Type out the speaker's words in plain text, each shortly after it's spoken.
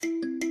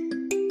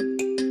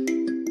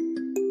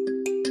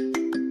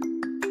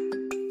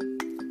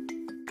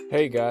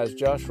Hey guys,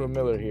 Joshua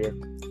Miller here.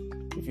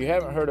 If you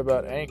haven't heard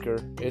about Anchor,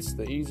 it's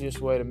the easiest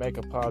way to make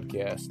a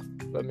podcast.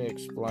 Let me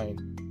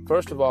explain.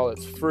 First of all,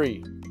 it's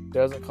free. It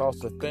doesn't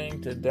cost a thing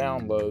to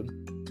download.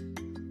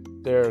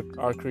 There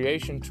are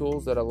creation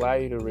tools that allow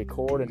you to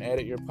record and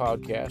edit your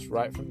podcast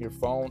right from your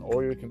phone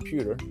or your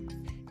computer.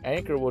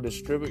 Anchor will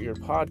distribute your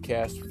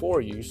podcast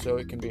for you so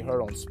it can be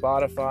heard on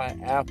Spotify,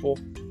 Apple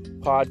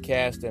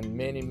Podcast, and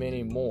many,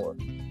 many more.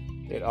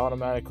 It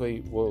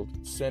automatically will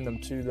send them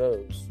to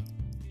those.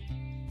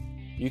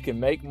 You can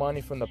make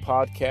money from the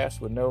podcast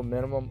with no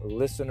minimum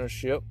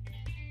listenership.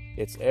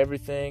 It's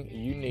everything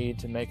you need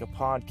to make a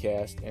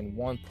podcast in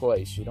one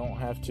place. You don't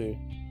have to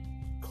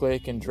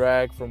click and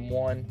drag from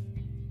one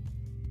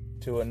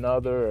to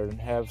another and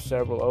have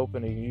several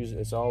open and use it.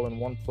 It's all in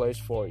one place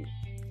for you.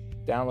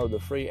 Download the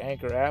free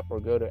Anchor app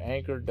or go to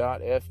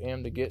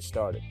anchor.fm to get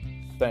started.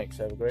 Thanks.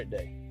 Have a great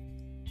day.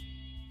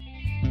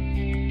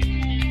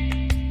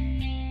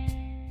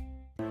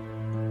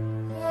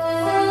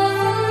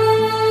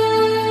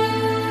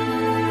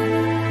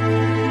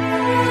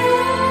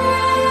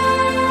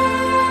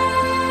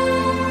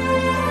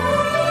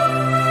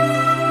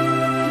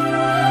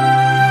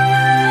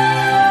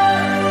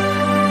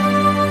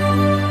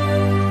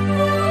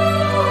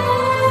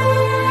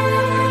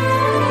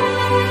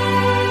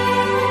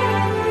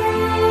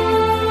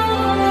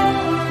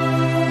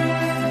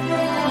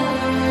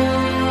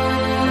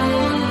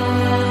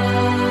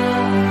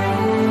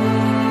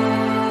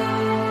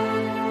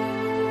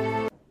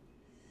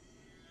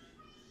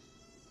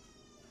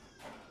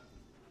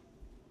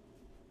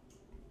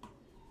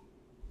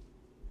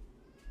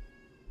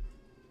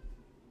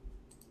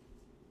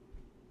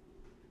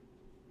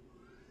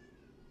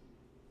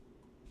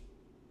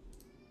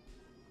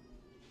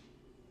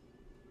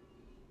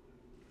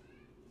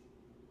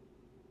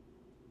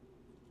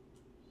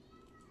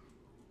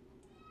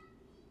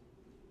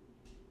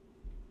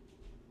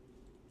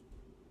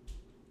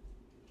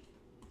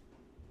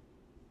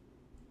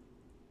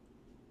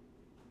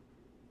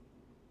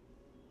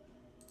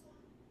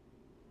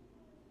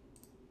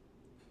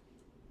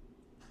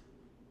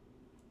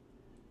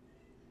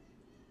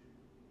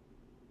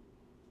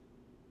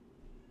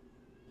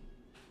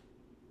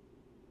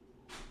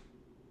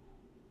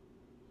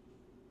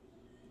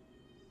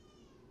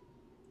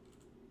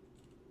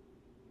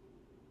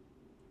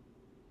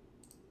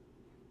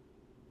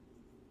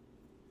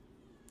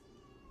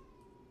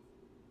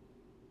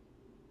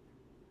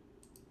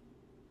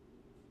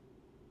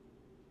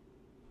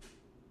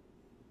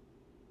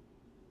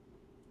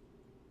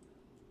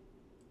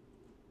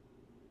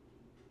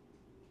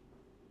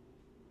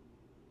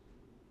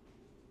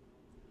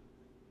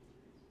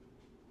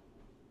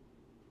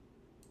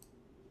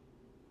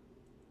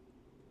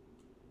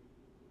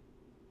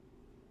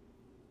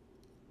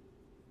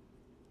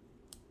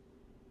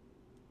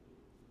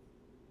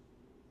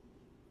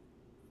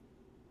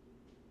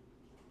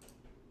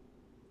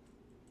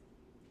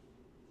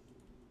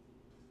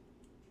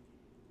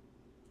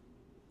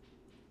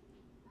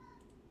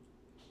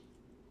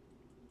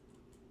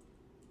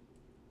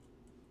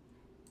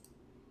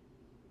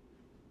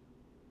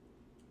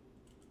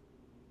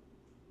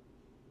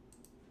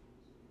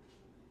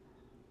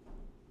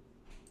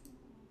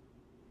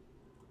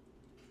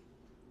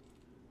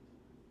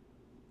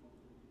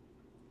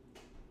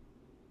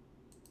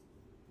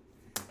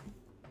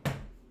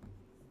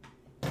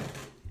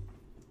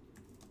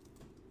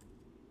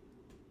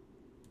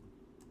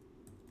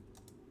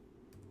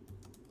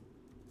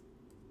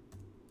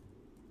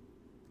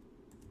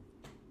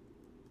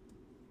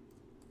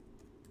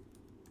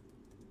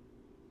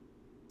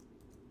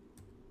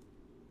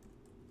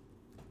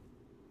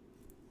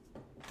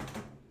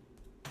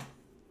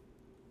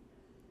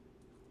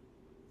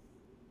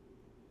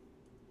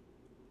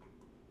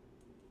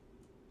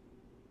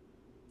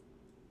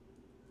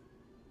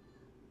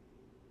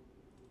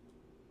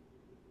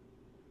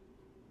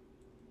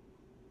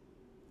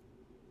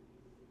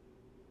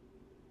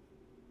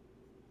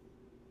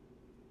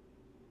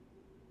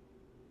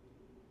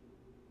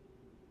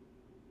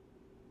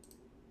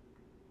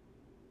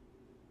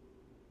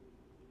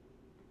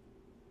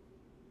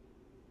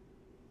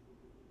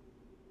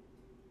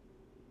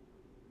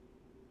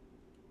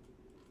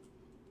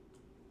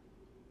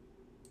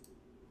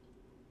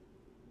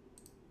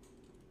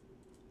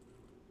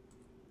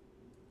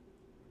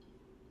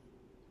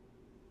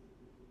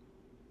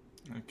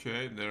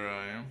 Okay, there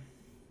I am.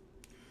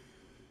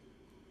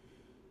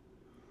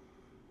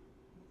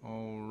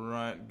 All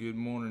right, good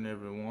morning,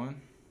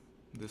 everyone.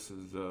 This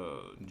is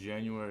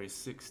January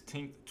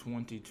 16th,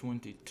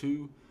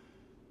 2022,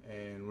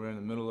 and we're in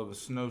the middle of a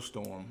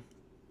snowstorm.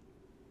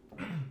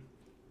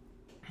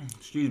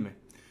 Excuse me.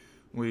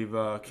 We've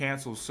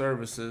canceled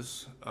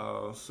services,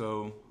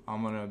 so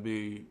I'm going to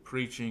be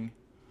preaching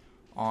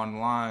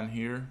online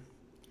here,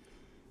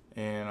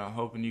 and I'm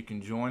hoping you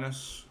can join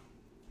us.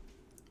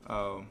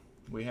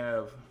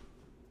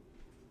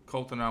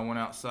 Colt and I went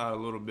outside a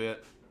little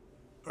bit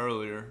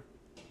earlier,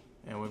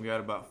 and we've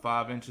got about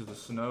 5 inches of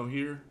snow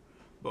here.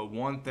 But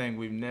one thing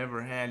we've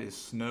never had is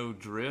snow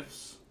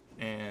drifts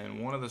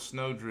and one of the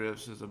snow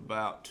drifts is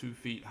about 2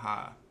 feet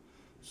high.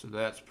 So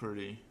that's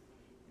pretty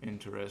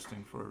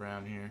interesting for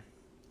around here.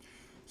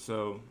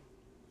 So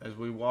as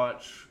we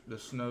watch the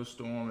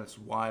snowstorm, it's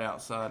white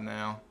outside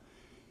now,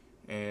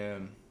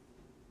 and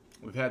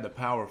we've had the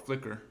power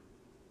flicker.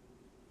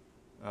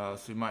 So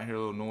you might hear a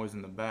little noise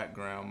in the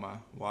background. My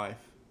wife,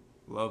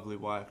 lovely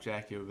wife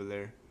Jackie over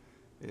there,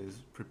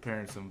 is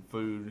preparing some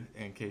food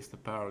in case the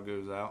power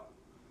goes out.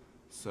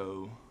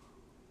 So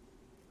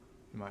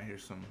you might hear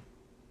some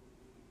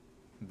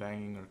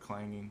banging or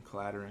clanging,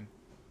 clattering,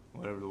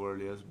 whatever the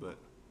word is, but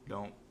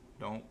don't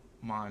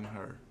mind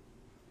her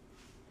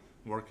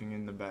working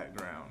in the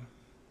background.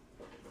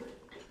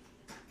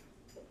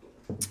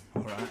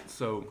 All right,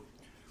 so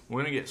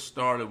we're going to get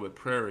started with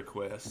prayer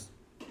requests.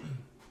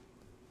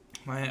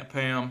 My Aunt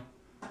Pam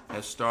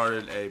has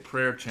started a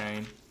prayer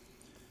chain,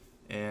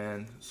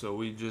 and so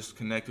we just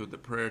connected with the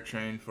prayer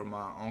chain for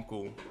my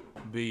Uncle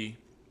B,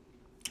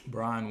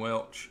 Brian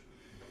Welch.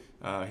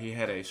 He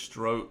had a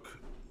stroke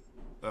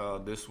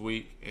this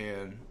week,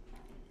 and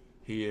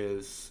he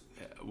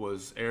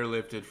was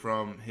airlifted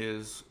from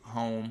his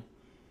home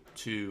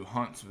to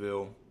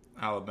Huntsville,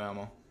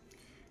 Alabama,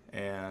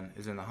 and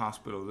is in the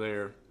hospital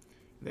there.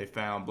 They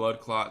found blood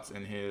clots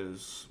in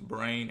his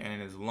brain and in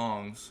his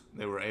lungs.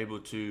 They were able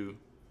to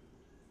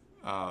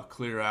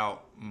clear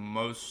out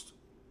most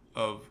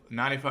of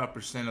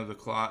 95% of the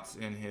clots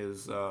in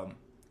his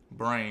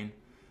brain,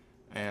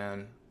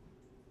 and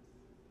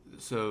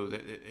so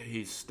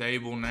he's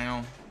stable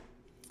now,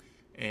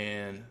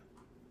 and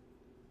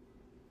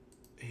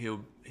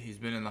he's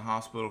been in the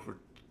hospital for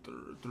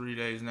 3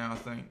 days now, I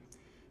think,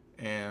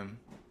 and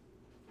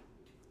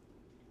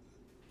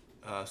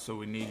so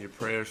we need your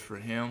prayers for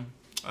him,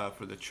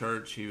 for the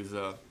church. He was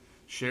a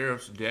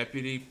sheriff's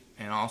deputy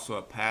and also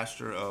a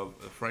pastor of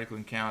the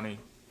Franklin County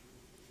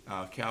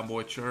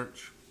Cowboy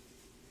Church.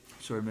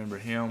 So remember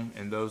him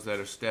and those that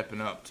are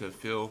stepping up to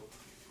fill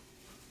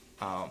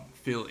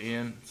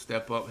in,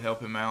 step up,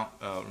 help him out.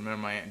 Remember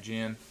my Aunt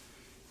Jen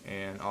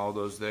and all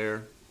those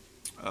there,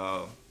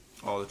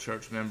 all the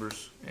church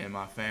members and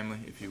my family,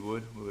 if you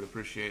would. We would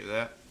appreciate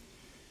that.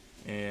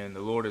 And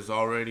the Lord is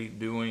already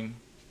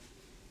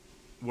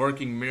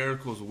working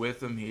miracles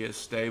with him. He is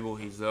stable.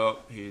 He's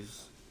up.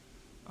 He's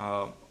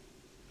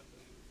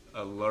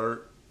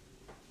alert.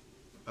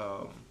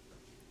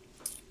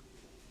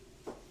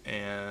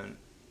 And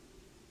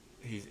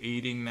he's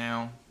eating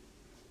now.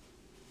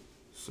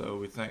 So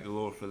we thank the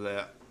Lord for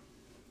that.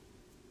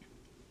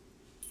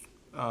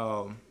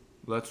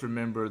 Let's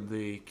remember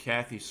the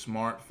Kathy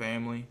Smart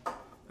family.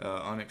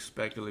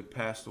 Unexpectedly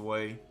passed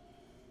away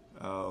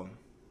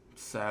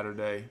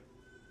Saturday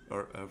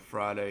or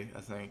Friday,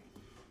 I think.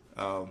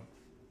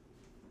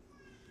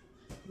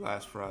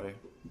 Last Friday.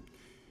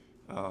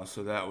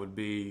 So that would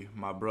be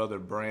my brother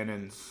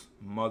Brandon's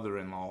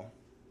mother-in-law.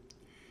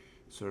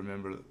 So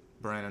remember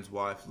Brandon's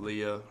wife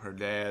Leah, her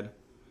dad,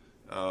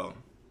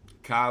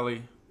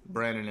 Kylie,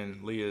 Brandon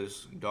and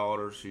Leah's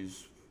daughter.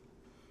 She's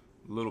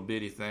a little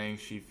bitty thing.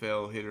 She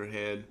fell, hit her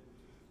head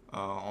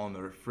on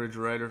the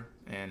refrigerator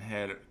and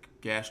had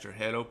gashed her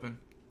head open,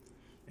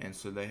 and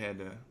so they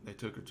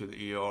took her to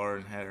the ER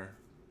and had her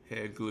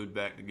head glued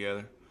back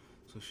together.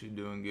 So she's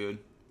doing good,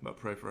 but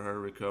pray for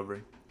her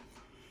recovery.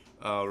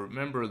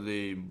 Remember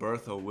the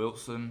Bertha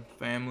Wilson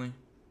family.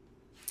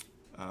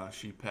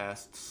 She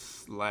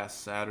passed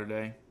last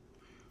Saturday.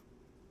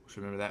 So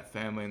remember that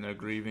family and their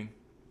grieving.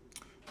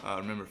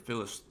 Remember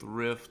Phyllis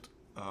Thrift.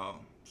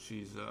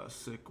 She's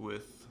sick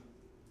with.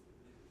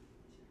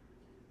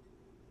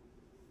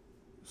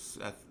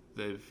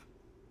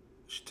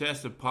 She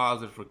tested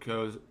positive for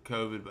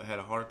COVID, but had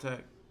a heart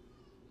attack.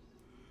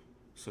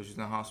 So she's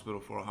in the hospital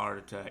for a heart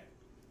attack.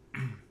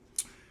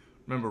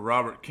 Remember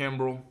Robert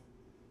Kimbrell.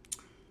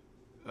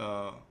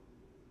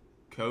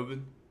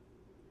 COVID.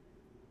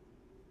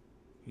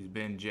 He's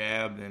been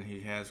jabbed and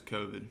he has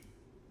COVID.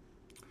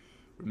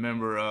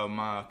 Remember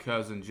my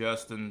cousin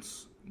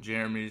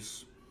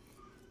Jeremy's,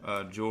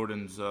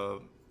 Jordan's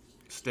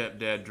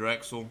stepdad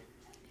Drexel.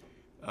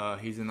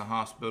 He's in the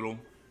hospital.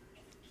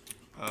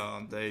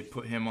 They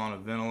put him on a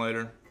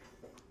ventilator,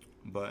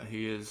 but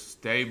he is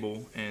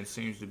stable and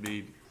seems to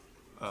be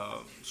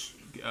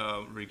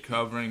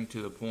recovering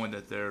to the point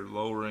that they're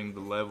lowering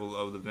the level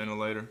of the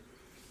ventilator.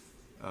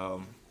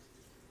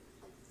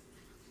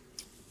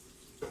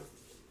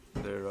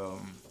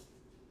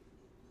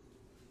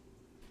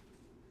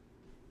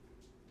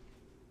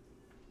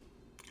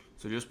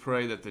 So just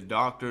pray that the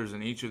doctors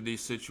in each of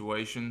these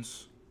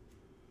situations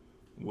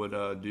would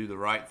do the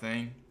right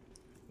thing.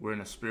 We're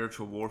in a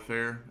spiritual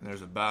warfare, and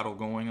there's a battle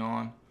going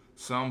on.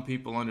 Some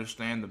people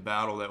understand the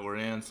battle that we're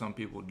in. Some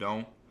people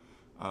don't.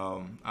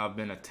 I've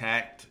been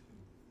attacked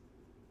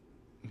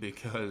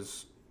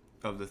because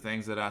of the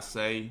things that I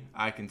say.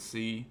 I can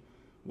see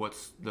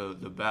what's the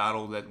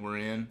battle that we're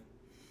in,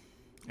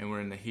 and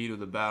we're in the heat of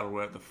the battle.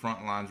 We're at the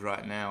front lines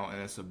right now,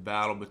 and it's a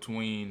battle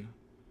between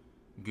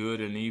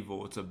good and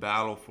evil. It's a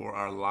battle for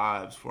our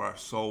lives, for our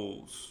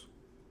souls,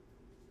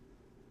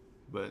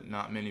 but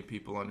not many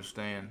people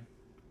understand.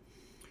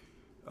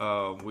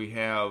 We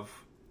have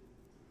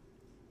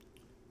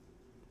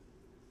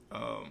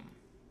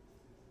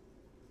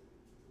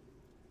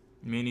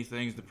many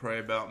things to pray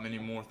about, many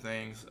more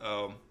things.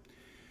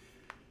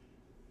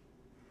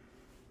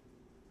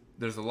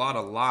 There's a lot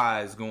of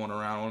lies going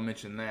around. I want to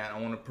mention that. I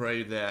want to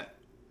pray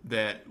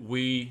that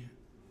we,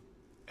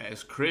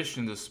 as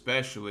Christians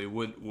especially,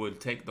 would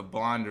take the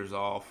blinders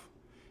off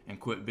and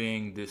quit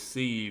being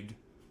deceived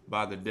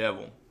by the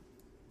devil.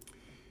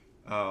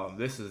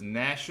 This is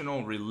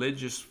National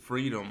Religious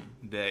Freedom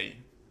Day.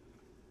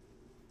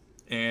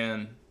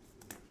 And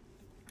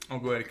I'll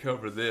go ahead and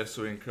cover this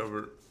so we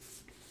can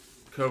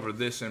cover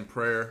this in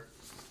prayer.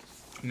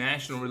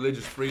 National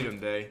Religious Freedom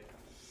Day.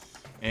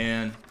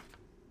 And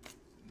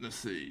let's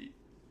see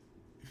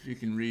if you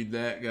can read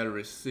that. Got a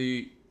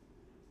receipt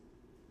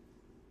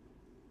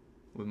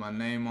with my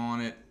name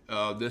on it.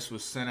 This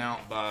was sent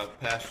out by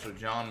Pastor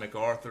John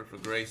MacArthur from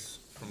Grace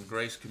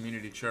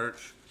Community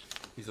Church.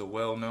 He's a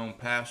well-known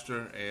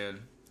pastor and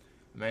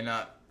may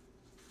not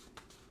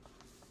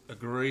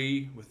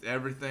agree with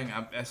everything.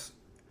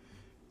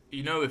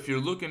 If you're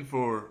looking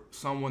for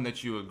someone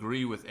that you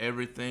agree with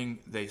everything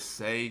they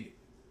say,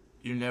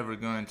 you're never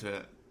going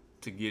to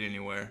get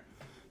anywhere.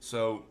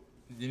 So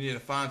you need to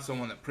find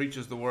someone that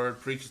preaches the word,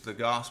 preaches the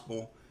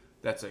gospel,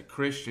 that's a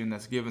Christian,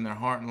 that's given their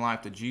heart and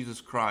life to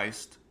Jesus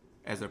Christ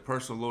as their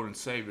personal Lord and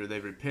Savior.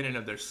 They've repented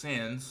of their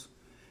sins,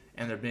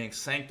 and they're being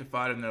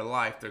sanctified in their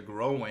life. They're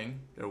growing,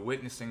 they're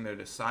witnessing, they're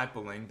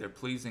discipling, they're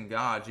pleasing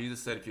God.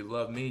 Jesus said, if you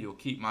love me, you'll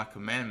keep my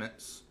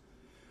commandments.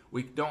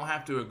 We don't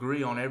have to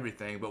agree on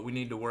everything, but we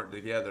need to work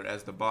together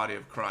as the body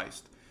of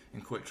Christ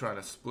and quit trying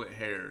to split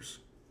hairs.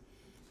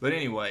 But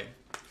anyway,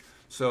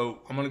 so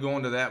I'm going to go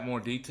into that more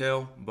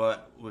detail,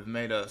 but we've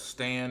made a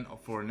stand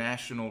for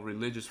National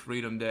Religious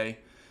Freedom Day.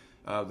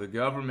 The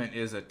government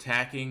is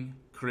attacking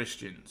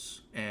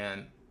Christians,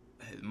 and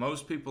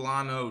most people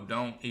I know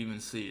don't even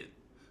see it.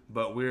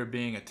 But we're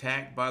being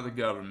attacked by the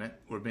government.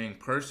 We're being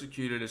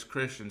persecuted as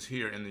Christians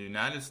here in the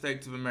United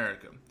States of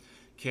America.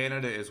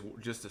 Canada is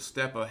just a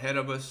step ahead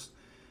of us.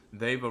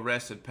 They've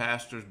arrested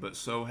pastors, but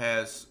so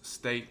has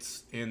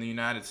states in the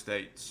United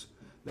States.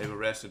 They've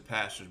arrested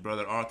pastors.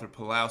 Brother Arthur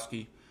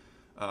Pawlowski,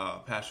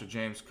 Pastor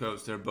James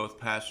Coates, they're both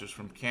pastors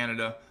from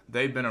Canada.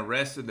 They've been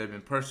arrested, they've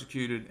been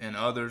persecuted, and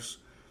others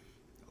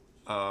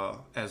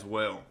as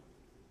well.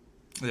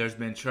 There's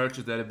been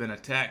churches that have been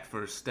attacked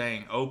for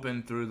staying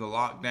open through the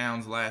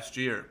lockdowns last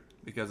year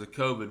because of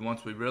COVID.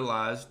 Once we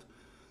realized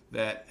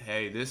that,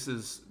 hey, this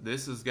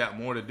has got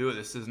more to do with it.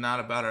 This is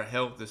not about our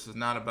health. This is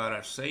not about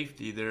our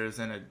safety. There is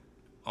an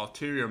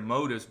ulterior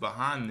motives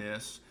behind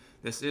this.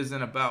 This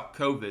isn't about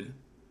COVID.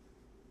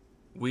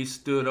 We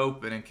stood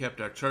open and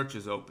kept our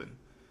churches open.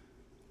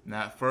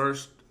 Now, at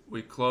first,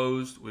 we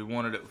closed. We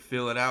wanted to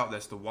fill it out.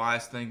 That's the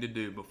wise thing to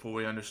do before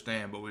we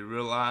understand. But we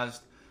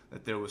realized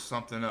that there was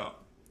something up.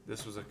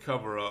 This was a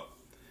cover-up.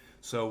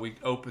 So we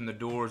opened the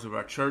doors of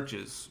our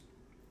churches.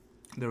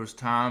 There was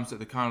times that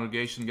the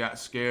congregation got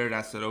scared.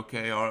 I said,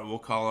 okay, all right, we'll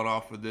call it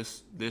off for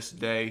this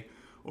day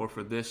or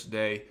for this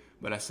day.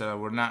 But I said,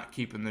 we're not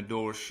keeping the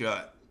doors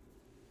shut.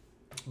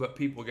 But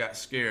people got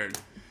scared.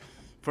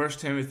 1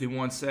 Timothy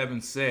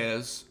 1:7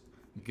 says,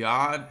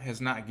 God has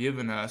not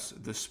given us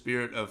the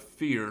spirit of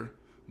fear,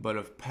 but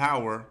of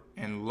power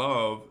and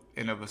love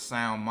and of a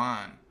sound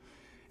mind.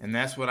 And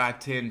that's what I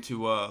tend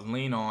to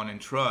lean on and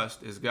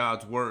trust is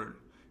God's word.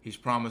 He's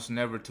promised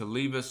never to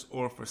leave us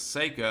or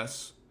forsake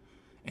us.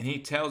 And he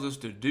tells us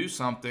to do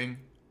something.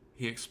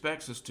 He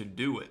expects us to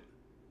do it.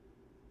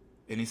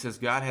 And he says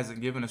God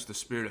hasn't given us the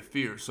spirit of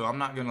fear. So I'm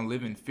not going to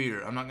live in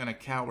fear. I'm not going to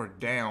cower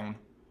down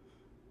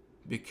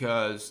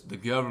because the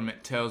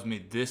government tells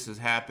me this has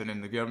happened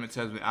and the government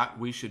tells me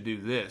we should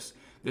do this.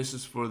 This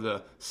is for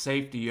the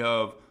safety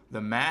of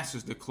the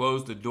masses to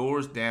close the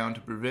doors down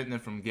to prevent them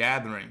from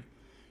gathering.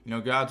 You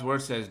know, God's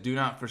word says, do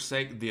not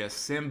forsake the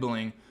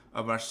assembling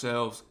of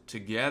ourselves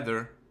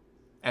together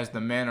as the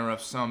manner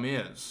of some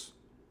is.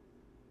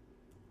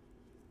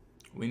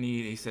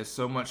 He says,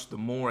 so much the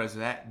more as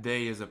that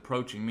day is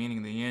approaching,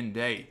 meaning the end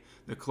day.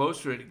 The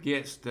closer it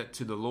gets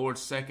to the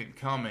Lord's second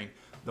coming,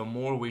 the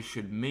more we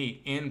should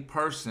meet in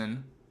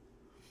person.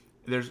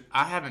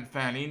 I haven't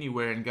found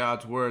anywhere in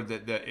God's word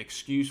that the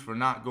excuse for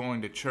not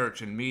going to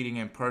church and meeting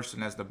in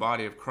person as the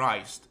body of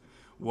Christ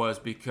was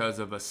because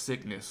of a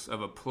sickness,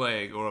 of a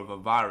plague, or of a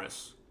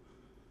virus.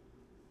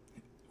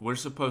 We're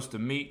supposed to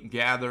meet,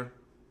 gather,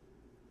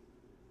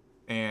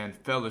 and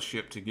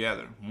fellowship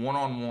together,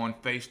 one-on-one,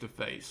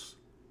 face-to-face.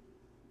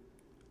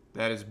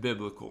 That is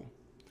biblical.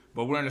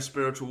 But we're in a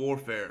spiritual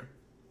warfare.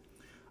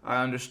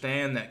 I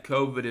understand that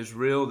COVID is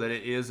real, that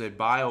it is a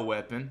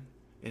bioweapon.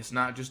 It's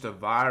not just a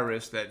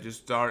virus that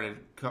just started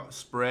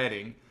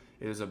spreading.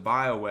 It is a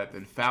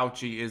bioweapon.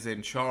 Fauci is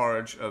in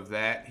charge of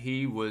that.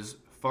 He was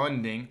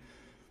funding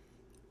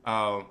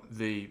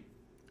the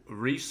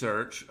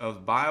research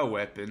of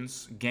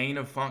bioweapons,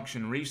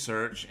 gain-of-function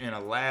research in a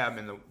lab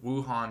in the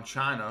Wuhan,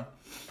 China,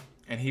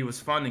 and he was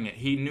funding it.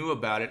 He knew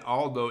about it,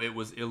 although it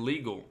was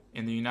illegal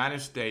in the United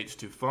States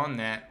to fund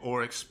that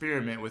or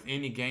experiment with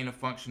any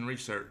gain-of-function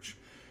research.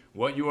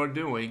 What you are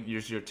doing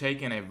is you're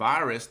taking a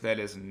virus that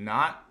is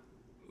not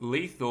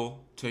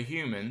lethal to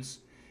humans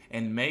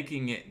and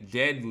making it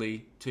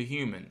deadly to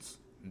humans.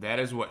 That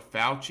is what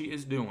Fauci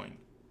is doing.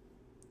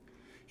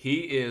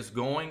 He is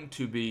going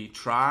to be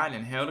tried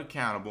and held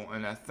accountable,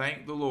 and I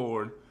thank the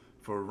Lord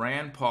for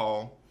Rand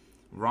Paul,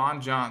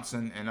 Ron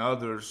Johnson, and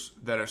others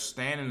that are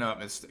standing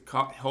up and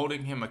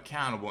holding him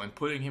accountable and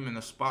putting him in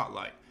the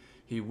spotlight.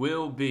 He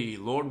will be,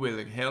 Lord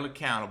willing, held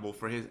accountable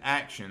for his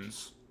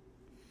actions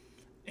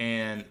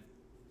and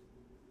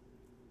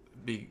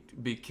be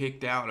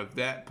kicked out of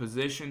that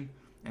position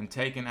and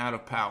taken out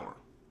of power,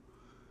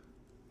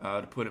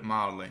 to put it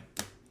mildly.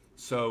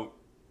 So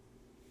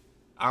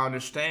I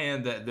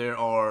understand that there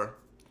are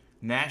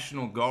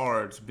National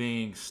Guards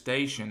being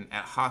stationed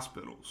at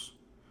hospitals.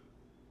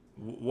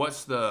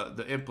 What's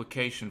the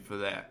implication for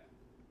that?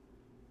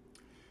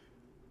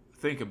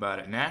 Think about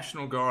it.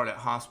 National Guard at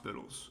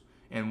hospitals.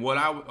 And what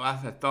I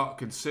had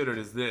considered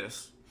is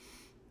this.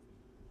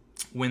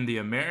 When the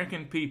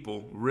American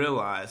people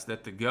realize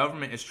that the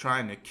government is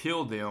trying to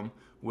kill them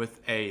with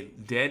a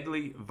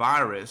deadly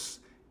virus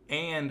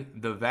and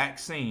the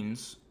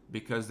vaccines,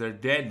 because they're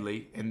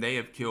deadly and they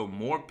have killed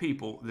more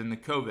people than the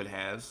COVID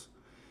has,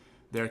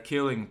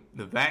 the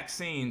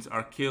vaccines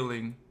are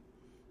killing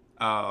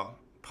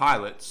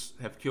pilots,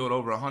 have killed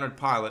over 100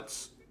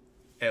 pilots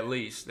at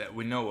least that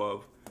we know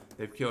of.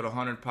 They've killed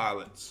 100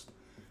 pilots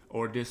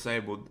or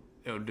disabled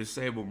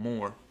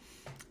more.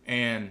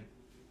 And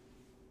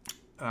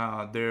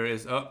there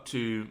is up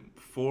to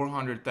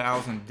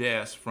 400,000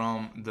 deaths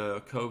from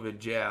the COVID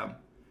jab.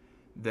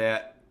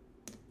 That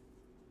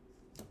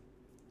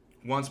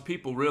once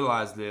people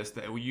realize this,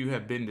 that you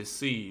have been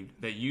deceived,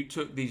 that you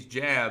took these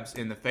jabs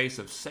in the face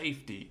of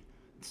safety,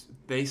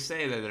 they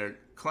say that they're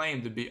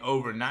claimed to be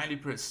over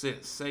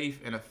 90%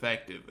 safe and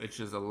effective, which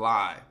is a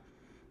lie.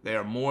 They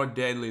are more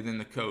deadly than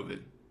the COVID.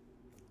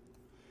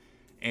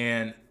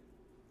 And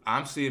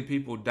I'm seeing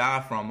people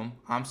die from them.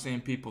 I'm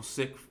seeing people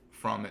sick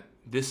from it,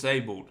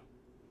 disabled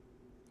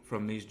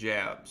from these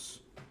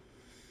jabs.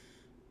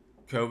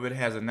 COVID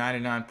has a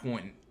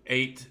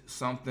 99.8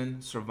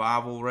 something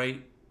survival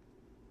rate,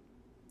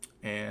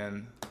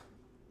 and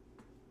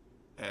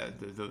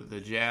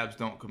the jabs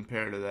don't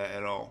compare to that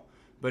at all.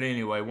 But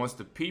anyway, once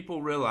the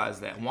people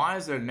realize that, why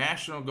is there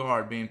National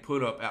Guard being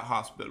put up at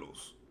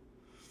hospitals?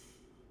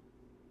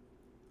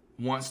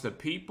 Once the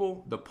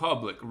people, the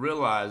public,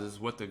 realizes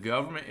what the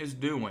government is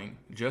doing,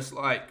 just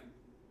like,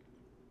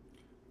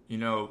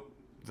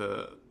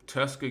 the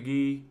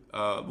Tuskegee,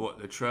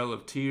 the Trail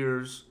of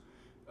Tears,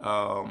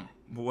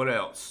 what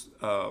else?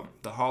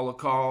 The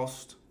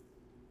Holocaust.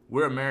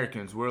 We're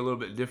Americans. We're a little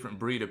bit different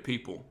breed of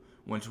people.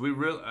 Once we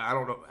I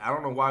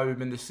don't know why we've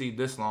been deceived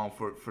this long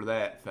for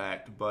that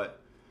fact,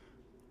 but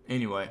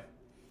anyway,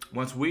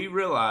 once we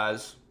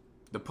realize,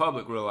 the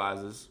public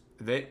realizes,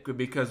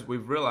 because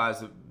we've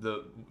realized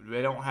that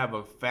they don't have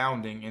a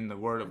founding in the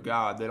Word of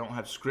God. They don't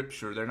have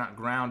Scripture. They're not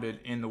grounded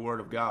in the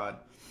Word of God.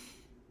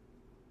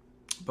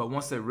 But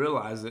once they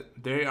realize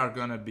it, they are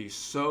going to be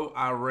so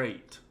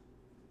irate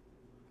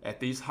at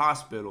these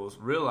hospitals,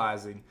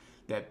 realizing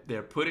that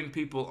they're putting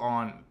people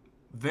on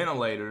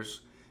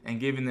ventilators and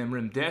giving them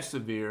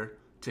remdesivir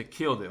to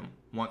kill them.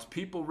 Once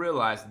people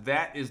realize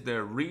that is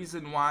their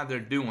reason why they're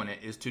doing it,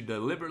 is to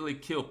deliberately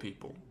kill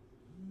people,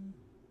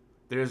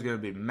 there's going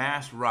to be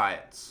mass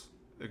riots.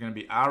 They're going to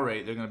be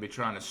irate. They're going to be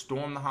trying to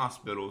storm the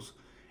hospitals,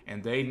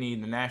 and they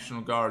need the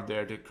National Guard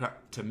there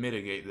to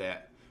mitigate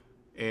that.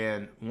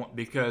 And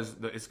because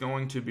it's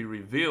going to be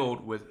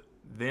revealed with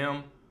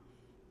them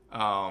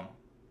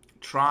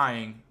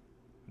trying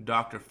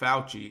Dr.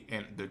 Fauci,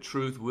 and the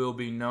truth will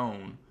be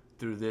known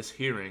through this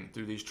hearing,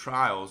 through these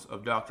trials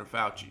of Dr.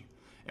 Fauci.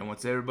 And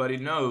once everybody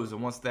knows,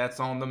 and once that's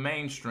on the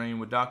mainstream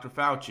with Dr.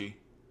 Fauci,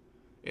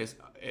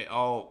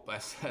 all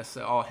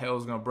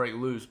hell's going to break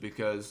loose,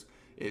 because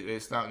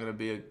it's not going to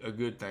be a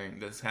good thing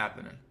that's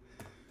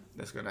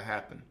going to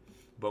happen.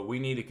 But we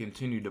need to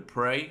continue to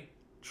pray,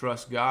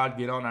 trust God,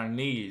 get on our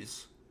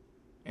knees,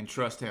 and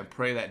trust Him.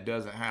 Pray that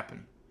doesn't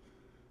happen.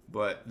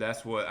 But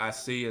that's what I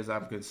see as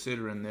I'm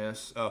considering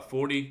this.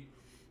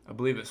 I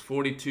believe it's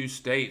 42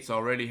 states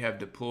already have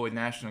deployed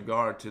National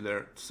Guard to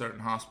their certain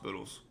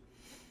hospitals.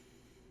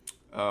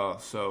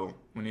 So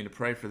we need to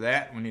pray for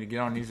that. We need to get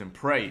on our knees and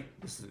pray.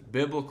 This is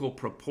biblical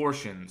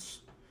proportions.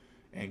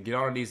 And get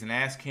on our knees and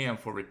ask Him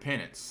for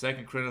repentance.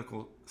 2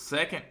 Chronicles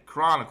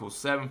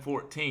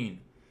 7:14.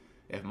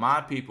 If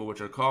my people, which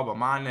are called by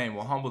my name,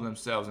 will humble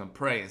themselves and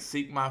pray and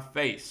seek my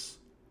face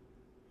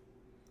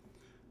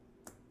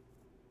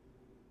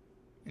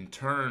and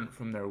turn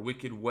from their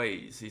wicked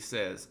ways, He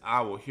says, I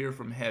will hear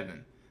from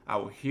heaven. I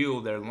will heal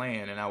their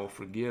land, and I will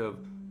forgive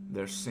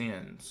their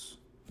sins.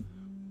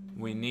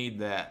 We need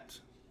that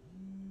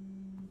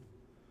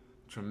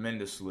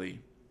tremendously.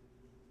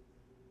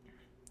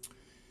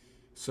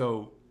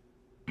 So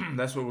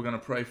that's what we're going to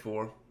pray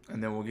for,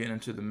 and then we'll get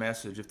into the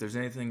message. If there's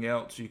anything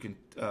else, you can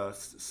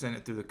send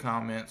it through the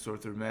comments or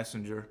through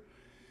Messenger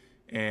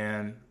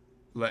and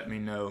let me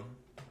know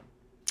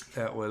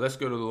that way. Let's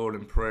go to the Lord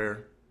in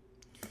prayer.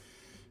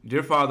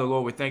 Dear Father,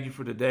 Lord, we thank you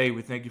for today.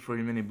 We thank you for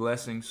your many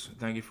blessings.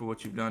 Thank you for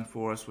what you've done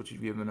for us, what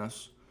you've given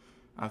us.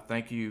 I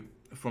thank you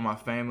for my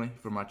family,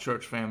 for my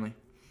church family.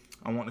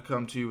 I want to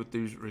come to you with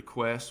these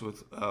requests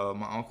with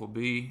my Uncle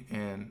B,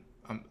 and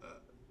I'm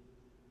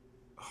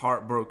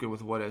heartbroken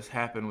with what has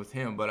happened with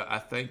him. But I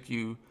thank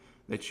you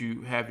that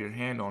you have your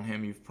hand on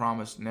him. You've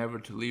promised never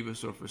to leave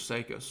us or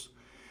forsake us.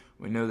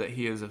 We know that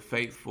he is a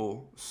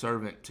faithful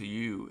servant to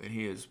you, and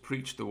he has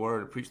preached the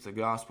word, preached the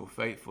gospel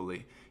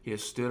faithfully. He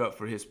has stood up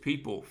for his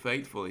people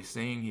faithfully,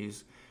 seeing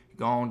he's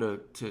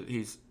gone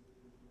he's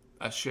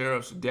a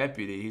sheriff's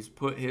deputy. He's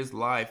put his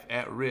life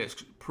at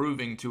risk,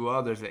 proving to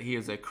others that he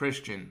is a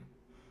Christian,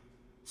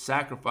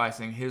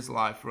 sacrificing his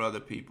life for other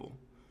people.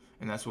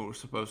 And that's what we're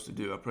supposed to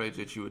do. I pray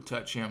that you would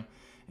touch him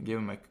and give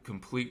him a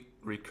complete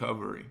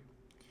recovery.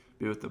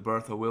 Be with the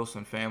Bertha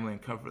Wilson family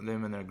and comfort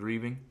them in their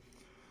grieving.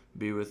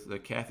 Be with the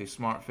Kathy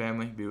Smart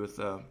family. Be with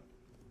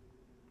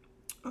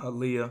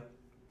Leah,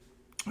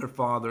 her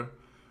father,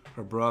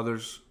 her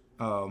brothers,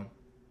 the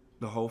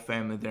whole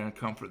family there, and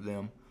comfort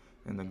them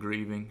in the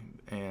grieving.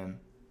 And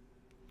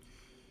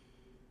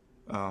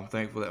I'm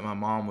thankful that my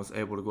mom was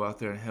able to go out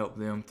there and help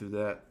them through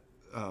that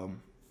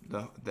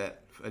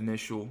that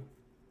initial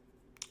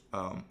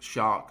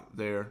shock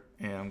there.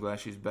 And I'm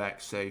glad she's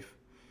back safe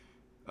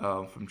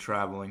from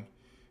traveling.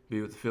 Be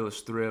with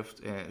Phyllis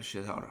Thrift, and she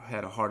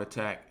had a heart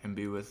attack, and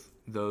be with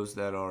those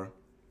that are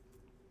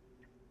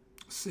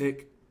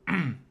sick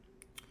in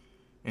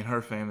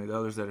her family, the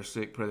others that are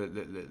sick. Pray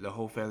that the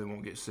whole family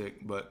won't get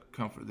sick, but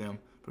comfort them,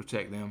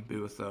 protect them. Be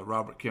with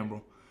Robert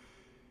Kimbrell,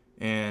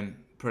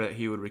 and pray that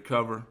he would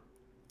recover.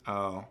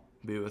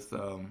 Be with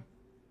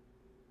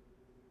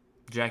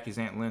Jackie's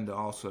Aunt Linda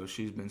also.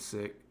 She's been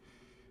sick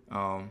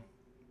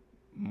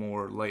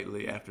more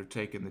lately after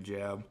taking the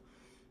jab.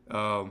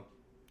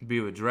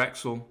 Be with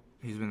Drexel.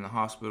 He's been in the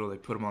hospital. They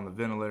put him on the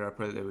ventilator. I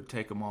pray that they would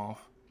take him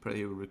off. Pray that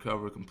he would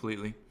recover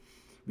completely.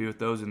 Be with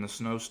those in the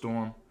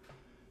snowstorm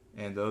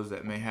and those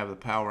that may have the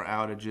power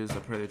outages. I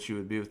pray that you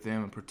would be with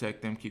them and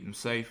protect them, keep them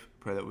safe.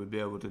 Pray that we'd be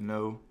able to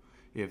know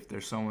if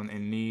there's someone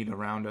in need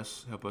around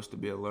us. Help us to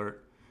be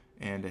alert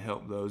and to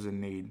help those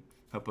in need.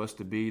 Help us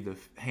to be the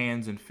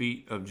hands and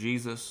feet of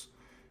Jesus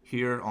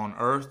here on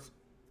earth.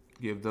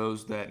 Give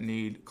those that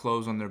need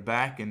clothes on their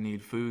back and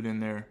need food in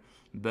their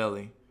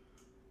belly,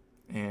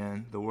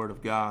 and the word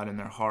of God in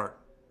their heart,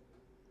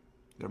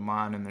 their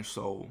mind, and their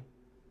soul.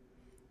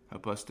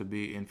 Help us to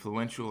be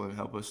influential and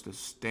help us to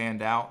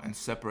stand out and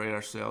separate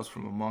ourselves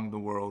from among the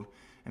world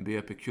and be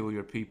a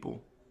peculiar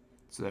people,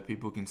 so that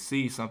people can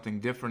see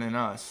something different in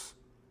us,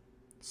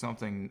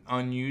 something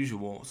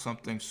unusual,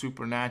 something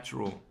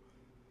supernatural,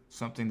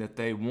 something that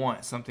they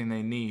want, something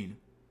they need.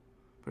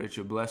 Pray that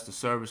you'll bless the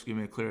service. Give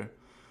me a clear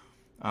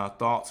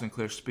thoughts and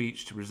clear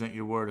speech to present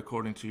your word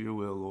according to your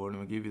will, Lord.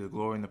 And we give you the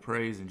glory and the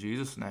praise in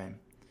Jesus' name.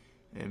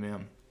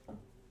 Amen.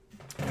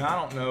 Now, I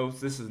don't know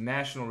if this is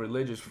National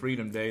Religious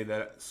Freedom Day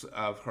that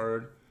I've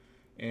heard,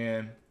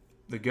 and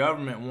the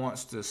government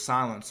wants to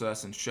silence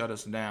us and shut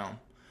us down.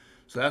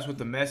 So that's what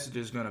the message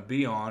is going to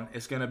be on.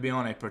 It's going to be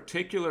on a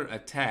particular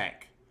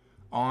attack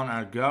on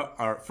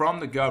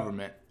from the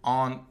government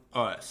on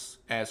us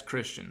as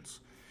Christians.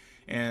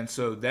 And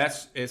so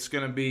it's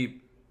going to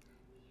be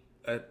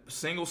a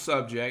single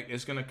subject.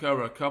 It's going to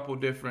cover a couple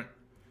different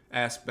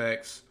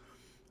aspects,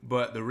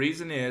 but the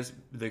reason is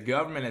the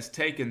government has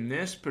taken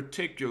this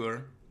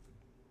particular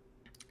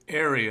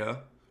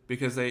area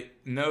because they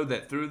know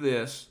that through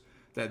this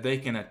that they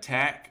can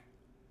attack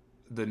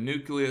the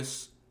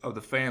nucleus of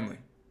the family.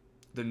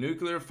 The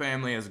nuclear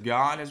family, as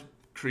God has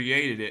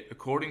created it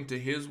according to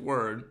his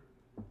word,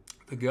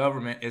 the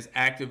government is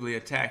actively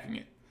attacking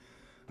it.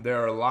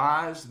 There are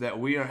lies that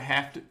we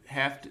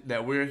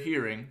that we're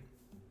hearing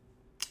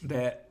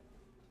that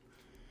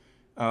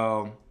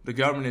the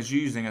government is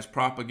using as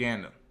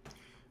propaganda.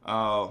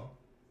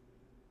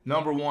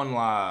 Number one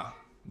lie: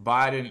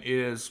 Biden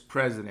is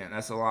president.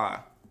 That's a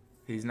lie.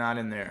 He's not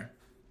in there.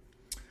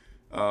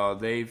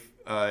 They've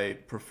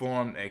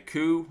performed a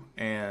coup,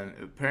 and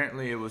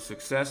apparently it was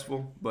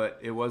successful, but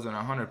it wasn't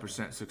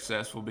 100%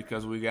 successful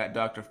because we got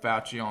Dr.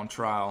 Fauci on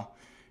trial,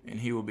 and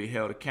he will be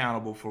held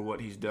accountable for what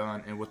he's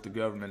done and what the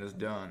government has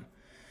done.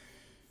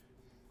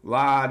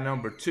 Lie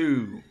number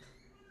two: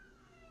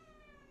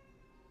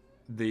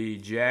 the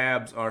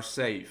jabs are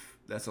safe.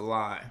 That's a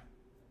lie.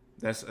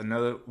 That's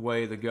another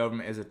way the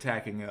government is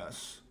attacking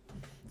us.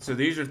 So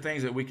these are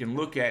things that we can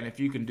look at, and if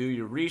you can do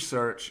your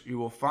research, you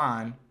will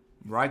find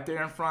right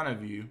there in front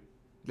of you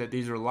that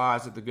these are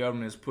lies that the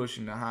government is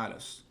pushing to hide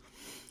us,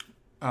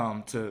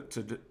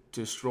 to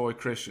destroy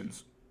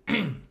Christians.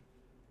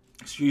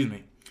 Excuse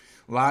me.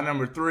 Lie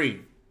number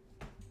three.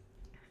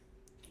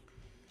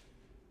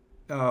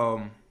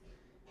 I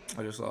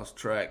just lost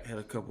track. Had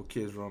a couple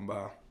kids run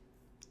by.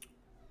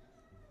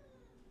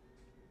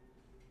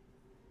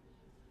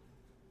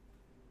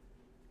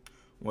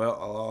 Well,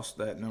 I lost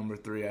that number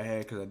three I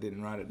had because I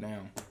didn't write it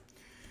down.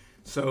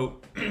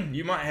 So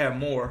you might have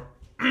more.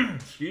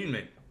 Excuse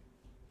me.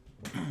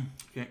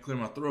 Can't clear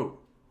my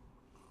throat.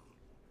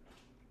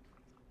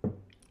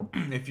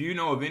 if you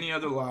know of any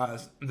other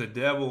lies the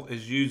devil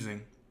is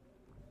using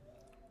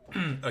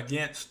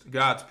against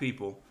God's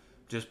people,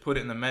 just put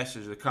it in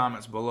the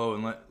comments below,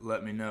 and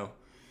let me know.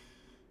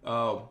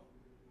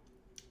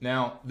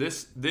 Now,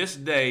 this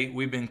day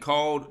we've been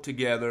called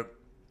together.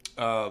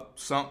 I'm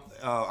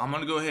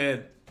going to go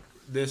ahead.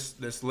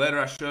 This letter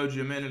I showed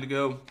you a minute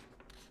ago,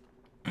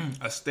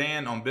 a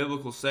stand on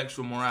biblical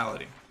sexual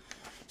morality.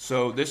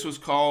 So this was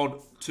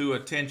called to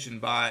attention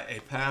by a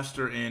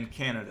pastor in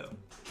Canada.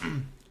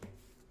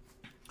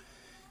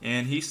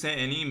 And he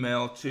sent an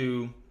email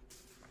to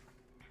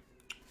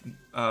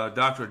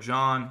Dr.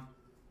 John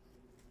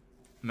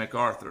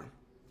MacArthur.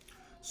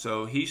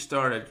 So he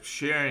started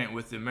sharing it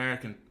with the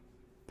American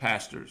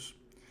pastors.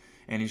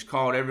 And he's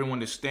called everyone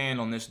to stand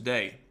on this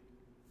day,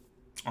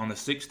 on the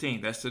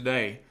 16th, that's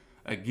today,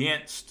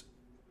 against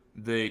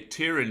the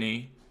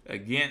tyranny,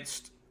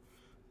 against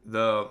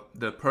the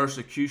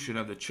persecution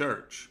of the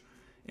church.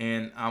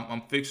 And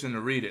I'm fixing to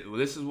read it. Well,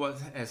 this is what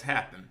has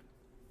happened.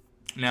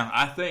 Now,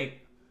 I think,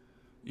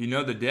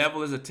 the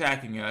devil is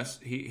attacking us.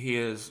 He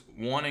is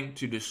wanting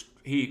to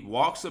he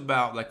walks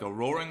about like a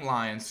roaring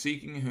lion,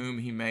 seeking whom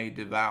he may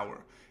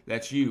devour.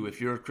 That's you,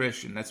 if you're a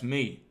Christian. That's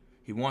me.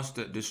 He wants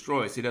to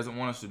destroy us. He doesn't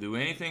want us to do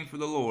anything for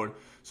the Lord.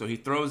 So he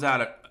throws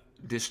out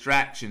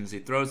distractions. He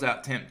throws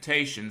out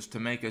temptations to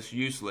make us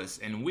useless.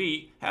 And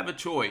we have a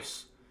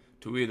choice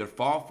to either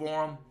fall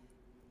for him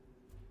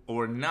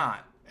or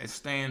not, and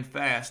stand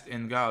fast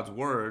in God's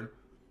word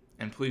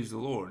and please the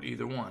Lord.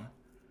 Either one.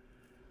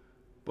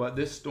 But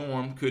this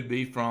storm could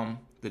be from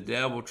the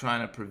devil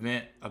trying to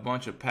prevent a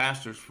bunch of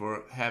pastors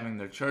from having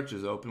their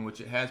churches open,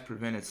 which it has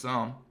prevented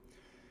some.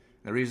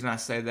 The reason I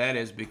say that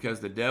is because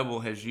the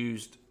devil has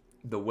used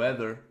the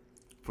weather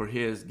for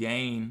his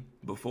gain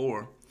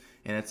before,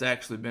 and it's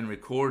actually been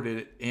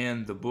recorded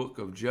in the book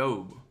of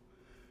Job.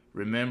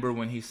 Remember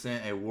when he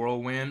sent a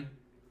whirlwind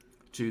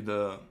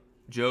to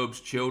Job's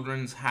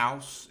children's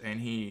house,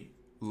 and he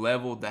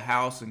leveled the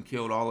house and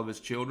killed all of his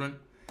children?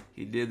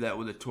 He did that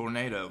with a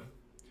tornado.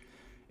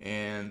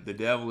 And the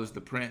devil is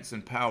the prince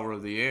and power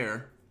of the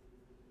air.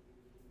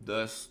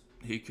 Thus,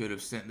 he could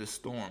have sent this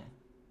storm.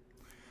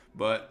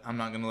 But I'm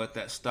not going to let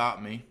that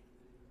stop me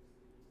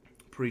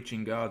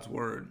preaching God's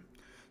word.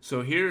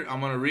 So here,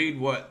 I'm going to read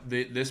what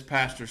this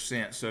pastor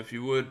sent. So if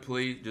you would,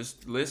 please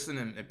just listen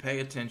and pay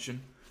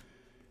attention.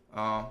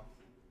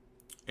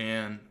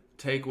 And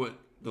take what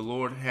the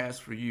Lord has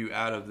for you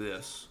out of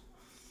this.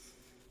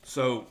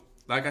 So,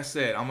 like I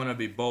said, I'm going to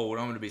be bold.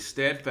 I'm going to be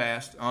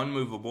steadfast,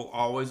 unmovable,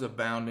 always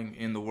abounding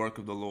in the work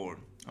of the Lord.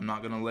 I'm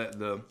not going to let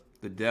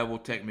the devil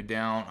take me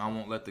down. I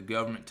won't let the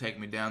government take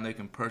me down. They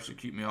can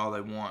persecute me all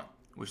they want,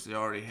 which they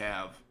already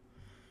have.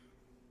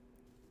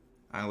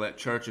 I let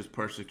churches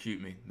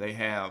persecute me. They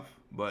have,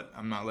 but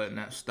I'm not letting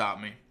that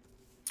stop me.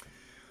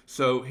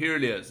 So here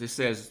it is. It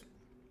says,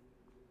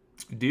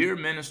 "Dear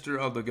minister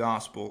of the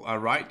gospel, I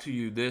write to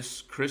you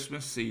this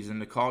Christmas season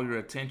to call your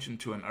attention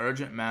to an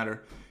urgent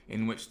matter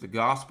in which the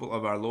gospel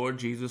of our Lord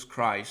Jesus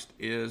Christ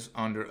is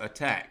under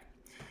attack.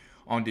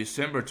 On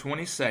December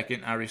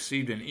 22nd, I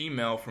received an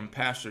email from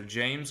Pastor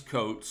James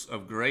Coates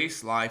of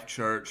Grace Life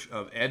Church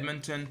of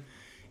Edmonton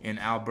in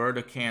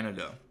Alberta,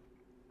 Canada.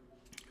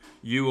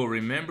 You will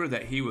remember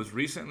that he was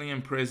recently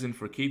imprisoned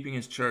for keeping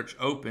his church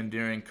open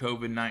during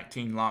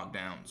COVID-19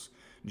 lockdowns.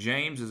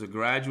 James is a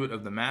graduate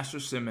of the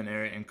Master's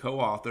Seminary and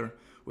co-author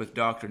with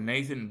Dr.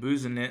 Nathan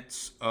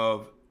Busenitz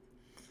of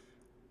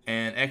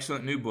an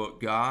excellent new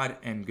book, God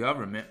and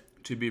Government,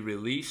 to be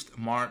released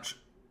March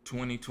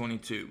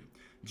 2022.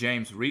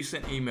 James'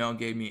 recent email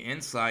gave me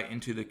insight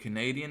into the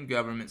Canadian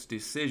government's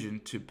decision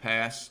to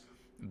pass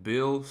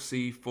Bill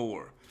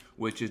C-4,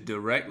 which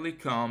directly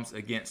comes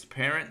against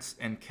parents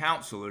and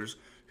counselors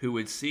who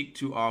would seek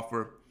to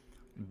offer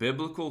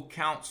biblical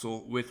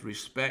counsel with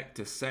respect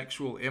to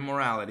sexual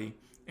immorality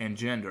and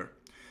gender.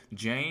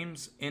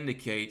 James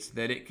indicates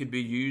that it could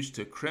be used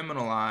to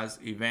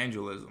criminalize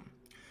evangelism.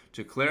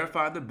 To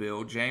clarify the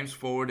bill, James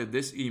forwarded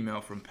this email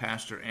from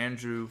Pastor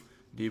Andrew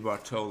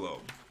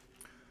DiBartolo."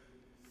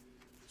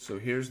 So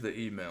here's the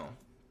email.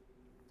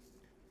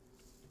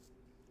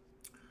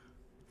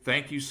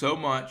 "Thank you so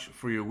much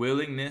for your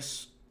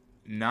willingness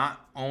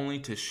not only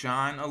to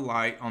shine a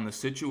light on the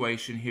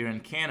situation here in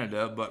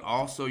Canada, but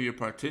also your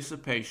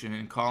participation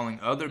in calling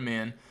other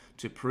men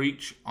to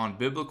preach on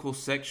biblical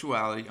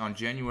sexuality on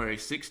January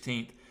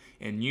 16th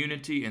in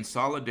unity and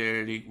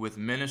solidarity with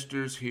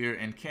ministers here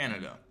in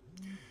Canada.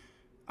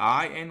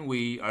 I and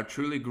we are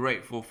truly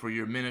grateful for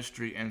your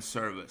ministry and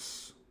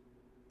service."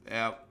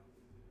 I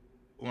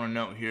want to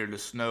note here, the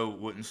snow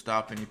wouldn't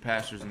stop any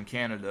pastors in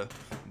Canada,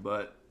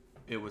 but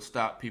it would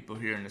stop people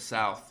here in the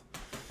South.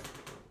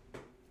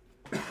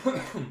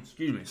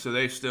 Excuse me. So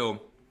they're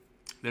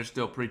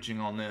still preaching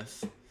on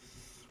this,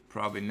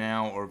 probably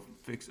now or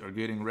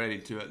getting ready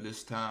to at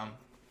this time.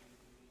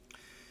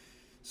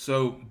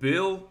 So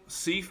Bill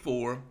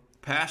C-4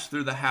 passed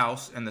through the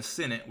House and the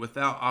Senate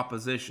without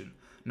opposition.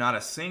 Not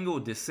a single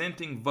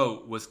dissenting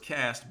vote was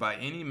cast by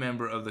any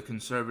member of the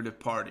Conservative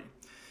Party.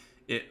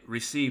 It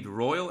received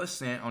royal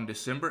assent on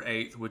December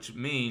 8th, which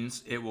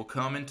means it will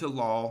come into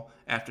law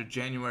after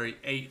January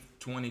 8th,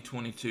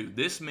 2022.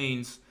 This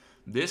means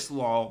this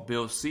law,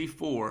 Bill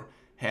C-4,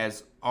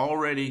 has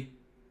already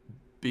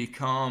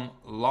become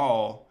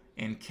law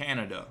in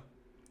Canada.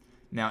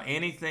 Now,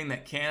 anything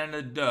that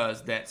Canada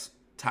does that's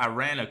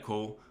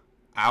tyrannical,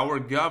 our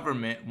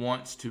government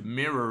wants to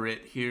mirror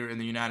it here in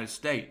the United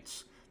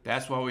States.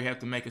 That's why we have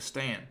to make a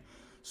stand.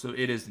 So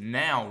it is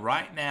now,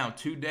 right now,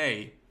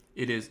 today,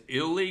 it is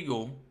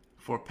illegal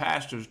for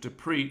pastors to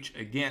preach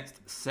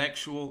against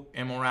sexual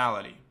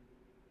immorality.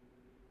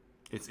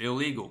 It's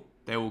illegal.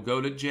 They will go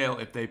to jail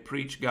if they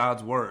preach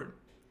God's word.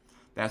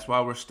 That's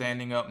why we're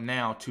standing up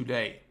now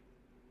today.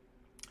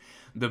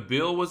 The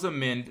bill will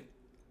amend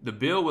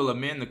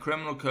the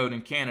criminal code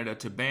in Canada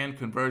to ban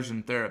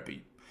conversion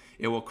therapy.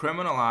 It will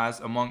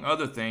criminalize, among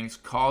other things,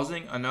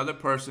 causing another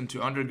person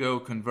to undergo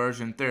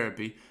conversion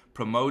therapy,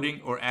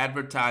 promoting or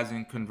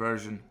advertising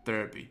conversion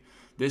therapy.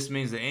 This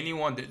means that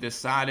anyone that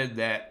decided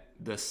that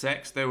the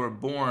sex they were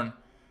born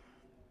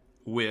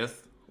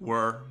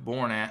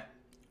at,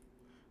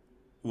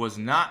 was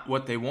not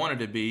what they wanted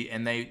to be,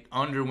 and they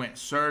underwent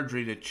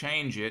surgery to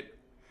change it,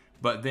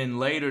 but then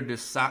later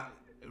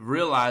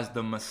realized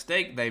the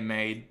mistake they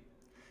made,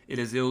 it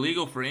is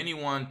illegal for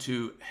anyone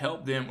to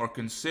help them or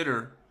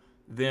consider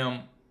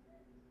them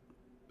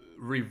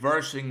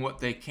reversing what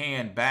they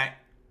can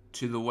back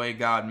to the way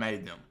God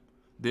made them.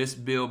 This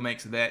bill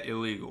makes that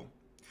illegal.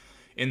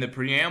 In the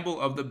preamble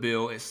of the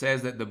bill, it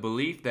says that the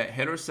belief that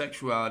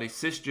heterosexuality,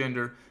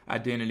 cisgender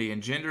identity,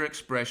 and gender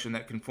expression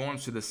that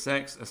conforms to the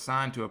sex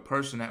assigned to a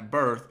person at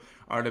birth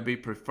are to be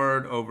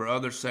preferred over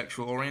other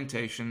sexual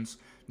orientations,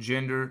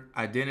 gender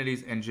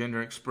identities, and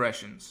gender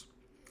expressions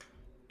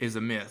is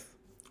a myth.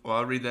 Well,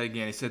 I'll read that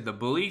again. He said the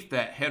belief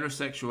that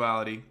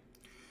heterosexuality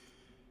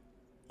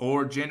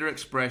or gender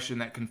expression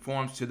that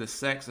conforms to the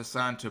sex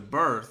assigned to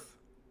birth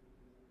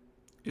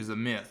is a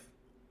myth.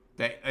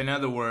 That, in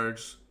other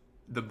words,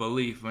 the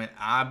belief,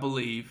 I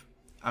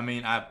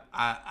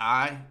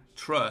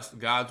trust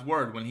God's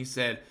word. When he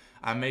said,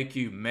 I make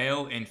you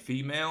male and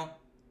female,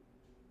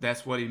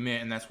 that's what he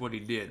meant, and that's what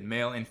he did.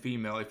 Male and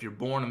female. If you're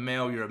born a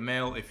male, you're a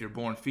male. If you're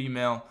born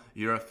female,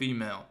 you're a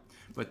female.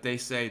 But they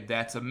say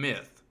that's a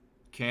myth.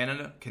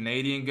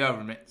 Canadian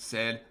government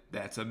said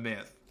that's a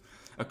myth.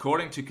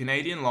 According to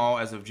Canadian law,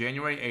 as of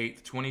January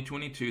 8th,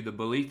 2022, the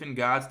belief in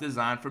God's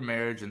design for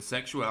marriage and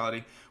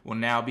sexuality will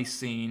now be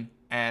seen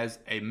as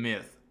a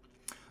myth.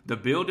 The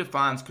bill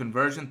defines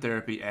conversion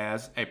therapy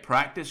as a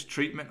practice,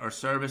 treatment, or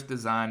service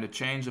designed to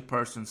change a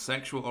person's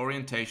sexual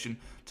orientation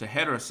to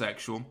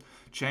heterosexual,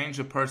 change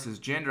a person's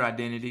gender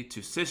identity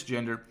to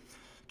cisgender,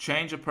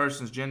 change a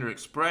person's gender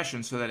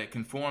expression so that it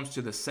conforms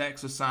to the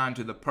sex assigned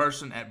to the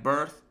person at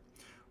birth,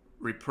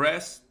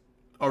 repress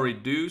or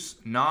reduce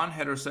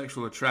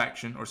non-heterosexual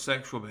attraction or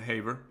sexual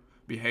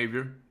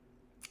behavior,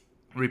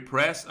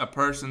 repress a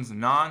person's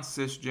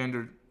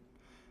non-cisgender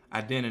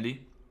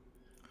identity,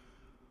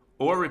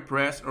 or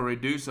repress or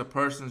reduce a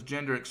person's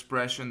gender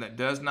expression that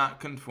does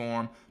not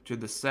conform to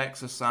the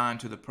sex assigned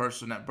to the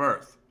person at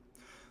birth.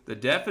 The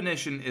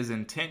definition is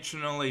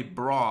intentionally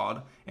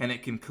broad, and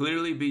it can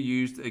clearly be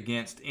used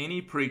against any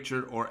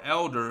preacher or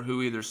elder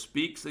who either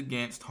speaks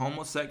against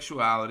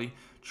homosexuality,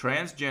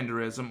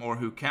 transgenderism, or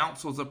who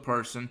counsels a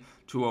person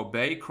to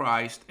obey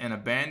Christ and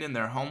abandon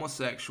their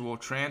homosexual,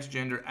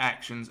 transgender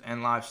actions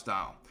and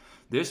lifestyle.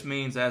 This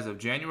means as of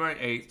January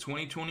 8,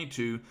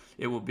 2022,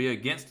 it will be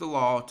against the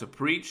law to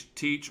preach,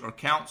 teach, or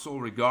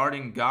counsel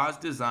regarding God's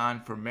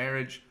design for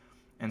marriage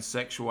and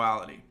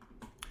sexuality.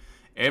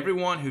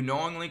 Everyone who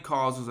knowingly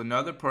causes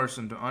another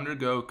person to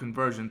undergo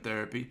conversion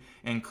therapy,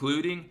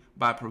 including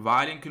by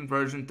providing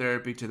conversion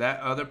therapy to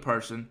that other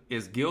person,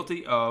 is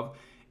guilty of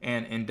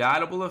an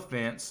indictable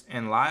offense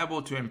and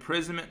liable to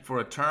imprisonment for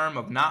a term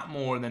of not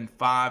more than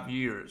 5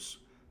 years.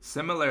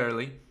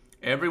 Similarly,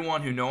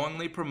 everyone who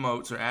knowingly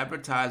promotes or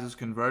advertises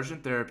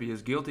conversion therapy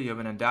is guilty of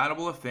an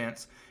indictable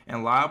offense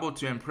and liable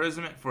to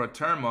imprisonment for a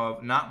term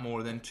of not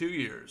more than 2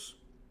 years.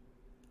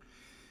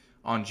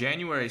 On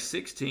January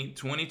 16,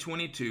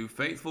 2022,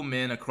 faithful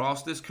men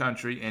across this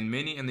country and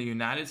many in the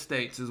United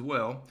States as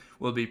well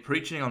will be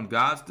preaching on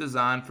God's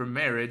design for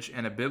marriage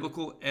and a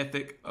biblical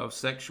ethic of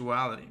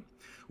sexuality.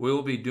 We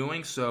will be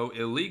doing so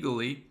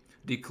illegally,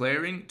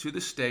 declaring to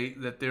the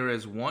state that there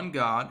is one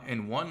God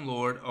and one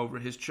Lord over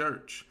his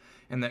church,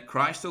 and that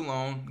Christ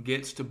alone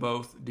gets to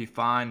both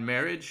define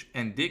marriage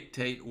and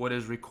dictate what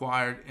is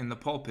required in the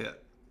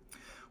pulpit.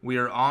 We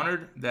are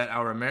honored that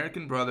our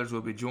American brothers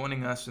will be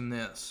joining us in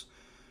this.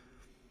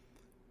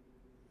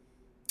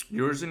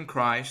 Yours in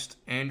Christ,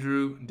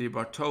 Andrew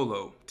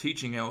DiBartolo,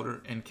 teaching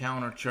elder,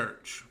 Encounter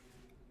Church.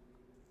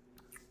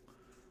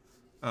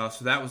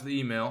 So that was the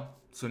email.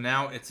 So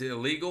now it's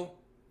illegal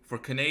for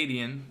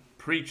Canadian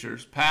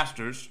preachers,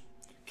 pastors,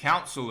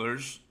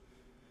 counselors,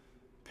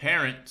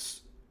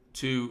 parents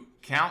to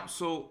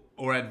counsel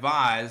or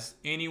advise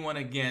anyone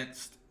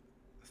against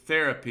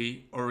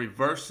therapy or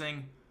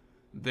reversing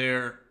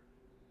their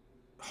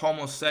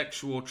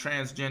homosexual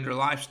transgender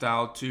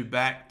lifestyle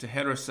back to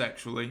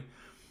heterosexually,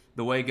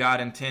 the way God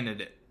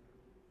intended it.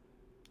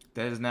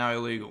 That is now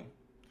illegal.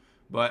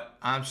 But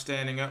I'm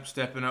standing up,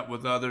 stepping up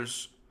with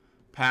others,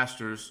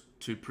 pastors,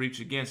 to preach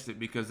against it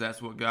because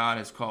that's what God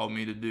has called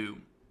me to do.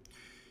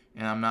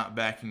 And I'm not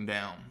backing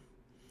down.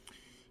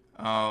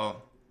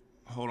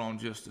 Hold on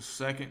just a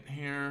second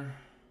here.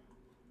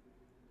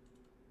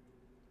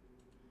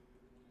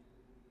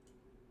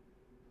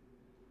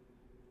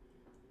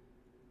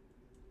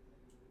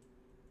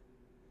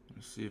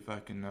 Let's see if I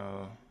can,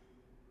 I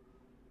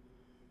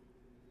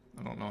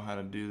don't know how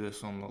to do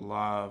this on the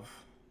live.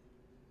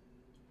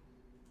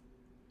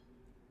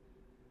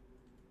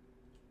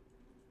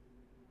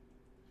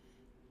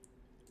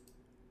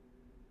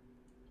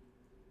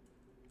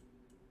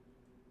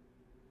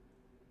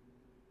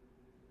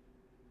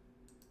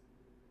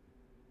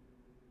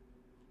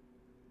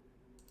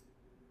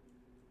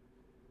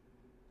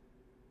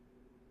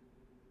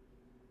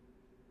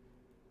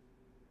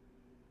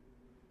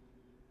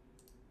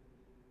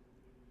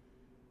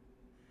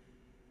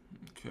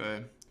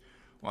 Okay.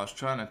 Well, I was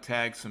trying to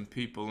tag some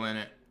people in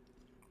it.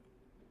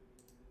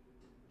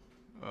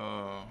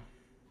 All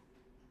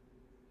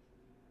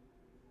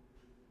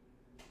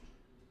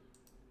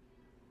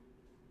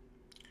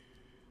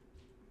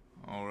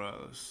right,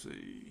 let's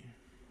see.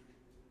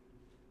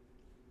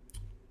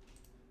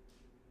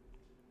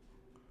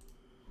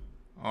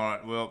 All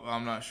right, well,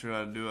 I'm not sure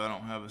how to do it. I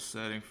don't have a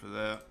setting for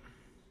that.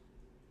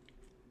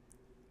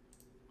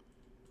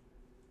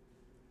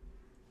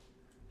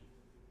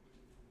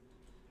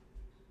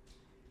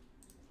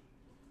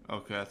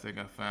 Okay, I think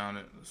I found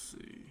it. Let's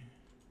see.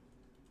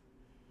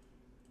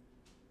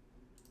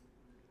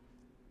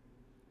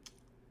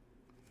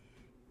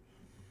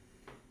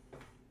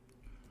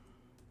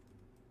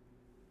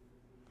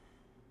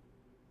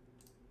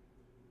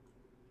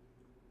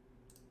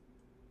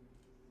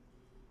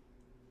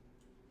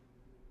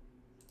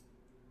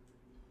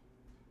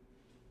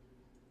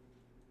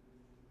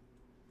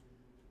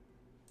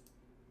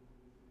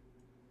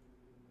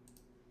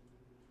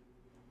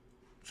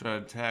 Try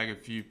to tag a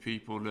few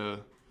people to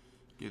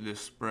get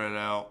this spread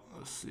out.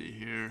 Let's see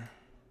here.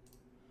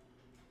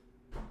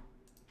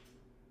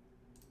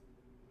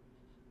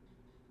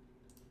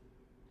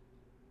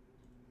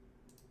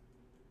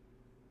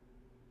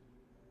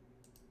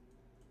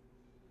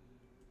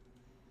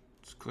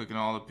 Just clicking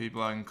all the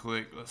people I can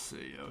click. Let's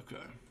see. Okay.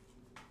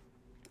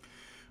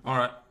 All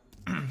right.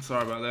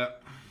 Sorry about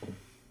that.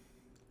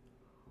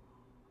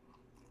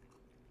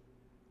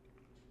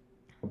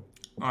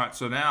 All right,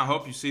 so now I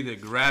hope you see the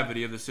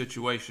gravity of the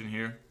situation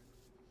here.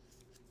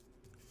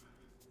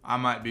 I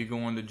might be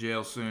going to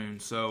jail soon,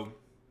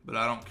 but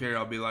I don't care.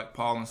 I'll be like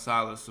Paul and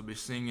Silas. I'll be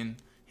singing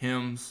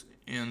hymns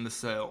in the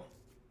cell.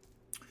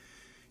 It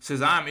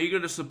says, I am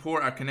eager to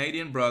support our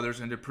Canadian brothers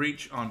and to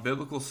preach on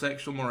biblical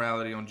sexual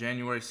morality on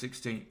January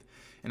 16th,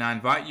 and I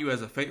invite you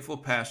as a faithful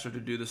pastor to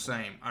do the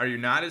same. Our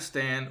united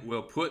stand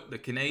will put the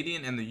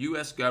Canadian and the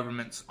U.S.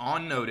 governments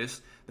on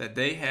notice that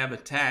they have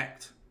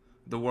attacked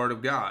the Word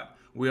of God.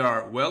 We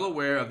are well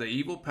aware of the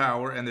evil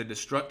power and the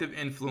destructive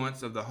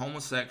influence of the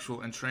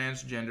homosexual and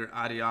transgender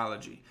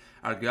ideology.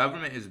 Our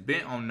government is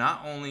bent on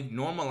not only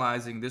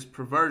normalizing this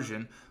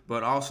perversion,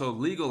 but also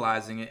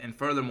legalizing it and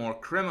furthermore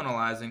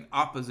criminalizing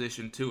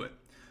opposition to it.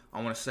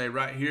 I want to say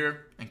right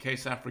here, in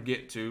case I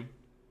forget to,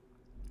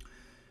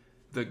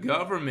 the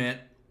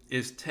government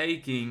is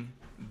taking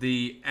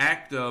the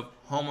act of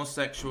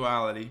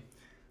homosexuality,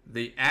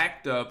 the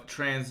act of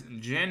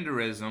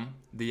transgenderism,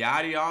 the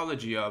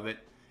ideology of it,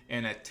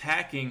 and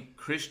attacking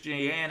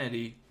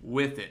Christianity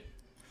with it.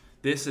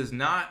 This is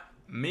not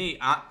me,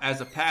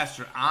 as a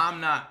pastor, I'm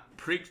not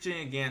preaching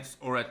against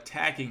or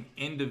attacking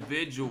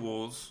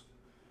individuals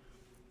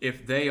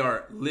if they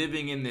are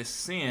living in this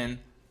sin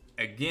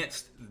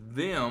against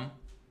them,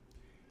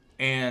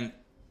 and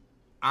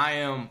I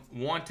am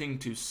wanting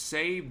to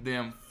save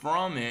them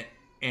from it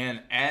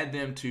and add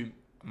them to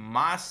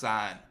my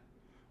side,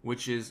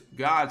 which is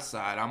God's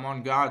side. I'm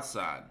on God's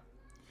side.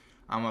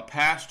 I'm a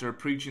pastor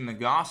preaching the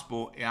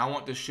gospel, and I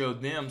want to show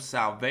them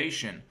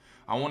salvation.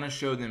 I want to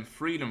show them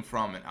freedom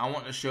from it. I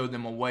want to show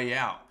them a way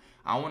out.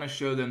 I want to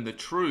show them the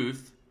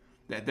truth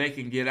that they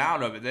can get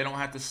out of it. They don't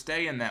have to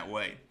stay in that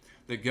way.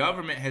 The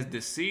government has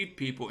deceived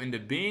people into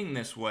being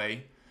this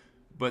way,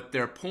 but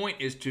their point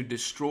is to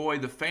destroy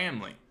the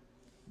family.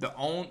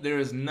 There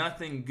is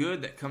nothing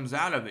good that comes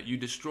out of it. You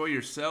destroy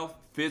yourself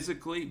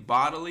physically,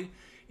 bodily,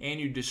 and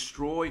you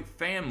destroy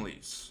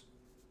families.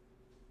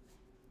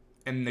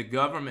 And the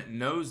government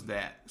knows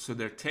that, so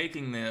they're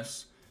taking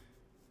this,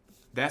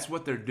 that's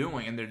what they're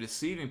doing, and they're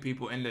deceiving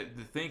people into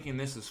thinking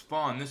this is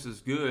fun, this is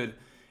good,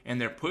 and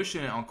they're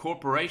pushing it on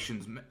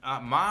corporations.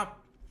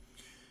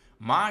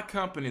 My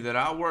company that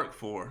I work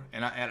for,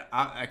 and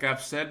like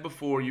I've said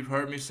before, you've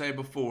heard me say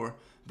before,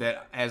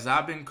 that as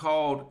I've been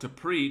called to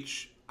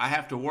preach, I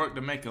have to work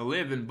to make a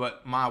living,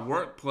 but my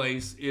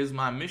workplace is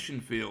my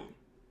mission field.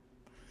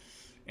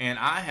 And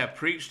I have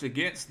preached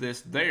against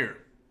this there.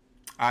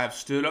 I have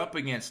stood up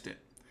against it.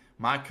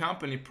 My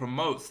company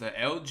promotes the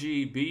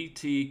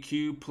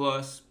LGBTQ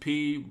plus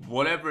P,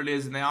 whatever it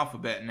is in the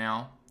alphabet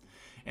now,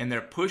 and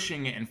they're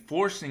pushing it and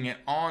forcing it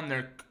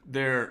on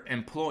their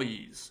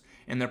employees,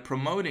 and they're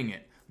promoting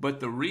it. But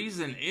the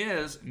reason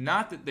is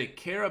not that they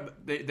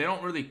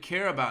don't really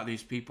care about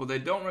these people. They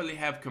don't really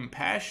have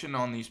compassion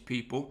on these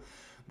people.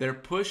 They're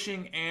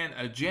pushing an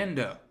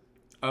agenda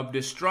of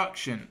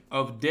destruction,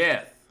 of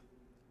death.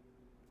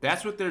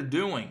 That's what they're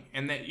doing.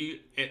 And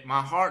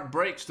my heart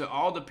breaks to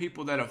all the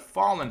people that have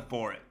fallen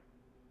for it.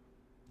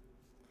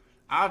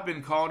 I've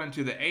been called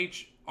into the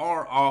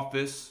HR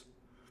office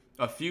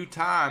a few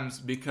times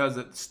because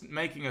it's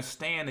making a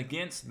stand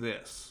against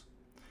this.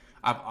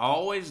 I've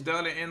always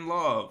done it in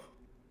love.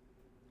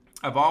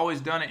 I've always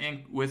done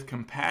it with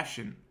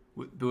compassion,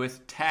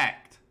 with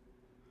tact.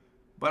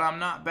 But I'm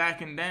not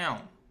backing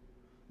down.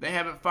 They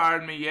haven't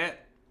fired me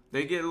yet.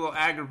 They get a little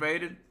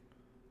aggravated.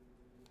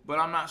 But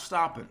I'm not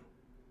stopping.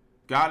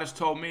 God has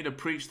told me to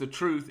preach the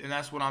truth, and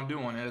that's what I'm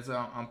doing, is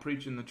I'm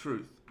preaching the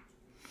truth.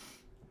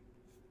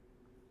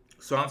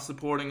 So I'm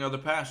supporting other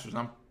pastors.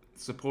 I'm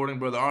supporting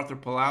Brother Arthur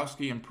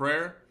Pulowski in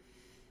prayer,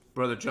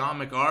 Brother John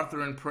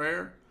MacArthur in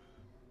prayer,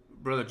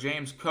 Brother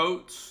James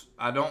Coates.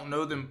 I don't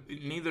know them,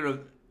 neither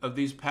of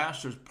these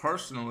pastors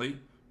personally.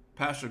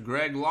 Pastor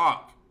Greg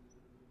Locke.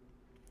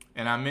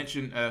 And I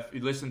mentioned, if you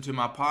listen to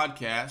my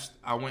podcast,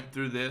 I went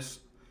through this,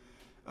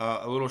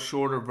 a little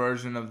shorter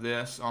version of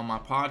this on my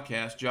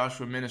podcast,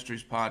 Joshua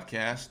Ministries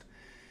podcast.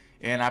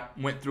 And I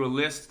went through a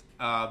list,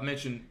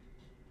 mentioned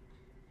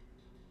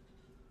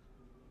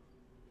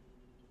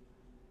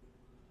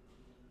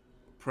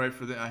pray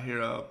for them. I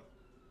hear a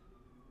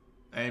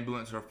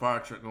ambulance or a fire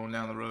truck going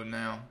down the road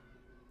now.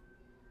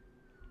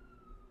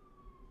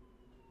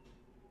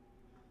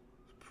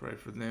 Pray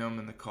for them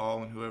and the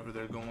call and whoever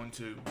they're going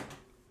to.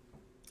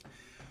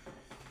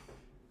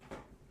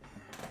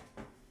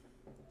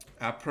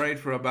 I prayed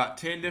for about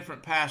 10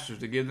 different pastors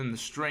to give them the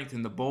strength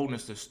and the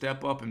boldness to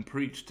step up and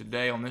preach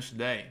today on this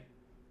day.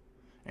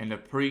 And to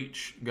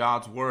preach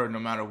God's word no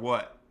matter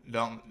what.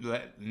 Don't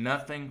let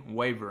nothing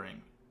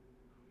wavering.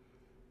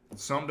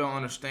 Some don't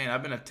understand.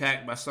 I've been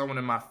attacked by someone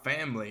in my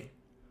family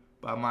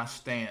by my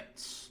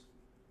stance,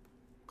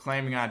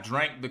 claiming I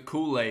drank the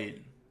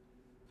Kool-Aid.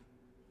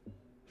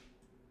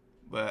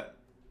 But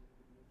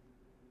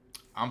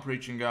I'm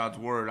preaching God's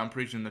word. I'm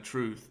preaching the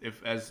truth.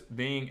 If, as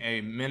being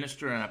a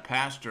minister and a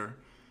pastor,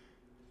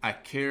 I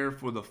care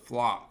for the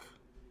flock.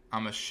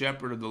 I'm a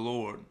shepherd of the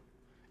Lord.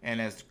 And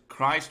as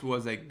Christ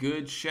was a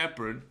good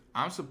shepherd,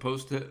 I'm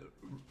supposed to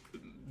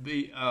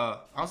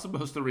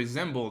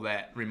resemble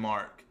that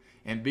remark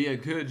and be a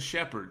good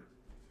shepherd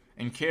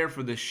and care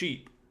for the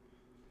sheep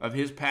of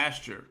his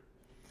pasture.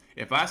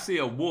 If I see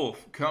a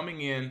wolf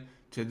coming in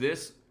to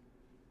this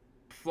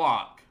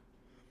flock,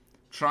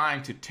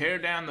 trying to tear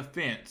down the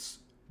fence,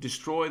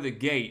 destroy the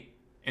gate,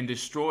 and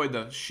destroy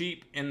the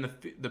sheep in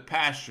the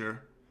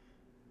pasture,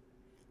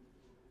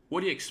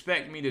 what do you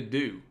expect me to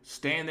do?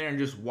 Stand there and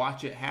just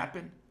watch it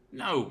happen?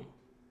 No,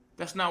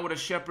 that's not what a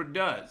shepherd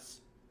does.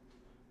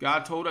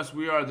 God told us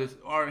we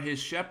are his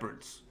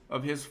shepherds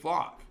of his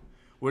flock.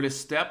 We're to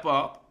step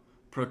up,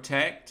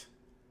 protect,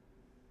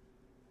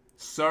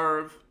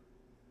 serve,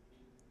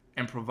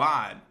 and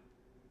provide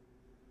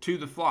to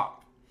the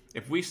flock.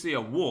 If we see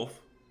a wolf,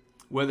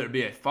 whether it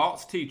be a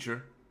false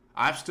teacher,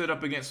 I've stood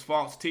up against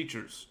false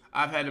teachers.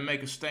 I've had to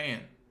make a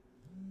stand.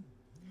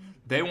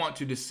 They want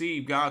to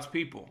deceive God's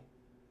people.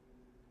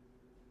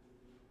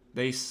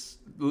 They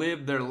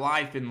live their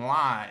life in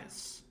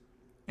lies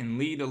and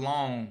lead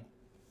along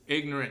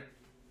ignorant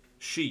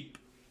sheep.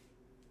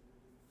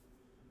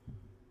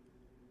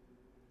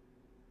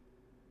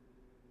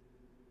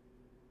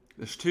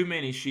 There's too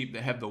many sheep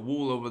that have the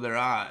wool over their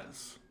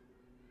eyes.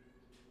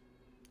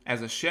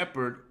 As a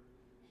shepherd,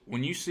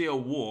 when you see a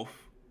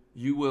wolf,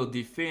 you will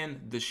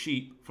defend the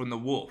sheep from the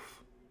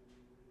wolf.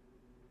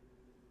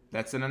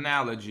 That's an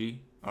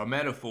analogy or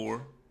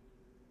metaphor.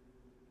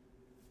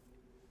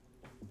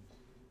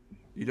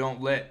 You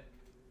don't let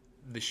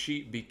the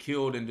sheep be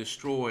killed and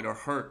destroyed or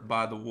hurt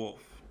by the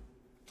wolf.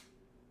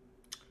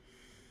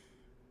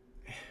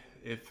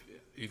 If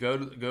you go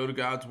to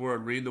God's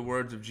word, read the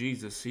words of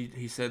Jesus.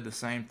 He said the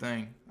same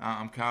thing.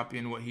 I'm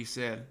copying what he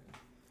said.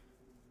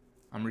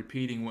 I'm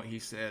repeating what he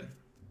said.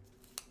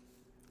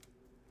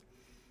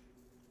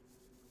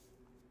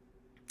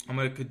 I'm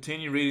going to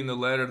continue reading the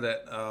letter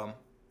that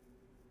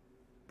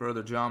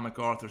Brother John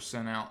MacArthur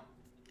sent out.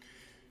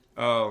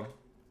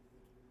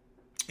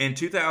 In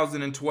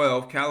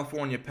 2012,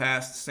 California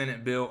passed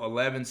Senate Bill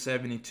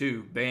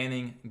 1172,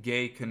 banning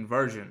gay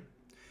conversion,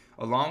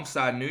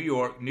 alongside New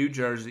York, New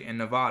Jersey, and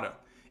Nevada.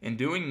 In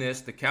doing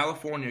this, the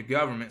California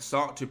government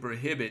sought to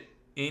prohibit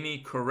any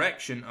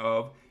correction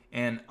of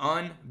an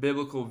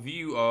unbiblical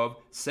view of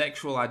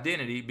sexual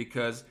identity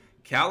because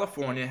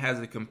California has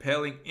a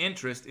compelling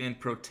interest in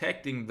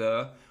protecting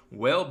the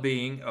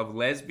well-being of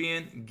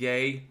lesbian,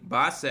 gay,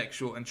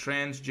 bisexual, and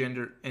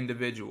transgender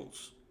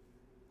individuals.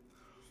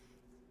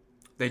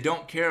 They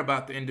don't care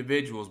about the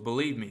individuals.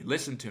 Believe me.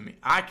 Listen to me.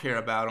 I care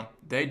about them.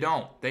 They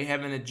don't. They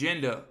have an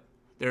agenda.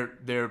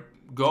 Their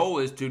goal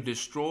is to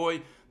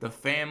destroy the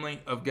family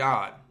of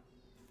God.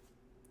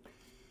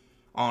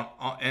 On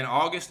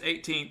August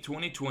 18,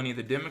 2020,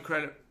 the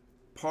Democratic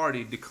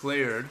Party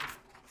declared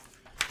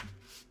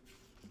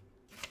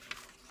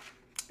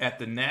at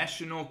the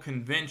National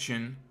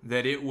Convention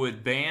that it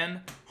would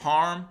ban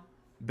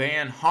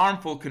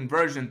harmful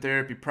conversion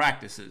therapy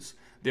practices.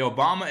 The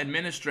Obama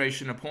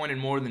administration appointed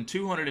more than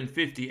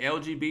 250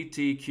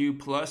 LGBTQ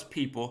plus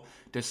people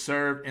to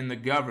serve in the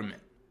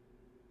government.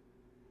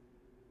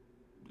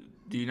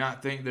 Do you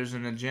not think there's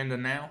an agenda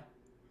now?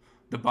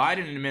 The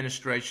Biden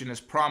administration has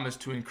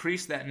promised to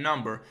increase that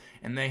number,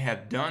 and they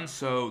have done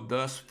so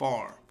thus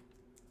far.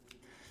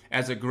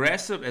 As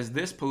aggressive as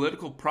this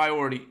political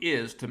priority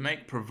is to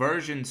make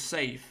perversion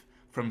safe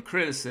from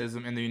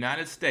criticism in the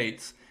United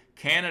States,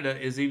 Canada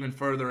is even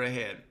further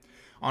ahead.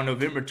 On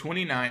November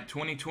 29,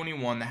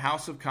 2021, the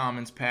House of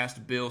Commons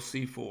passed Bill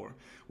C-4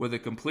 with a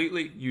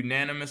completely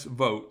unanimous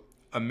vote,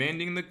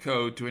 amending the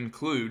code to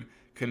include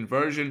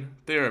conversion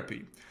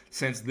therapy.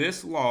 Since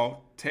this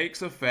law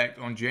takes effect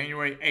on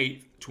January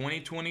 8,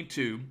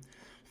 2022,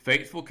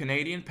 faithful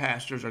Canadian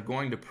pastors are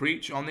going to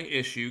preach on the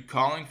issue,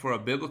 calling for a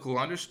biblical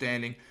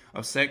understanding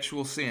of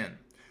sexual sin,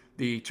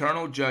 the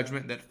eternal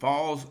judgment that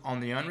falls on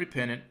the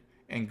unrepentant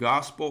and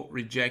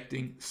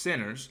gospel-rejecting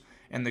sinners,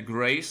 and the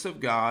grace of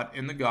God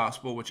in the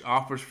gospel, which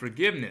offers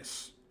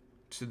forgiveness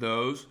to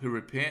those who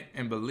repent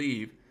and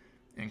believe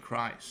in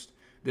Christ.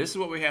 This is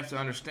what we have to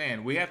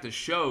understand. We have to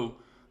show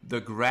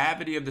the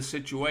gravity of the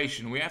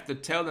situation. We have to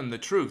tell them the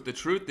truth. The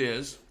truth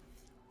is,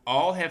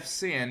 all have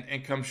sinned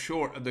and come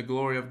short of the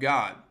glory of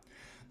God.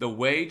 The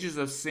wages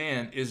of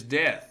sin is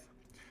death.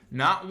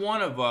 Not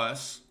one of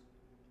us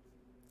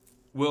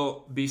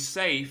will be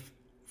safe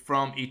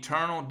from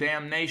eternal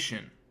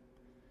damnation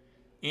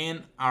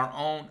in our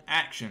own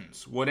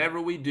actions.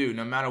 Whatever we do,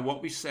 no matter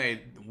what we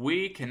say,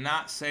 we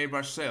cannot save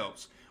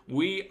ourselves.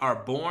 We are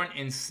born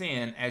in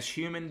sin as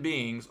human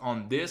beings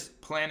on this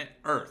planet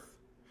Earth.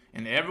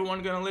 And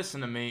everyone going to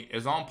listen to me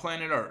is on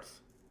planet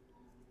Earth.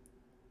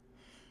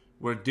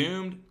 We're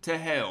doomed to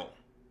hell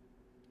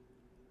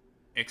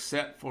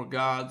except for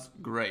God's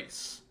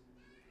grace.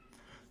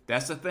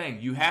 That's the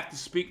thing. You have to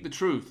speak the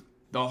truth,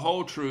 the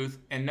whole truth,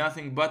 and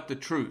nothing but the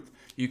truth.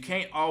 You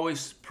can't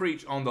always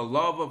preach on the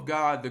love of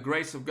God, the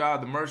grace of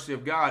God, the mercy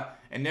of God,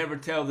 and never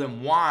tell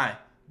them why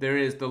there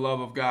is the love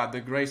of God, the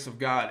grace of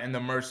God, and the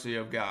mercy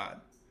of God.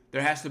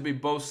 There has to be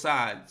both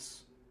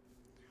sides.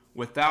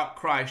 Without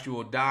Christ, you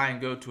will die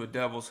and go to a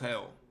devil's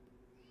hell.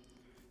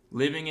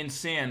 Living in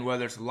sin,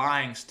 whether it's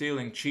lying,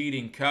 stealing,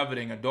 cheating,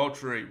 coveting,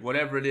 adultery,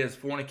 whatever it is,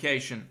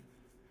 fornication,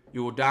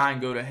 you will die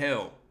and go to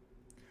hell.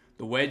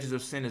 The wages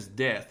of sin is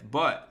death,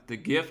 but the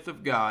gift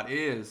of God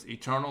is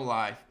eternal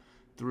life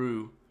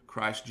through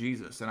Christ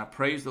Jesus. And I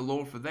praise the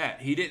Lord for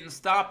that. He didn't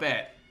stop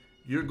at,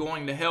 you're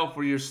going to hell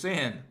for your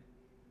sin.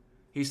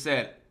 He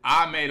said,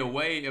 I made a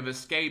way of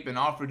escape and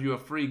offered you a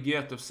free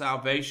gift of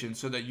salvation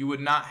so that you would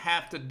not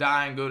have to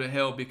die and go to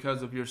hell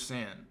because of your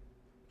sin.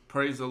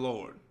 Praise the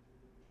Lord.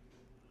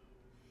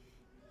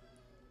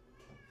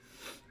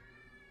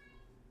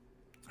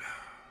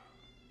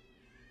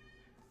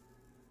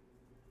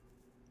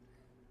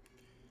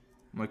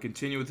 I'm going to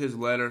continue with his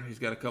letter. He's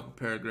got a couple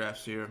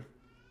paragraphs here.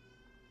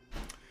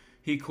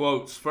 He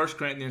quotes 1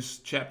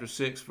 Corinthians chapter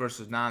 6,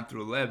 verses 9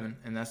 through 11,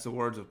 and that's the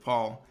words of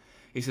Paul.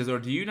 He says, or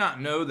do you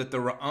not know that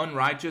the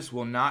unrighteous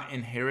will not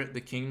inherit the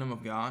kingdom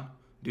of God?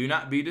 Do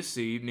not be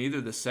deceived, neither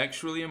the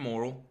sexually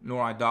immoral,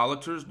 nor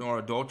idolaters, nor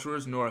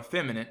adulterers, nor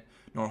effeminate,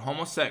 nor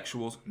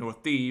homosexuals, nor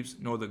thieves,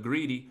 nor the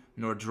greedy,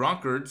 nor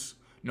drunkards,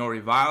 nor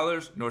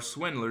revilers, nor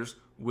swindlers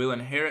will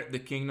inherit the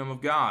kingdom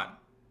of God.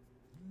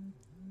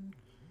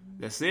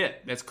 That's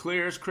it. That's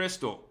clear as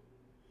crystal.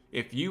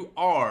 If you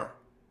are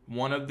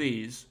one of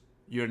these,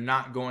 you're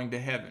not going to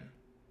heaven.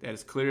 That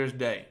is clear as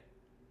day.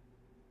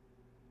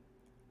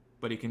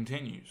 But he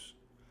continues,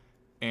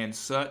 and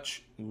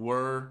such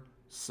were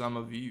some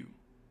of you.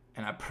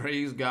 And I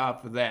praise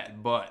God for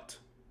that. But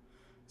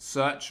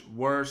such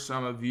were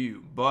some of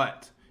you.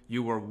 But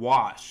you were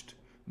washed.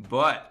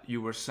 But you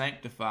were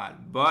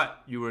sanctified.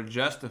 But you were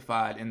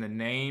justified in the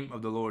name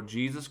of the Lord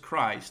Jesus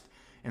Christ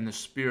and the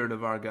Spirit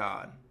of our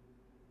God.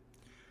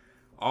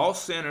 All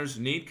sinners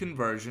need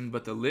conversion,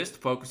 but the list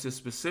focuses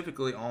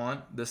specifically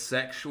on the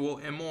sexual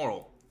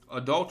immoral,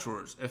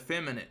 adulterers,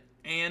 effeminate,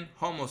 and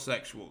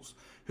homosexuals,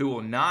 who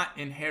will not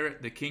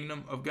inherit the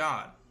kingdom of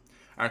God.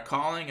 Our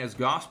calling as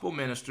gospel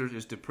ministers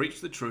is to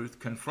preach the truth,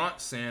 confront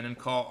sin, and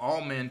call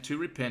all men to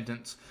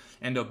repentance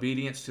and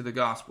obedience to the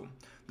gospel,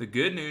 the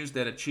good news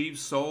that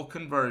achieves soul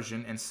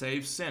conversion and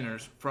saves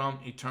sinners from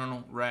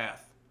eternal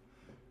wrath.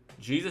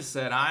 Jesus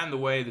said, I am the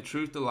way, the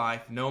truth, the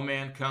life. No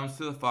man comes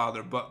to the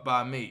Father but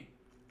by me.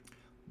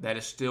 That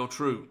is still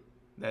true.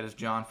 That is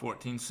John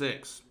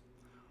 14:6.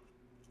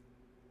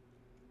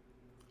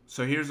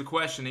 So here's the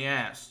question he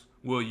asks.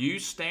 Will you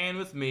stand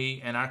with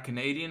me and our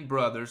Canadian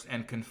brothers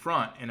and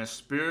confront in a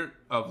spirit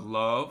of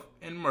love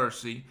and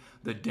mercy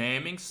the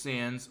damning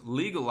sins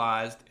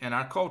legalized in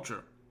our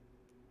culture?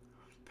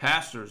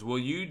 Pastors, will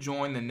you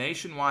join the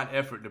nationwide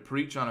effort to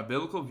preach on a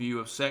biblical view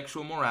of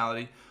sexual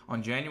morality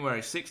on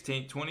January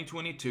 16,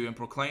 2022, and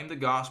proclaim the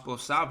gospel of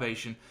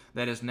salvation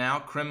that is now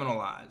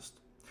criminalized?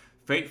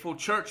 Faithful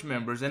church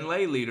members and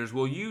lay leaders,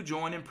 will you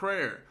join in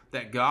prayer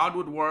that God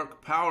would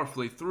work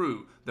powerfully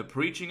through the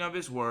preaching of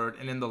His Word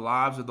and in the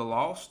lives of the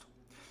lost?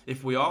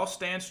 If we all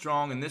stand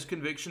strong in this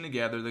conviction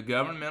together, the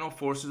governmental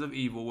forces of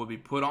evil will be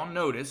put on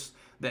notice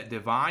that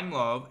divine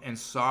love and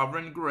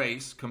sovereign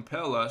grace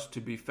compel us to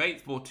be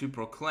faithful to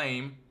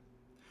proclaim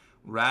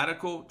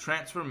radical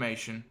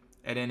transformation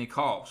at any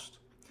cost.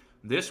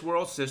 This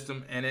world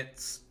system and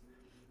its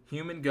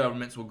human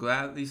governments will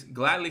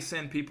gladly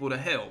send people to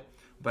hell,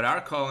 but our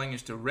calling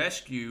is to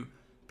rescue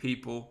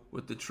people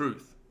with the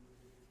truth.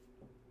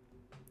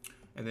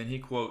 And then he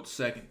quotes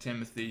 2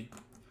 Timothy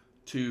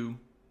 2,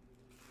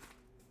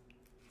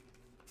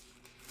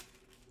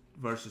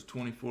 verses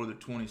 24 to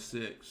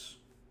 26.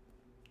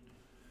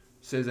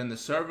 It says, "And the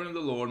servant of the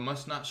Lord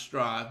must not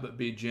strive, but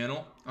be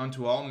gentle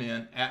unto all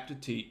men, apt to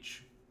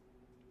teach,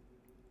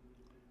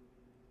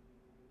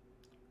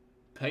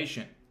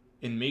 patient,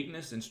 in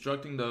meekness,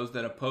 instructing those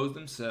that oppose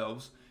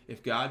themselves,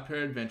 if God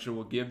peradventure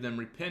will give them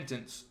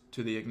repentance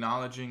to the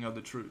acknowledging of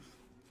the truth."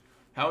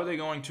 How are they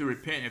going to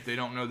repent if they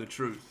don't know the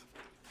truth?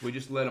 We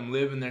just let them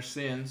live in their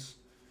sins,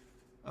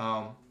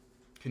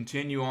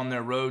 continue on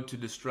their road to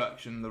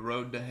destruction, the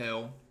road to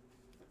hell.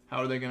 How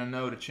are they going to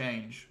know to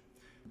change?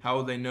 How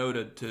will they know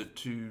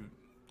to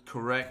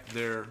correct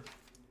their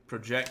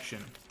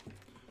projection?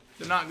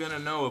 They're not going to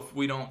know if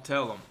we don't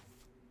tell them.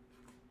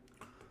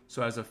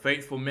 So as a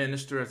faithful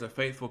minister, as a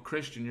faithful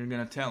Christian, you're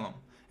going to tell them.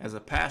 As a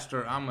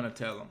pastor, I'm going to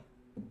tell them.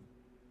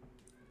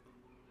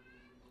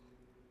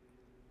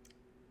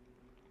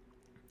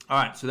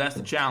 All right, so that's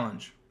the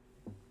challenge.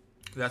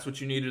 That's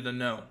what you needed to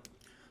know.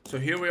 So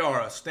here we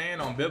are, a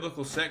stand on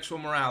biblical sexual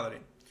morality.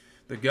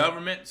 The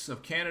governments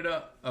of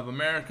Canada, of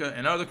America,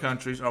 and other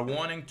countries are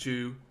wanting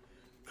to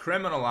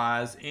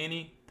criminalize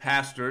any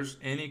pastors,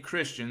 any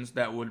Christians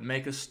that would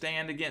make a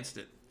stand against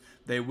it.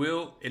 They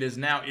will. It is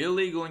now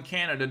illegal in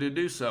Canada to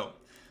do so.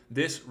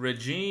 This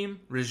regime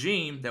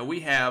that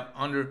we have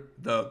under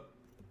the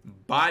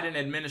Biden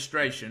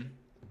administration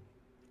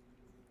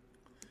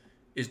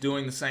is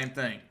doing the same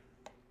thing.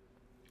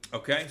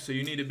 Okay, so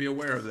you need to be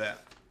aware of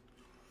that.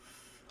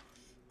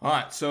 All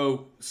right,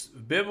 so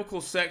biblical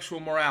sexual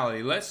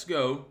morality. Let's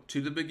go to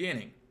the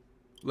beginning.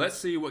 Let's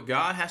see what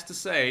God has to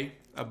say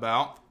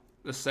about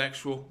the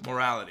sexual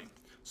morality.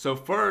 So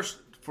first,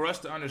 for us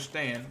to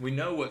understand, we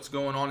know what's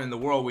going on in the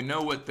world. We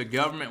know what the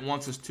government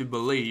wants us to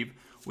believe.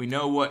 We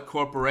know what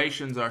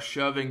corporations are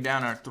shoving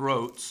down our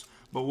throats.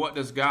 But what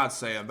does God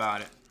say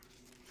about it?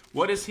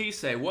 What does He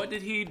say? What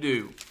did He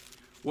do?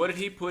 What did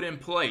He put in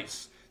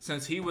place?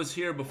 Since He was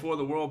here before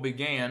the world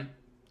began,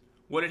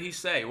 what did He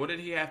say? What did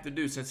He have to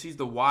do? Since He's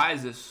the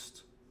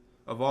wisest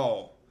of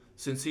all,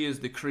 since He is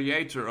the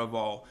creator of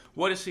all,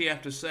 what does He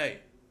have to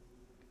say?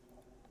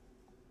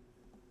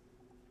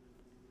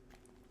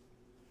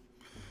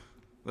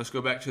 Let's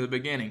go back to the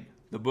beginning,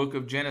 the book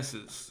of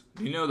Genesis.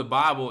 You know the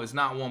Bible is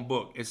not one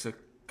book. It's a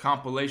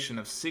compilation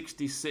of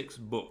 66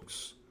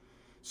 books.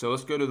 So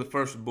let's go to the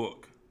first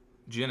book,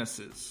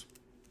 Genesis.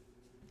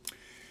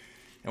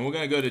 And we're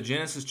going to go to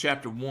Genesis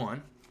chapter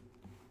 1.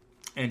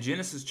 And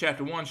Genesis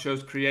chapter 1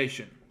 shows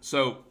creation.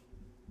 So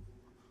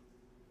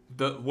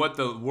what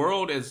the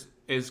world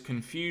is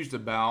confused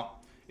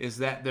about is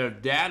that their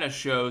data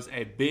shows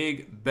a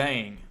big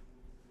bang,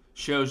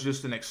 shows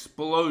just an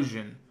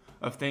explosion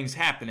of things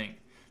happening.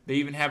 They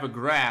even have a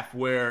graph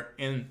where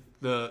in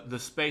the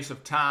space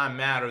of time,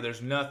 matter,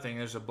 there's nothing,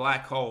 there's a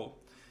black hole.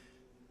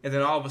 And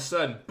then all of a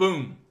sudden,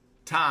 boom,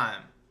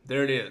 time,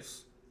 there it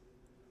is.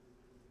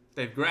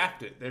 They've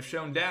graphed it. They've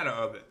shown data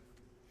of it.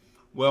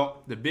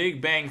 Well, the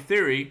Big Bang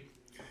Theory,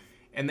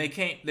 and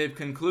they've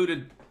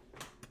concluded,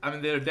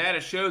 their data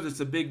shows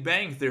it's a Big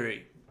Bang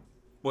Theory.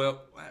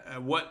 Well,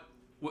 what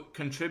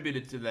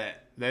contributed to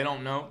that? They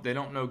don't know. They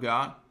don't know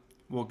God.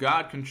 Well,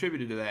 God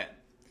contributed to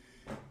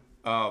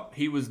that.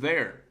 He was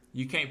there.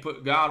 You can't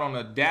put God on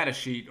a data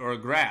sheet or a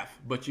graph,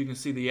 but you can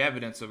see the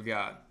evidence of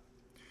God.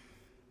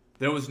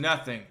 There was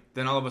nothing.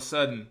 Then all of a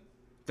sudden,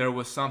 there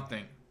was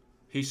something.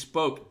 He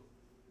spoke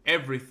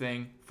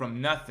everything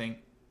from nothing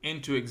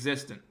into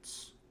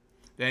existence.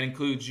 That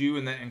includes you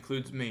and that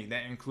includes me.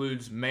 That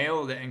includes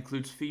male, that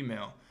includes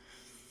female.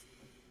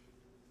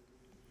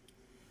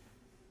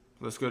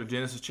 Let's go to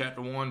Genesis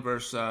chapter 1,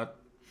 verse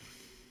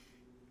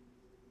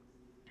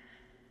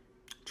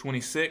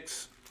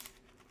 26.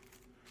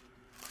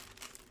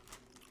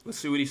 Let's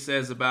see what he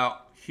says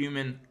about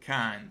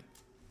humankind.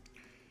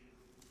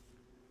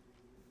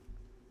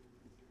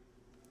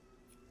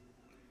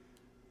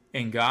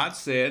 And God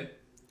said,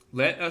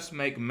 "Let us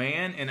make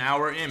man in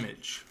our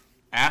image,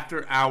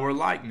 after our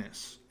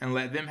likeness, and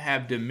let them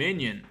have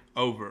dominion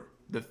over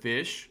the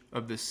fish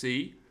of the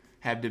sea,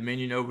 have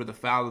dominion over the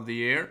fowl of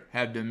the air,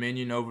 have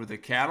dominion over the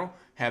cattle,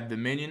 have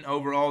dominion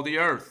over all the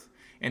earth,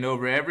 and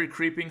over every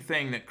creeping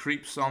thing that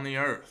creeps on the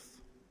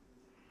earth."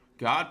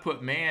 God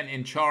put man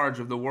in charge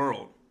of the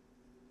world.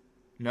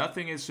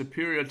 Nothing is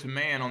superior to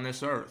man on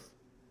this earth.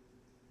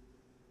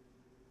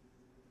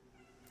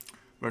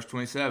 Verse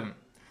 27.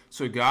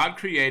 So God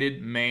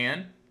created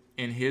man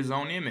in his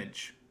own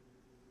image.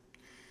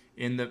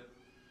 In the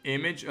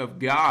image of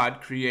God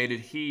created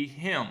he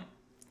him.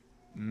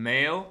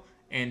 Male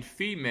and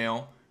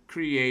female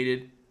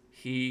created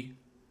he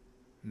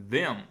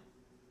them.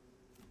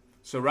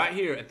 So right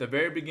here at the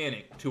very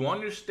beginning, to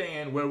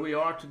understand where we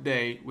are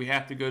today, we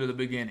have to go to the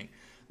beginning.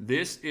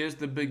 This is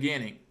the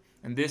beginning,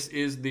 and this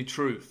is the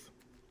truth.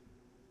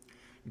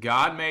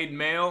 God made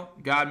male,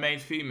 God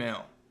made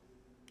female.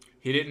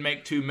 He didn't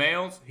make two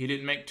males, he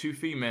didn't make two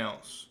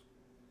females.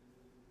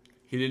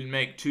 He didn't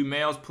make two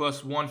males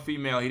plus one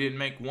female. He didn't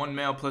make one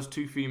male plus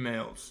two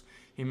females.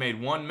 He made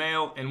one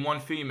male and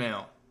one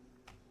female.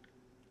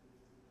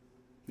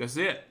 That's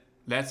it.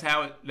 That's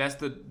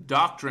the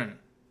doctrine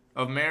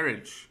of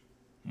marriage.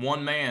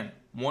 One man,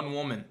 one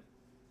woman.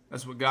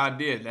 That's what God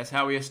did. That's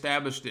how he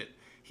established it.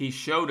 He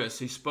showed us,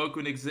 he spoke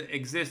in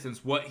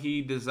existence what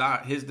he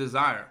desired, his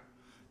desire.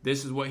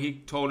 This is what he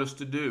told us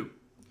to do.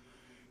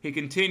 He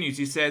continues,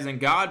 he says, and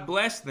God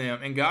blessed them,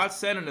 and God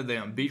said unto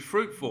them, be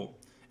fruitful,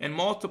 and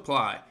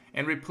multiply,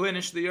 and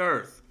replenish the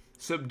earth.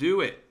 Subdue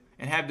it,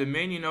 and have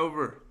dominion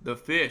over the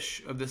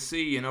fish of the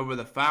sea, and over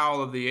the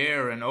fowl of the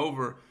air, and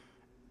over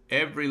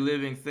every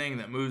living thing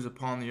that moves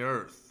upon the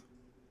earth.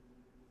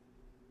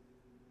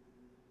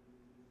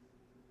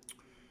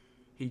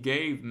 He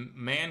gave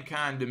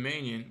mankind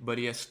dominion, but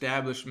he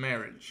established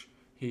marriage.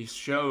 He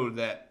showed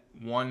that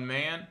one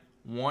man,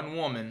 one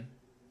woman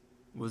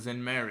was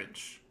in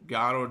marriage.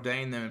 God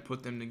ordained them and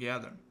put them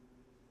together.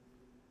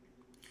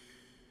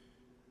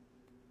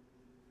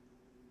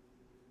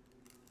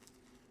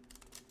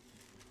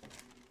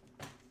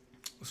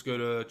 Let's go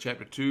to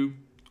chapter 2,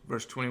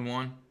 verse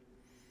 21.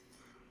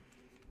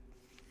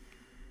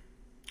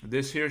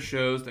 This here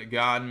shows that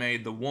God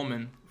made the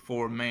woman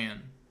for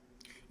man.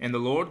 And the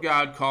Lord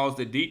God caused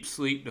a deep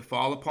sleep to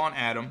fall upon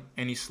Adam,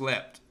 and he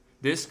slept.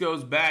 This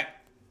goes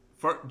back,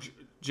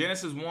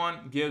 Genesis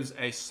 1 gives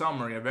a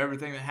summary of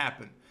everything that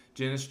happened.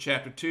 Genesis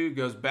chapter 2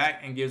 goes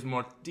back and gives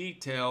more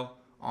detail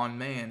on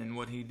man and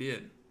what he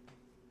did.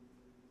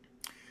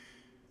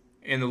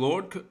 And the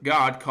Lord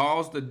God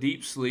caused a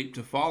deep sleep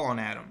to fall on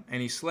Adam, and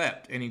he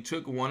slept. And he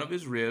took one of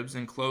his ribs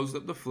and closed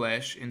up the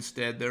flesh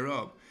instead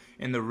thereof.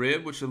 And the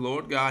rib which the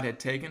Lord God had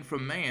taken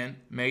from man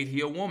made he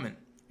a woman,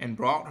 and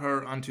brought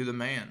her unto the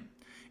man.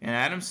 And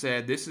Adam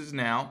said, this is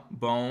now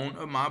bone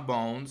of my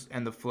bones,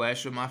 and the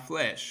flesh of my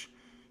flesh.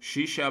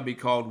 She shall be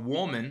called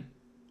woman,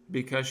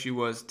 because she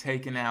was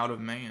taken out of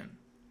man.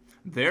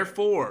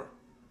 Therefore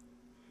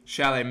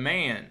shall a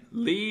man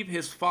leave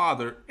his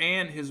father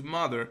and his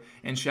mother,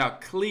 and shall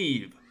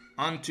cleave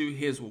unto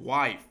his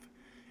wife,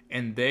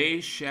 and they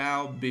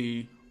shall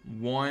be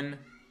one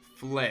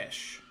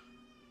flesh.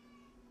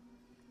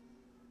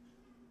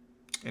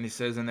 And he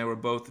says, and they were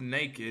both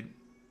naked,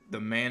 the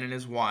man and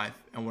his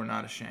wife, and were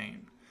not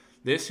ashamed.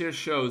 This here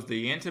shows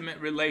the intimate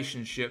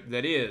relationship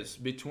that is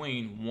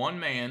between one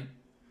man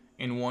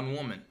and one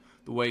woman.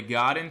 The way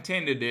God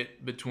intended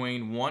it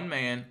between one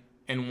man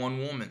and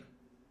one woman.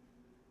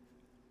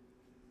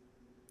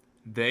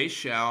 They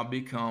shall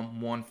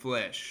become one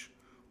flesh.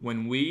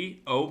 When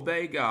we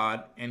obey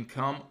God and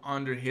come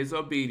under his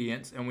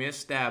obedience, and we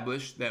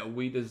establish that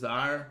we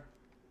desire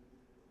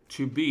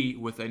to be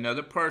with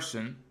another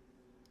person,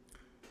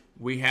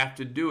 we have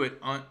to do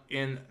it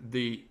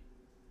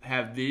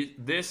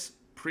this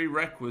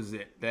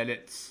prerequisite, that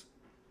it's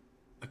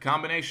a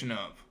combination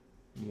of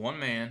one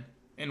man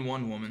and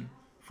one woman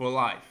for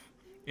life.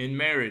 In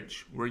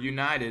marriage, we're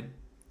united.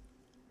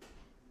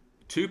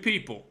 Two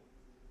people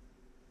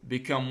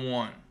become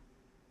one.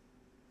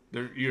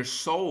 Your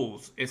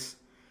souls, it's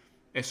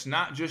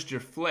not just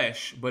your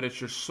flesh, but it's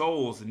your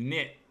souls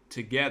knit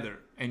together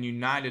and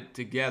united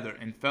together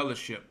in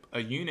fellowship,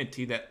 a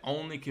unity that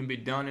only can be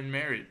done in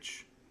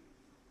marriage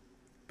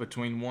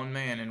between one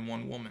man and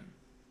one woman.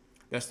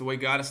 That's the way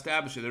God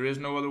established it. There is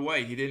no other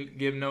way. He didn't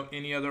give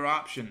any other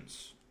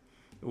options.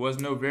 There was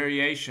no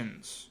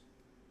variations.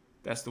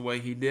 That's the way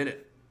he did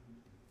it.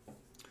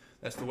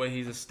 That's the way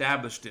he's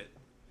established it.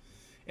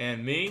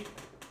 And me,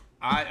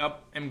 I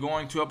am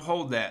going to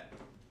uphold that.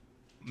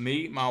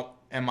 Me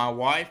and my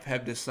wife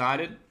have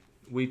decided,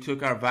 we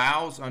took our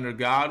vows under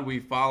God, we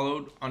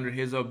followed under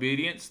his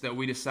obedience, that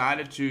we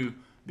decided to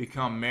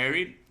become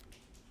married.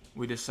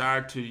 We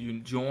decided to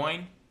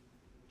join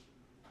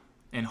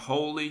in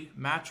holy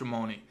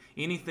matrimony.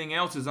 Anything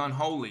else is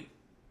unholy.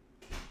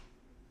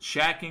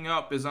 Shacking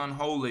up is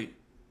unholy.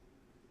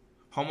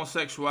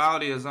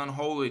 Homosexuality is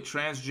unholy.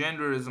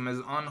 Transgenderism is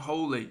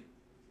unholy.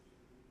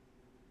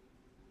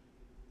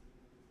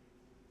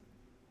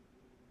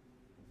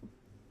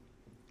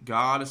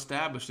 God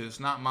established it. It's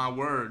not my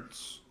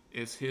words.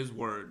 It's his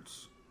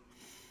words.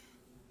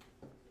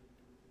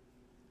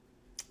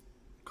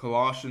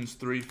 Colossians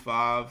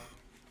 3:5.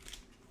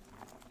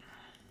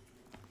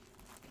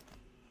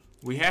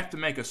 We have to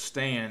make a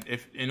stand.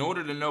 In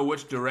order to know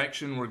which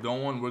direction we're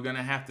going, we're going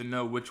to have to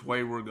know which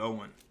way we're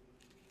going.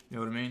 You know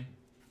what I mean?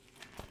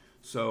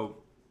 So,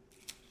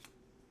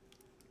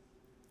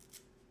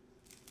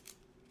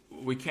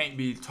 we can't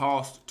be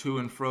tossed to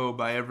and fro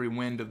by every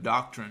wind of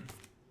doctrine.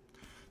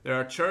 There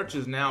are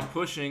churches now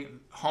pushing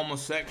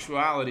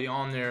homosexuality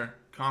on their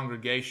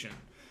congregation.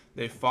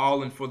 They've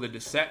fallen for the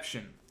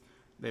deception.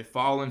 They've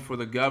fallen for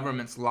the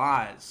government's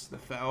lies.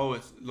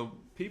 The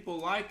people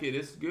like it.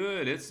 It's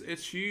good.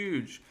 It's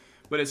huge,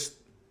 but it's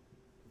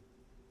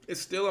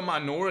still a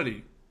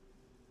minority.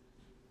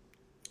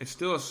 It's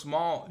still a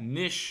small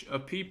niche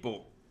of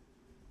people.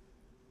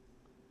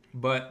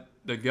 But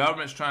the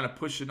government's trying to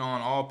push it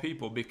on all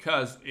people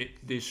because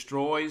it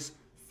destroys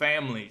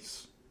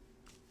families.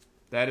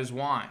 That is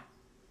why.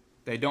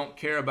 They don't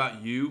care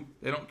about you.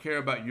 They don't care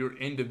about your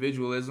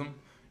individualism,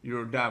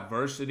 your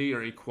diversity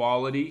or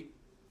equality.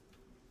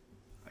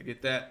 I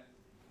get that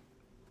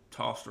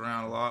tossed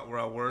around a lot where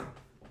I work.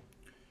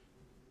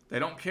 They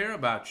don't care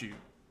about you.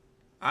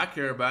 I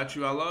care about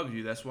you. I love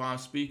you. That's why I'm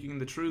speaking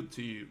the truth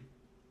to you.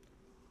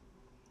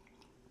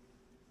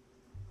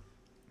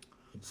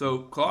 So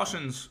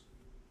Colossians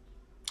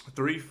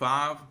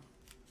 3:5.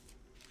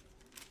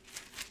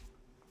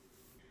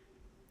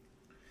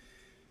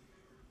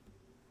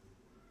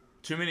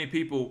 Too many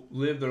people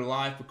live their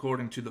life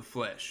according to the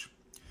flesh.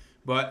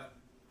 But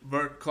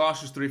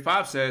Colossians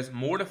 3:5 says,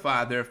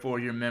 "Mortify therefore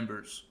your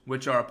members,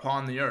 which are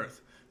upon the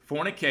earth,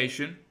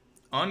 fornication,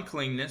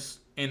 uncleanness,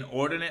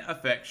 inordinate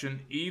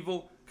affection,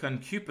 evil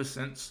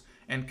concupiscence,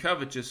 and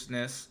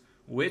covetousness,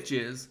 which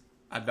is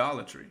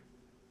idolatry."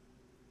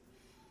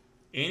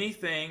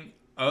 Anything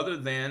other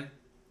than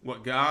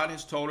what God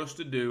has told us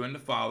to do and to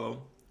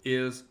follow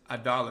is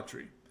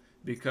idolatry,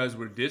 because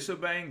we're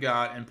disobeying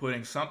God and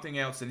putting something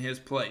else in His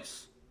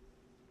place.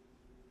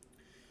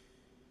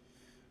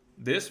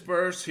 This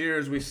verse here,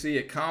 as we see,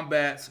 it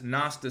combats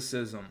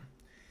Gnosticism,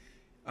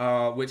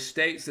 which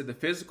states that the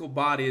physical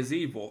body is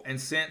evil, and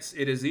since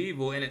it is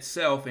evil in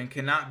itself and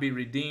cannot be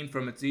redeemed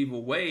from its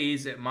evil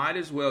ways, it might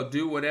as well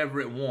do whatever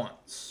it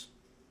wants.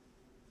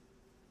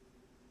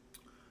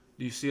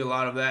 Do you see a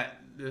lot of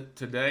that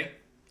today?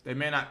 They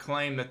may not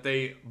claim that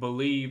they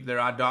believe their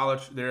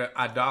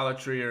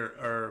idolatry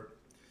or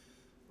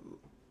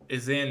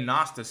is in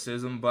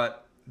Gnosticism,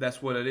 but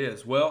that's what it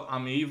is. Well,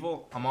 I'm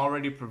evil. I'm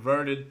already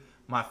perverted.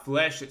 My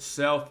flesh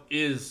itself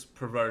is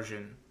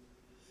perversion.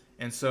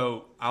 And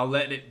so I'll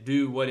let it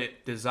do what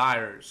it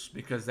desires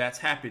because that's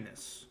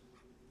happiness.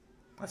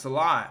 That's a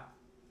lie.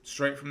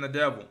 Straight from the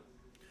devil.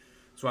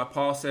 That's why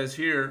Paul says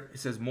here, he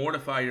says,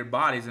 mortify your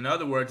bodies. In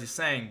other words, he's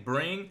saying,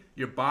 bring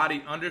your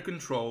body under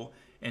control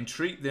and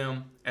treat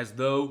them as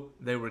though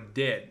they were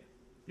dead.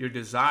 Your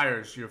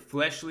desires, your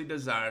fleshly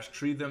desires,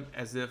 treat them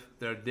as if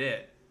they're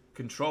dead.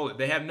 Control it.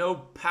 They have no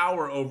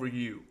power over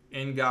you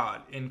in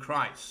God, in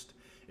Christ.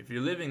 If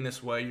you're living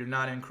this way, you're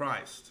not in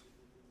Christ.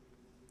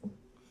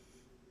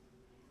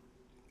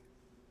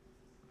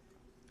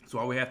 That's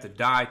why we have to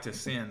die to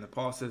sin.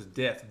 Paul says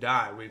death,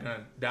 die. We're going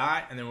to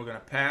die, and then we're going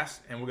to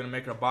pass, and we're going to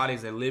make our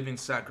bodies a living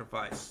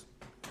sacrifice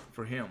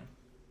for Him.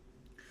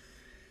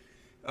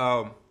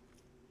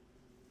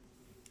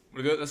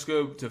 Let's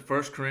go to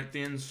 1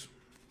 Corinthians.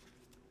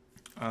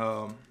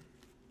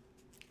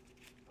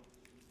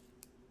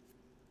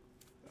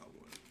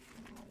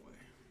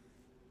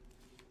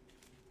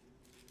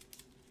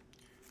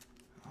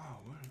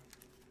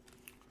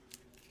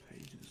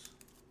 Pages.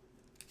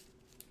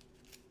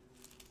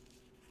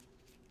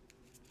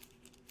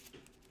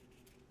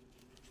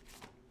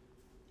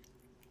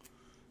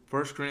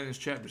 1 Corinthians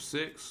chapter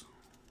 6.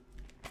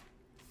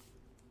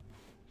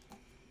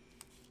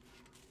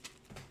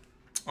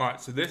 All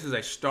right, so this is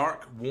a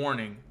stark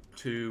warning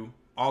to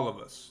all of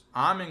us.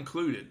 I'm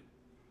included,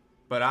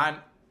 but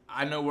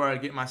I know where I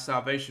get my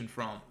salvation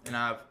from, and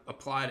I've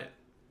applied it.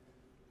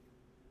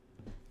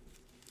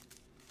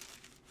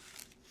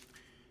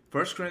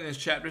 1 Corinthians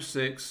chapter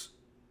 6,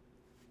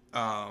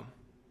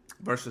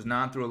 verses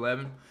 9 through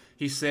 11,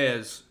 he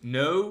says,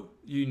 "Know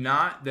you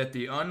not that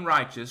the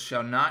unrighteous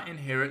shall not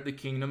inherit the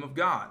kingdom of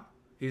God?"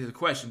 Here's a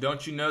question.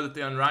 Don't you know that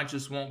the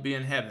unrighteous won't be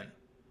in heaven?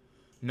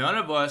 None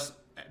of us,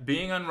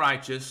 being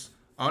unrighteous,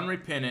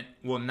 unrepentant,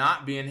 will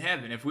not be in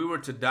heaven. If we were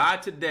to die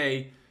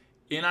today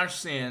in our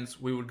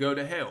sins, we would go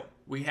to hell.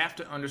 We have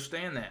to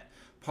understand that.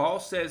 Paul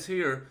says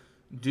here,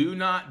 do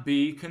not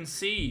be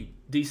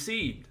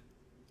deceived.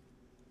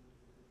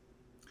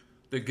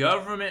 The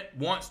government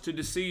wants to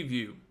deceive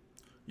you.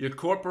 Your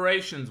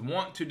corporations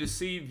want to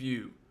deceive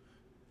you.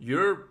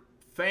 Your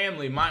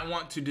family might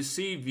want to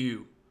deceive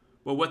you.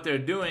 But what they're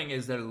doing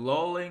is they're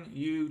lulling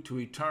you to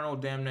eternal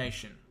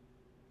damnation.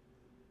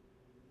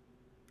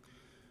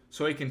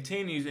 So he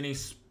continues and he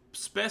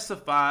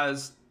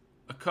specifies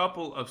a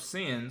couple of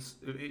sins,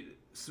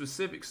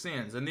 specific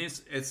sins. And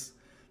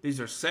these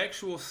are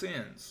sexual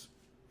sins.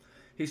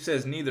 He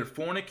says, neither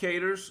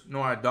fornicators,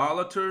 nor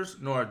idolaters,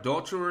 nor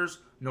adulterers,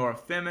 nor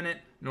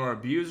effeminate, nor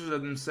abusers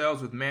of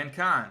themselves with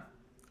mankind.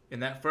 In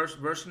that first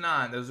verse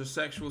 9, those are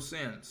sexual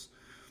sins.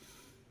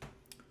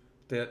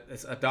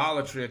 It's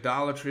idolatry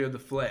of the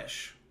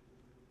flesh.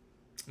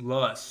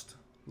 Lust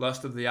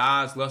of the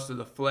eyes, lust of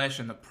the flesh,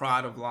 and the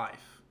pride of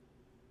life.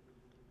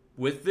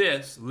 With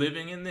this,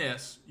 living in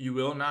this, you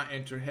will not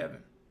enter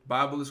heaven. The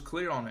Bible is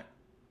clear on it.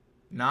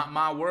 Not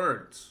my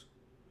words.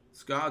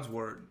 It's God's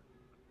word.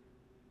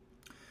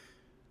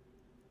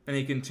 And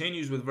he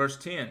continues with verse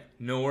 10.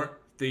 Nor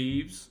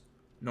thieves,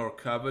 nor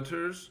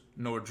coveters,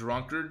 nor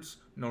drunkards,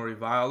 nor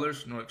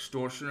revilers, nor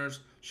extortioners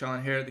shall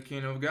inherit the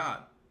kingdom of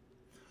God.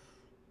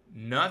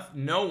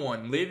 No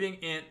one living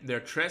in their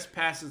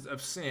trespasses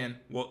of sin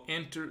will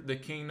enter the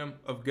kingdom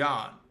of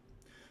God.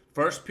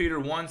 1 Peter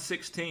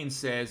 1:16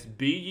 says,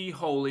 Be ye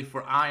holy,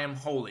 for I am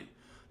holy.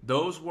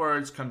 Those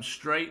words come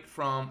straight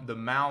from the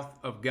mouth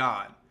of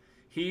God.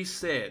 He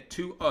said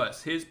to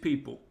us, his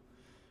people,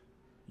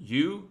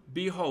 you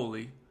be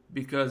holy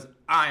because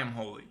I am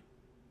holy.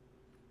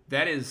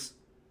 That is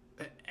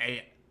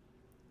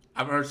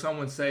I've heard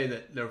someone say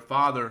that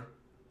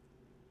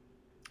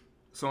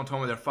someone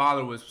told me their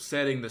father was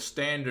setting the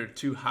standard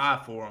too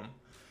high for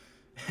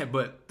them.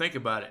 But think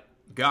about it.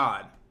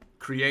 God,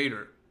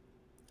 Creator,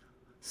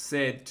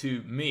 said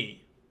to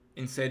me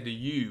and said to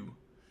you,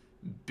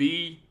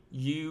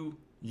 you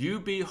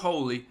be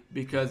holy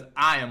because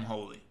I am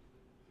holy.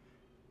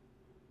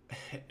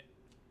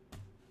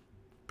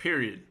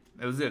 Period.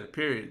 That was it, a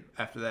period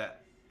after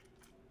that.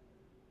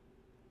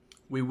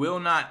 We will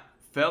not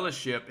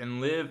fellowship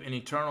and live in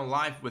eternal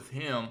life with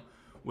Him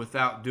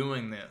without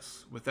doing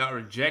this, without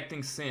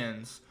rejecting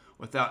sins,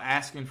 without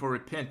asking for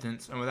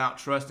repentance, and without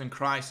trusting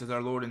Christ as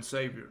our Lord and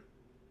Savior.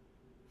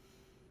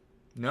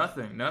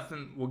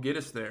 Nothing will get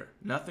us there.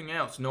 Nothing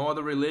else. No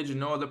other religion,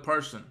 no other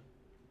person,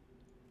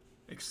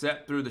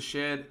 except through the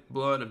shed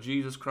blood of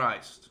Jesus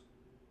Christ.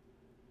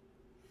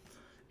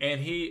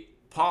 And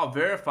Paul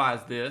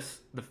verifies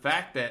this, the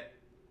fact that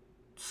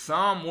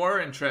some were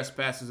in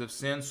trespasses of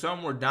sin,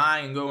 some were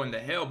dying and going to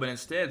hell, but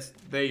instead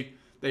they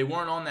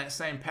weren't on that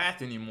same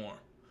path anymore.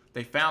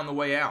 They found the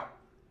way out.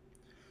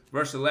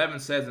 Verse 11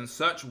 says, and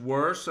such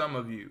were some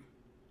of you.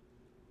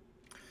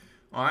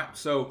 All right,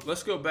 so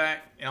let's go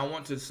back, and I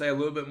want to say a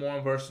little bit more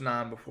on verse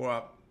 9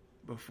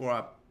 before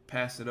I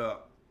pass it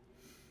up.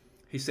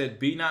 He said,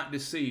 be not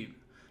deceived.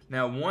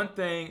 Now, one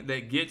thing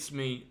that gets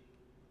me,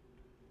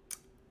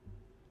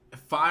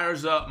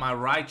 fires up my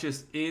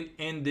righteous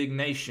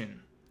indignation,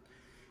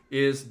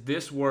 is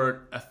this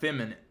word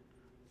effeminate.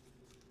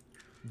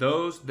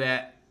 Those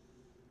that,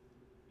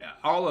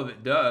 all of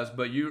it does,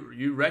 but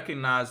you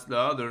recognize the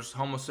others,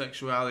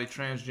 homosexuality,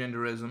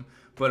 transgenderism,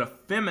 but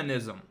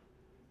effeminism,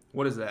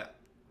 what is that?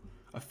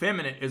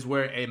 Effeminate is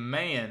where a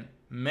man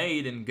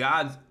made in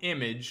God's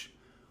image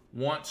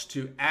wants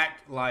to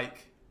act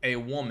like a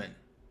woman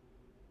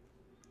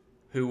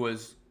who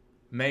was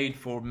made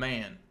for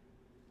man.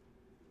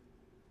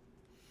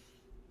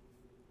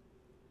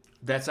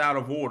 That's out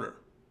of order.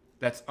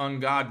 That's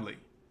ungodly.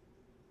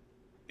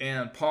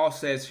 And Paul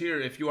says here,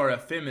 if you are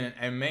effeminate,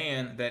 a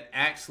man that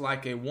acts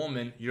like a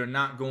woman, you're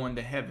not going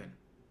to heaven.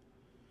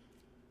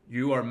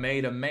 You are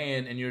made a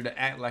man and you're to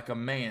act like a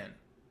man.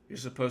 You're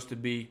supposed to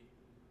be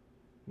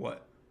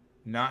what?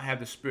 Not have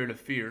the spirit of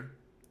fear,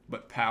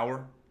 but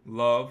power,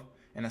 love,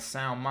 and a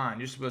sound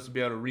mind. You're supposed to be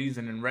able to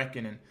reason and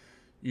reckon and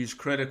use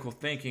critical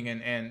thinking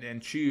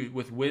and choose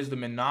with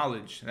wisdom and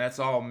knowledge. And that's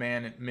all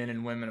men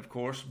and women, of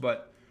course.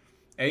 But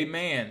a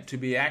man to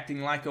be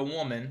acting like a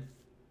woman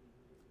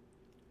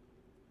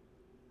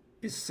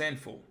is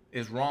sinful,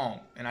 is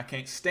wrong. And I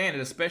can't stand it,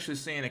 especially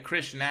seeing a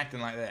Christian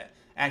acting like that,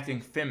 acting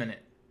feminine.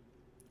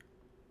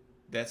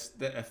 That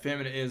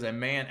effeminate is a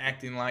man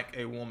acting like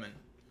a woman.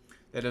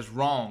 That is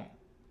wrong.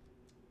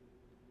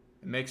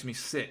 It makes me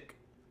sick.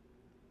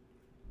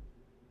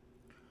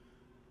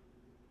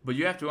 But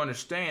you have to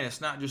understand,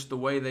 it's not just the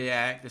way they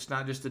act. It's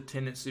not just a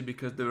tendency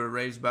because they were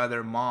raised by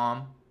their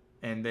mom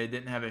and they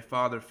didn't have a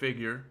father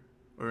figure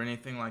or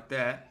anything like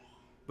that.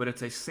 But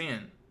it's a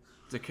sin.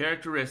 It's a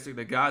characteristic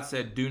that God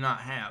said do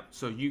not have.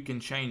 So you can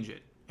change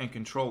it and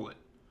control it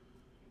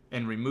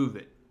and remove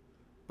it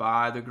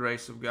by the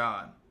grace of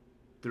God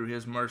through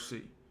His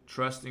mercy,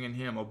 trusting in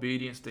Him,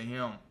 obedience to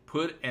Him.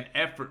 Put an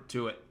effort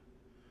to it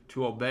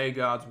to obey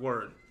God's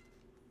word.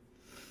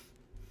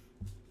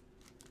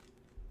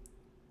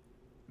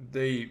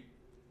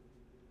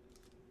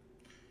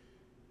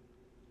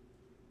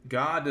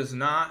 God does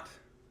not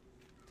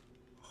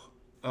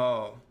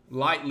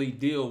lightly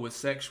deal with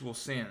sexual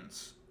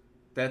sins.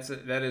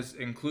 That is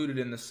included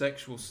in the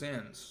sexual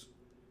sins.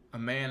 A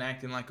man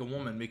acting like a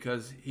woman,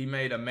 because He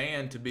made a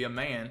man to be a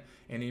man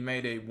and He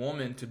made a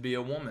woman to be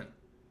a woman.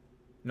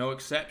 No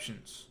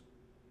exceptions.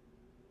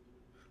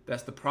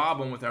 That's the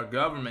problem with our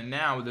government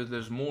now, that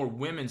there's more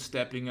women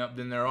stepping up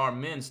than there are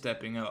men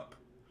stepping up.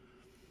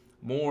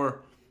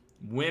 More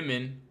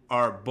women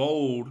are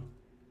bold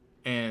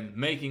and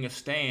making a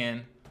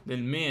stand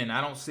than men. I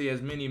don't see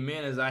as many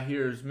men as I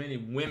hear as many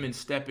women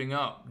stepping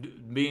up,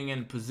 being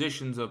in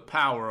positions of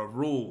power, of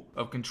rule,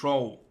 of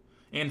control,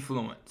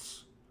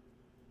 influence.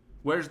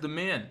 Where's the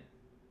men?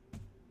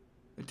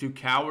 They're too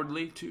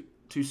cowardly,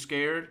 too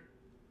scared.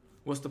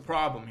 What's the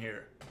problem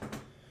here?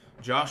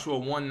 Joshua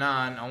 1:9,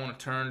 I want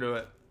to turn to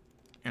it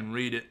and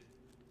read it.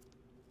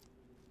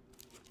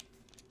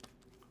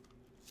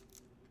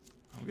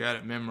 I've got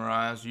it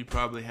memorized. You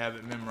probably have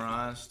it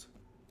memorized.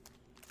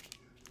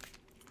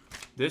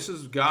 This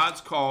is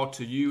God's call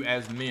to you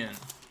as men.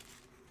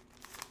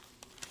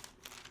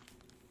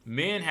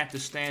 Men have to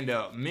stand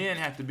up. Men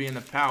have to be in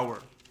the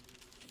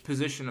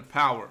position of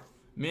power.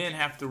 Men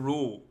have to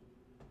rule.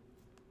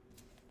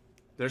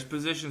 There's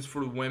positions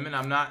for women.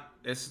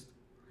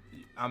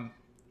 I'm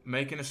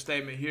making a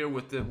statement here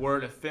with the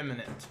word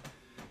effeminate.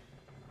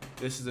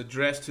 This is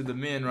addressed to the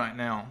men right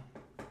now.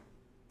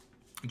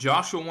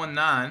 Joshua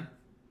 1:9.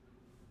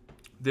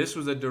 This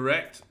was a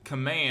direct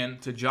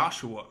command to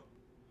Joshua.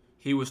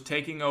 He was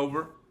taking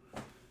over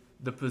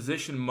the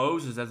position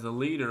Moses as the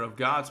leader of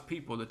God's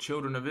people, the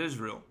children of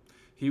Israel.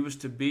 He was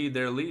to be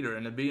their leader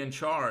and to be in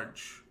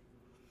charge.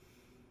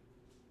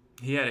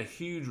 He had a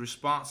huge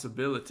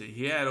responsibility.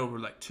 He had over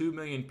 2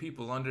 million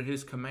people under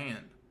his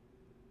command.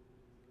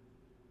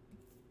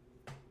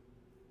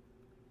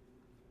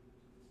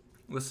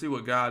 Let's see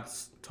what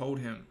God's told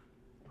him.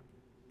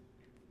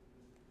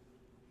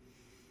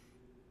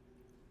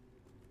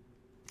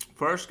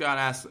 First, God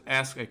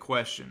asks a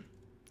question.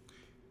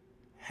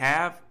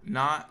 Have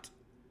not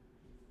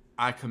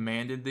I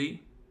commanded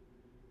thee?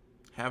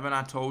 Haven't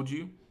I told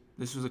you?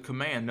 This was a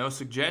command, no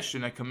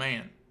suggestion, a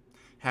command.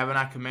 Haven't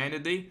I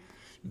commanded thee?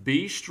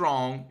 Be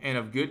strong and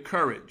of good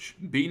courage.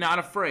 Be not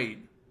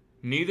afraid,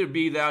 neither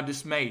be thou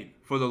dismayed.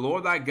 For the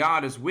Lord thy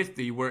God is with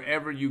thee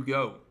wherever you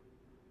go.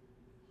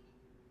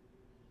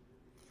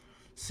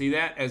 See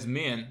that? As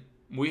men,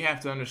 we have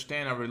to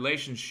understand our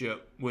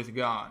relationship with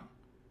God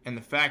and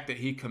the fact that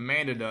he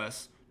commanded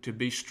us to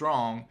be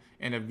strong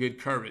and of good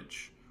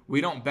courage.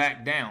 We don't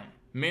back down.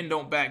 Men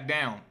don't back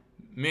down.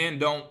 Men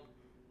don't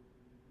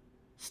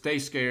stay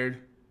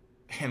scared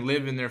and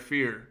live in their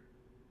fear.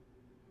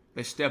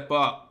 They step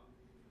up.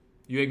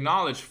 You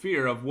acknowledge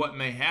fear of what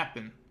may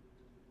happen.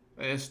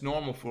 It's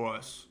normal for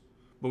us.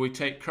 But we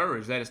take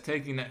courage. That is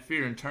taking that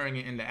fear and turning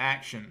it into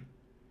action.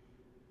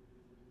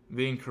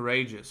 Being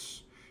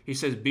courageous. He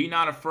says, be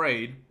not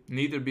afraid,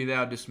 neither be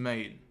thou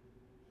dismayed.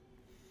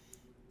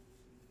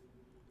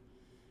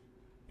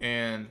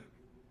 And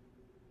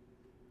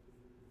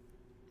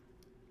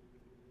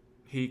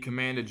he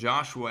commanded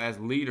Joshua as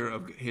leader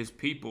of his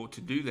people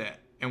to do that.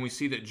 And we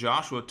see that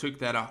Joshua took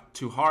that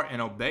to heart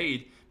and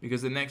obeyed,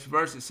 because the next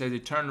verse it says he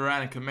turned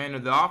around and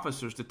commanded the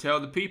officers to tell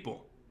the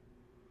people.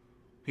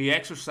 He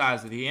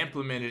exercised it. He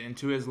implemented it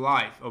into his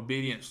life,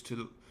 obedience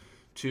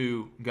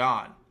to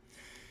God.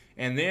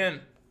 And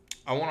then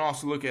I want to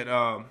also look at,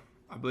 I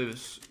believe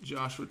it's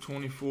Joshua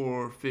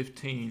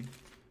 24:15.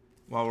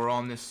 While we're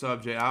on this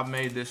subject, I've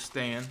made this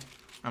stand.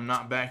 I'm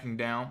not backing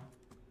down.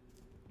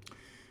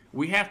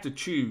 We have to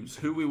choose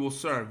who we will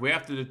serve. We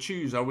have to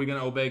choose, are we going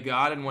to obey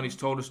God and what he's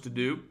told us to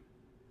do?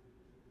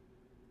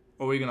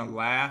 Or are we going to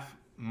laugh,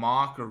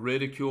 mock, or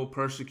ridicule,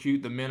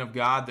 persecute the men of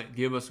God that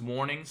give us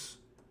warnings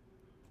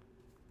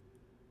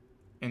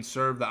and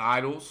serve the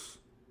idols,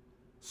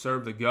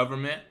 serve the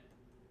government?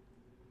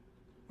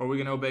 Or are we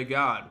going to obey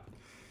God?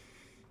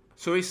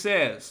 So he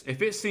says,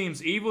 if it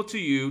seems evil to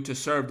you to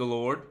serve the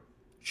Lord,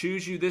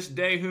 choose you this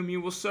day whom you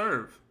will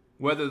serve,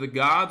 whether the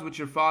gods which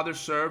your fathers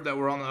served that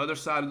were on the other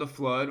side of the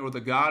flood, or the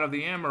God of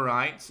the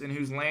Amorites in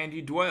whose land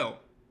you dwell.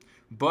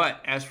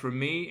 But as for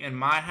me and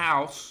my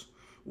house,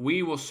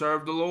 we will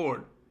serve the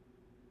Lord.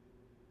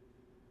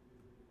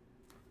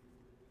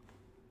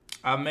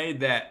 I made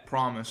that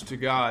promise to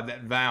God,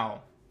 that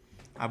vow.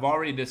 I've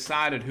already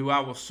decided who I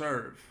will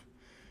serve.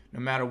 No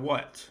matter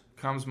what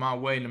comes my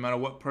way, no matter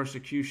what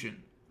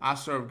persecution, I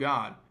serve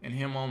God and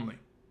him only.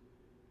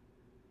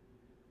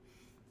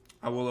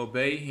 I will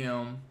obey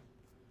him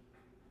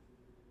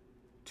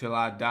till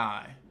I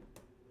die.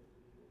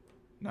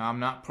 Now, I'm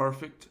not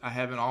perfect. I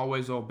haven't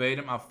always obeyed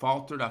him. I've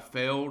faltered. I've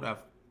failed.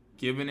 I've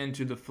given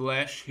into the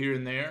flesh here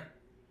and there.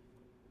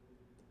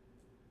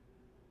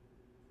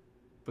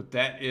 But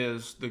that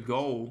is the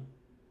goal,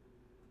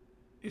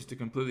 is to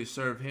completely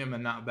serve him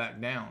and not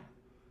back down.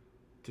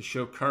 To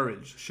show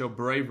courage, show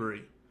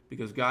bravery,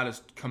 because God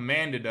has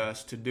commanded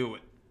us to do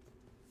it.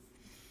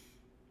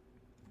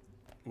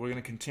 We're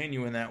going to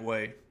continue in that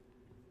way.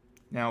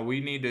 Now, we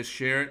need to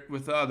share it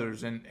with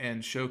others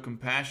and show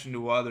compassion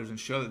to others and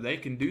show that they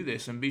can do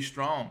this and be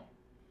strong.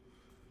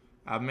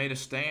 I've made a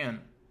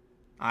stand.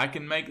 I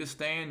can make the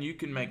stand. You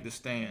can make the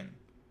stand.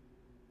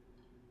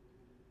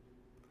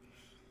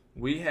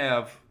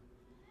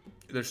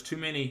 There's too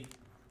many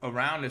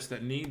around us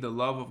that need the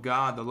love of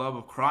God, the love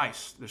of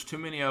Christ. There's too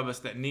many of us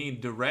that need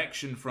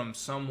direction from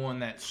someone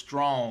that's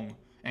strong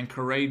and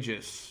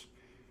courageous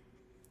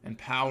and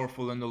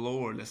powerful in the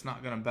Lord, that's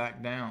not going to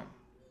back down.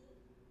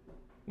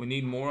 We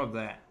need more of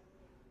that.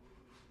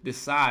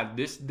 Decide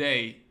this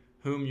day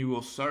whom you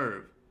will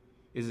serve.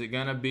 Is it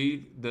going to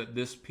be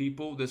this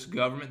people, this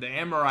government, the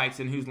Amorites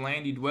in whose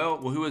land you dwell?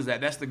 Well, who is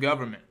that? That's the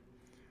government.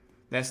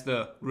 That's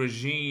the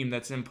regime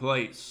that's in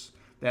place.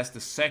 That's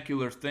the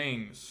secular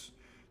things.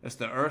 That's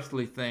the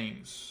earthly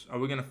things. Are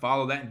we going to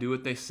follow that and do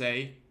what they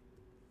say?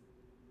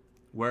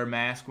 Wear a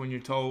mask when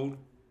you're told.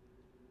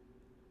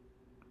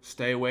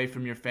 Stay away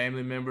from your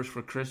family members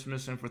for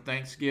Christmas and for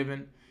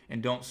Thanksgiving,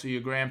 and don't see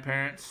your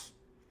grandparents.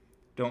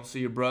 Don't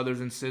see your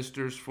brothers and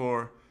sisters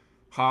for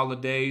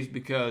holidays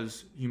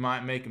because you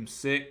might make them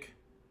sick?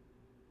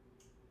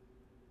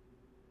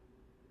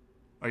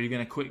 Are you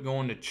going to quit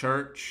going to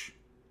church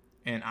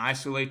and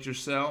isolate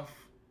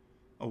yourself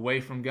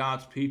away from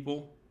God's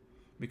people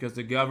because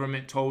the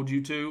government told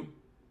you to?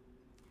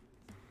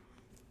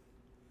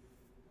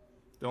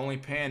 The only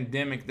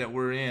pandemic that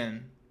we're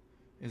in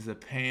is a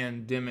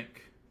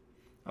pandemic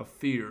of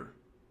fear.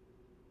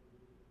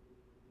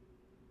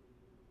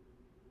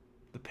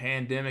 The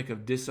pandemic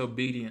of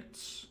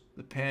disobedience.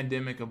 The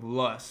pandemic of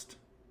lust.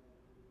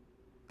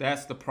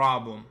 That's the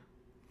problem.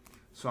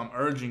 So I'm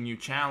urging you,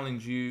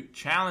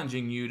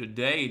 challenging you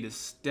today to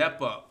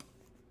step up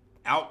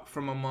out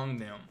from among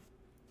them.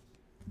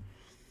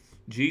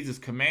 Jesus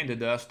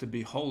commanded us to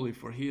be holy,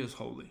 for he is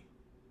holy.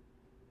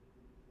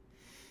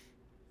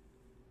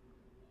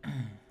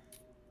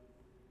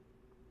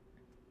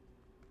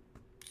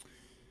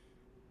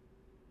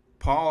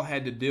 Paul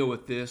had to deal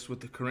with this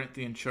with the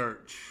Corinthian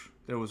church.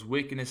 There was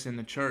wickedness in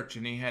the church,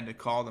 and he had to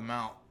call them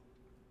out.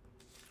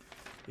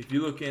 If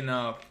you look in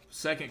 2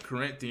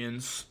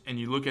 Corinthians, and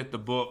you look at the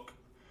book,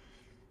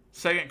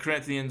 2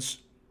 Corinthians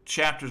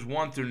chapters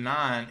 1 through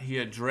 9, he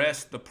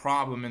addressed the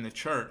problem in the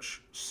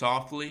church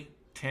softly,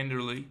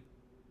 tenderly,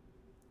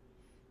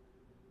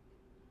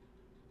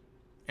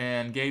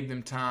 and gave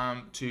them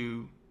time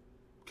to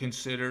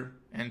consider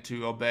and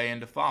to obey and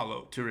to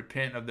follow, to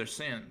repent of their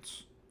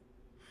sins.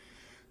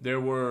 There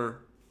were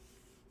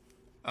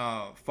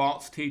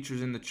false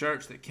teachers in the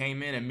church that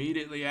came in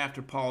immediately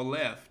after Paul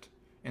left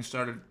and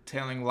started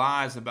telling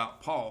lies about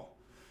Paul,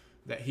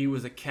 that he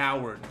was a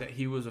coward, that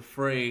he was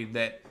afraid,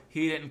 that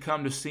he didn't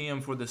come to see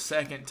him for the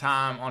second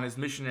time on his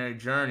missionary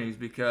journeys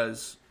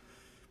because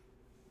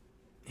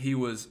he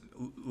was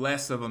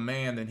less of a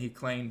man than he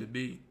claimed to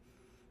be,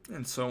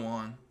 and so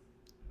on.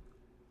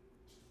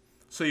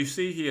 So you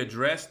see, he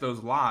addressed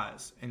those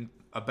lies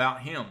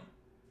about him.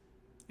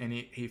 And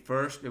he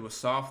first, it was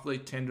softly,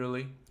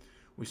 tenderly.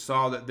 We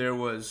saw that there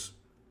was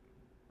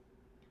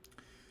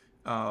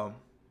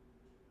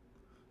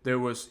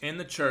in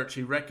the church,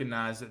 he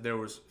recognized that there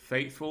was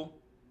faithful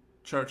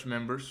church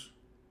members.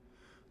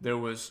 There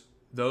was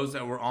those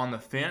that were on the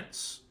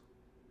fence,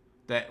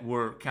 that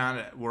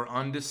were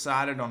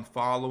undecided on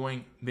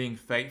being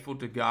faithful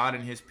to God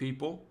and his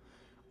people,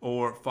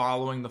 or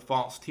following the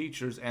false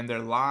teachers and their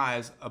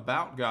lies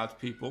about God's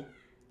people.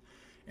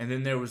 And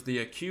then there was the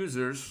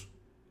accusers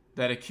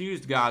that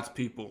accused God's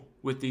people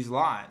with these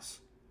lies.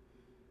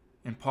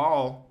 And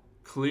Paul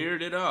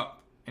cleared it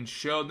up and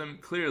showed them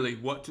clearly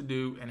what to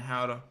do and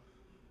how to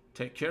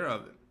take care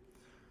of it.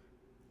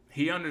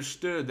 He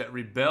understood that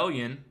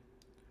rebellion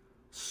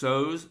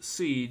sows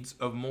seeds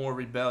of more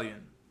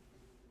rebellion.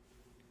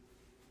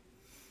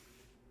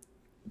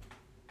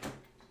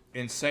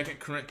 In 2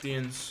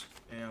 Corinthians,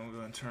 and we're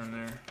going to turn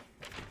there.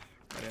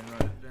 I didn't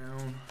write it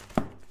down.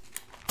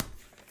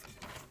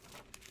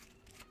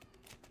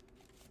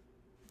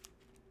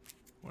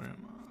 Where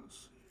am I? Let's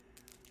see.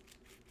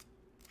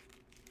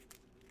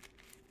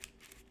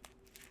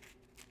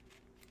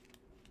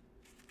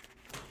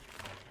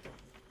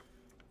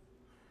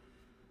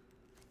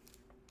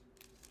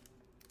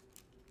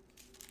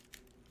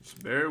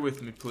 Just bear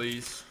with me,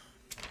 please.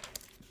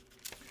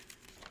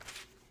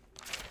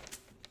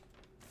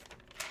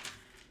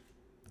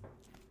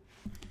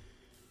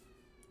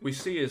 We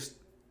see his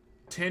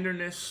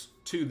tenderness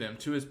to them,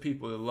 to his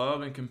people, the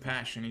love and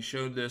compassion. He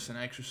showed this and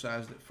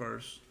exercised it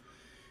first.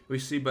 We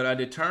see, but I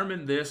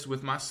determined this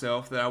with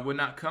myself, that I would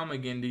not come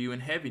again to you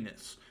in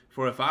heaviness.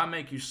 For if I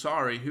make you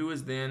sorry, who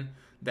is then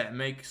that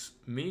makes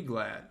me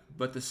glad,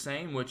 but the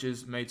same which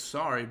is made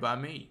sorry by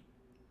me?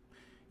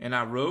 And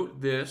I wrote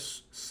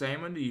this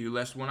same unto you,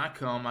 lest when I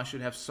come I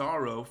should have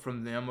sorrow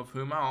from them of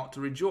whom I ought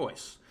to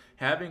rejoice,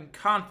 having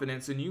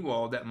confidence in you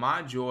all, that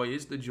my joy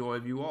is the joy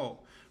of you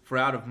all. For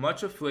out of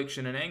much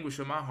affliction and anguish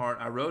of my heart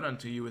I wrote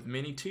unto you with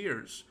many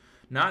tears,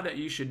 not that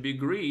ye should be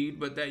grieved,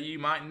 but that ye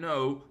might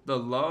know the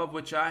love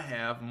which I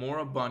have more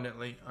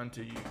abundantly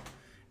unto you.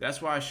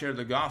 That's why I share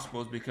the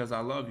gospel, is because I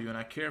love you and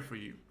I care for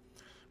you.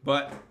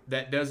 But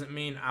that doesn't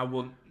mean I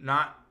will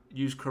not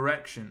use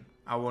correction.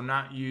 I will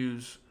not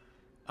use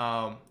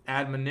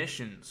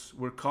admonitions.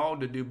 We're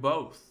called to do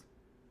both.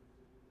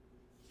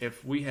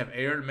 If we have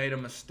erred, made a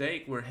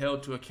mistake, we're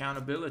held to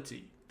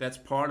accountability. That's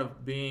part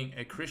of being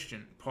a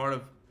Christian, part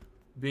of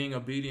being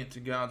obedient to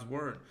God's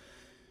word.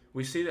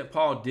 We see that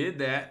Paul did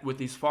that with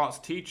these false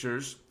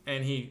teachers,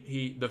 and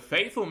the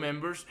faithful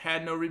members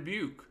had no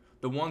rebuke.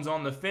 The ones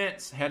on the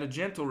fence had a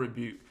gentle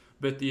rebuke,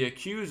 but the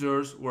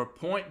accusers were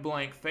point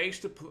blank, face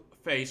to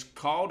face,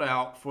 called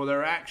out for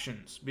their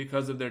actions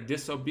because of their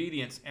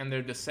disobedience and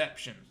their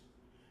deception.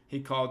 He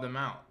called them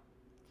out.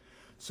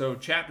 So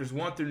chapters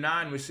 1 through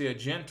 9, we see a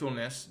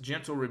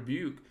gentle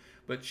rebuke,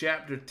 but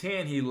chapter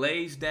 10, he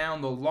lays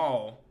down the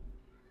law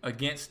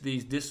against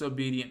these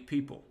disobedient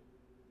people.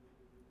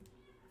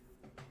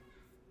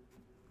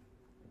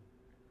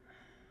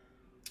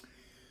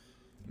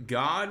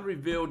 God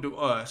revealed to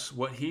us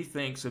what he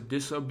thinks of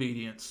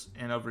disobedience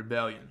and of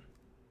rebellion.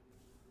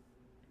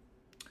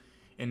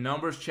 In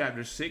Numbers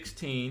chapter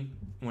 16,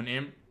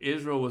 when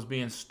Israel was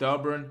being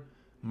stubborn,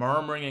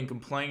 murmuring and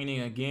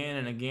complaining again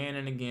and again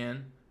and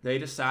again, they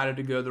decided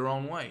to go their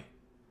own way.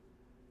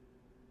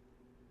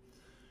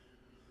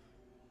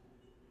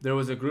 There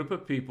was a group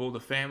of people,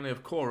 the family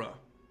of Korah.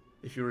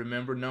 If you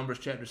remember Numbers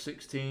chapter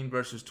 16,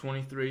 verses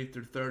 23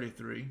 through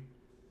 33,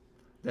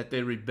 that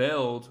they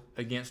rebelled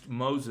against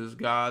Moses,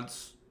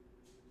 God's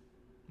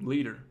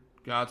leader,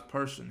 God's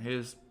person,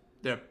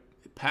 their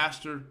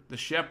pastor, the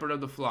shepherd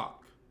of the flock.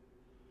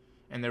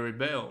 And they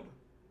rebelled.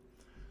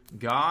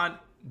 God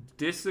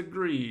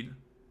disagreed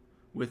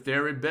with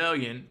their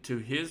rebellion to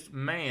his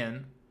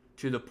man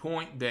to the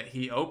point that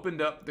he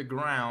opened up the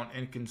ground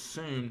and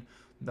consumed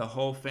the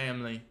whole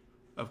family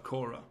of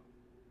Korah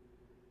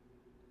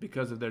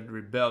because of their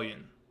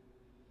rebellion,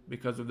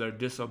 because of their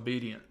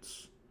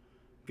disobedience.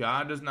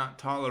 God does not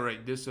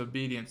tolerate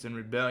disobedience and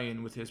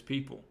rebellion with his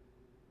people.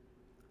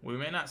 We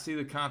may not see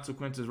the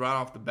consequences right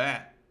off the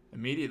bat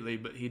immediately,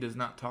 but he does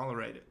not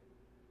tolerate it.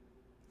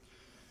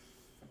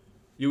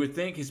 You would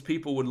think his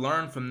people would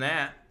learn from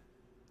that,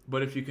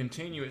 but if you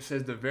continue, it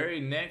says the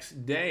very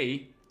next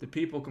day, the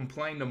people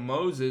complained to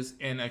Moses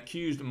and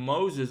accused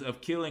Moses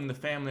of killing the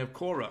family of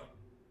Korah.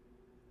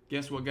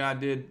 Guess what God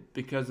did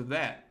because of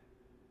that?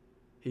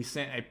 He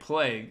sent a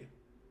plague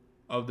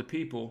of the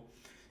people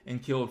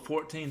and killed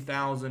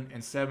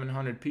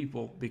 14,700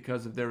 people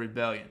because of their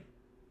rebellion.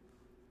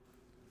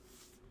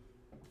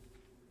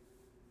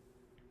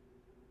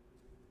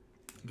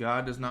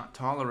 God does not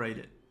tolerate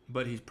it,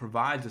 but he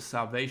provides us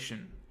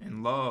salvation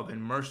and love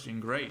and mercy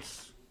and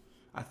grace.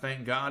 I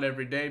thank God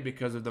every day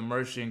because of the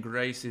mercy and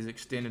grace he's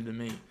extended to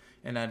me.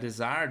 And I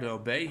desire to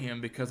obey him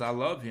because I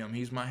love him.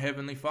 He's my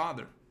heavenly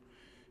Father.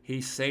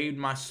 He saved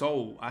my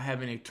soul. I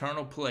have an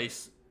eternal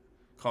place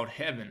called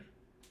heaven.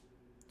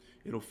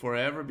 It'll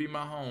forever be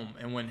my home.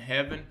 And when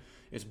heaven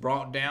is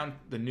brought down,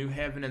 the new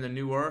heaven and the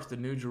new earth, the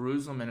new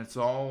Jerusalem, and it's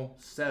all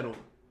settled,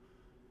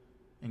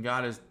 and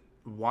God has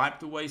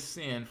wiped away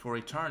sin for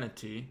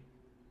eternity,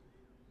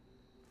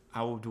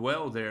 I will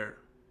dwell there.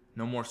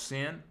 No more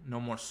sin,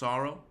 no more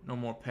sorrow, no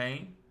more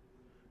pain,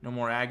 no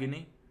more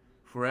agony,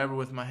 forever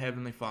with my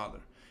heavenly Father.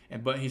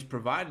 But he's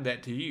provided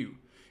that to you.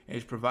 And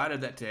he's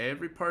provided that to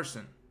every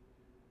person.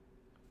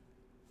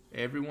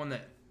 Everyone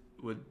that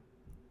would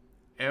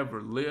ever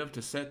live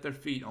to set their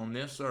feet on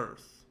this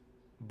earth,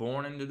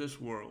 born into this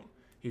world,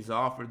 he's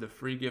offered the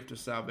free gift of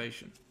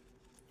salvation.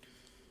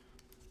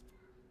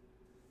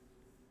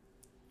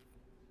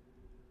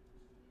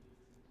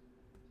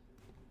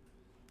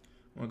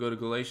 I'm going to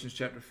go to Galatians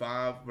chapter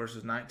 5,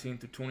 verses 19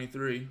 through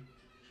 23.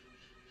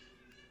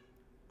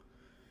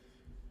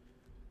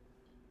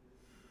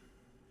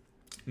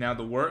 Now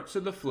the works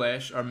of the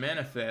flesh are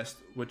manifest,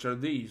 which are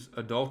these: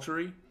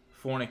 adultery,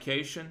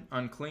 fornication,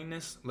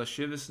 uncleanness,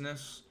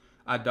 lasciviousness,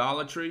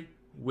 idolatry,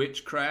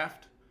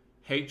 witchcraft,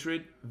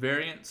 hatred,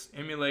 variance,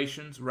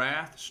 emulations,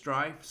 wrath,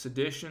 strife,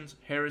 seditions,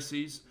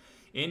 heresies,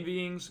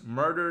 envyings,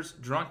 murders,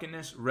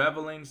 drunkenness,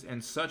 revelings,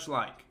 and such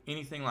like,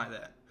 anything like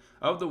that.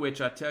 Of the which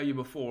I tell you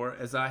before,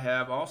 as I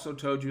have also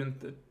told you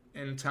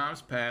in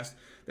times past,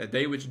 that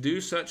they which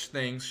do such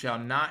things shall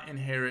not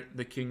inherit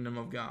the kingdom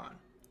of God.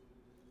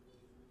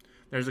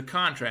 There's a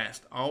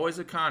contrast, always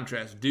a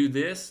contrast. Do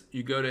this,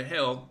 you go to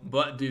hell,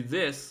 but do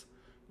this,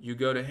 you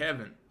go to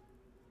heaven.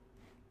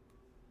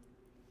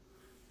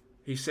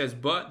 He says,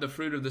 but the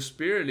fruit of the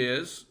Spirit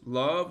is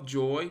love,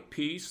 joy,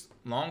 peace,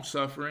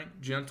 long-suffering,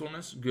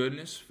 gentleness,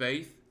 goodness,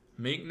 faith,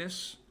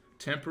 meekness,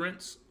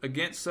 temperance.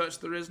 Against such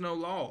there is no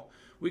law.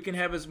 We can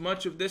have as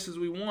much of this as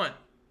we want.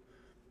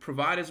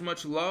 Provide as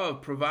much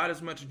love, provide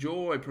as much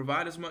joy,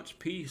 provide as much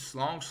peace,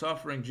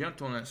 long-suffering,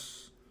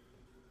 gentleness.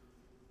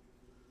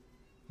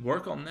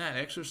 Work on that,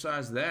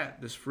 exercise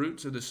that, this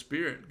fruits of the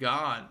Spirit,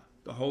 God,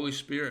 the Holy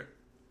Spirit.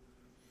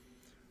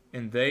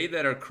 And they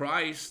that are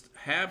Christ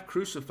have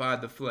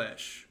crucified the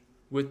flesh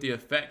with the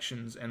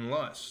affections and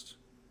lust.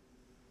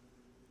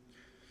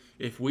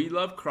 If we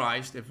love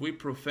Christ, if we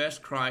profess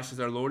Christ as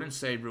our Lord and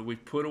Savior,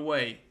 we've put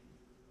away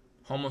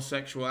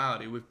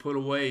homosexuality, we've put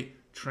away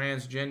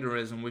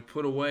transgenderism, we've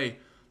put away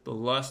the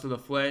lust of the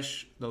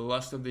flesh, the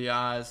lust of the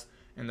eyes,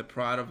 and the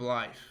pride of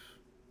life.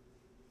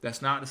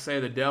 That's not to say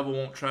the devil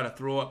won't try to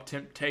throw up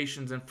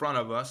temptations in front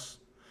of us,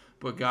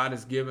 but God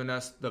has given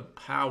us the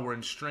power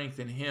and strength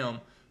in him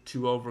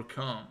to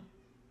overcome.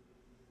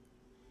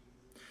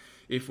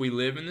 If we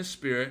live in the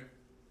Spirit,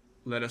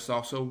 let us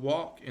also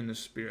walk in the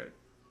Spirit.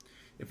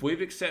 If we've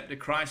accepted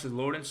Christ as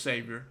Lord and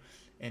Savior,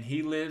 and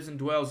he lives and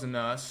dwells in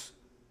us,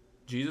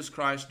 Jesus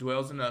Christ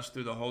dwells in us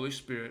through the Holy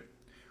Spirit,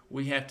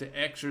 we have to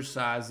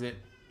exercise it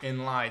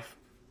in life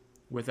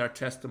with our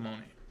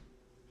testimony.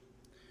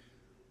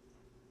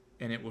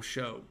 And it will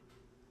show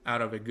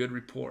out of a good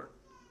report.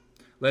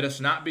 Let us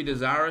not be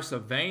desirous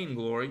of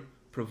vainglory,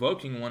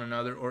 provoking one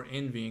another or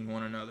envying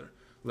one another.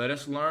 Let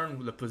us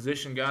learn the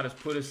position God has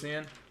put us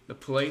in, the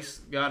place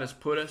God has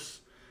put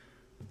us,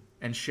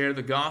 and share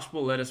the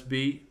gospel. Let us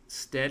be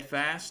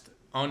steadfast,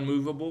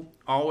 unmovable,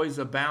 always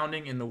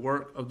abounding in the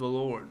work of the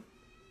Lord.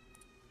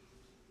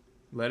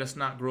 Let us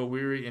not grow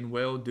weary in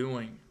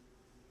well-doing.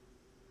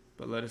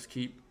 But let us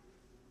keep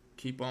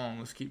on.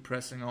 Let's keep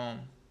pressing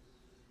on.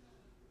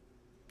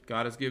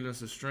 God has given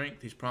us the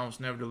strength. He's promised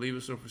never to leave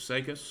us or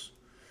forsake us.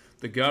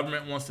 The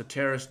government wants to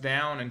tear us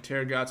down and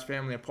tear God's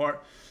family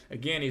apart.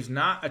 Again, he's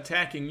not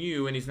attacking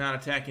you and he's not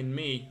attacking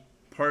me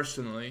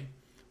personally,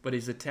 but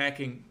he's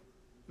attacking,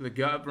 the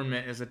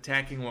government is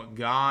attacking what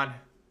God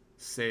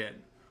said,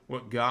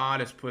 what God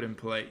has put in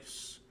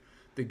place.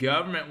 The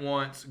government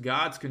wants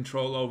God's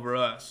control over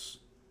us.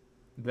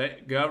 The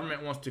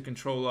government wants to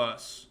control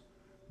us.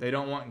 They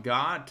don't want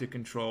God to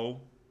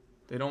control.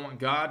 They don't want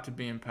God to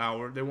be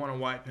empowered. They want to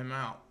wipe him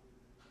out.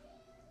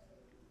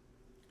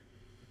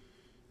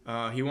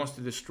 He wants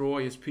to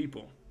destroy his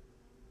people.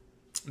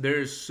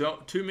 There's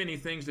too many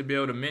things to be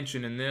able to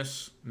mention in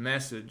this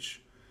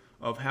message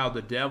of how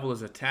the devil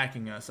is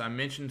attacking us. I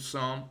mentioned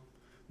some.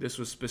 This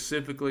was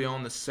specifically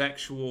on the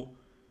sexual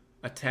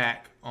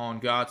attack on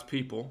God's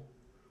people.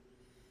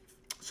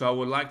 So I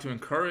would like to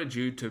encourage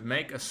you to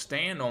make a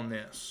stand on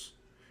this.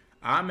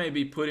 I may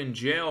be put in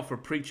jail for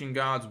preaching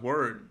God's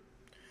word.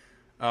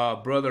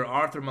 Brother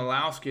Arthur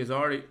Pawlowski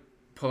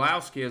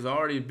has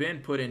already been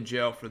put in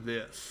jail for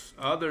this.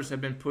 Others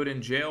have been put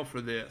in jail for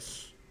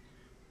this.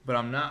 But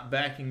I'm not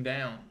backing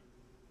down.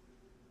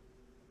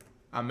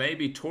 I may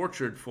be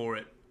tortured for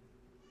it.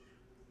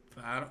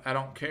 I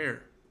don't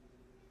care.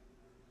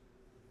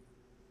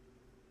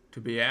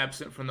 To be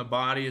absent from the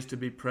body is to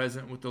be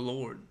present with the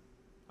Lord.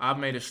 I've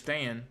made a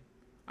stand.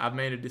 I've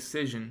made a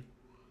decision.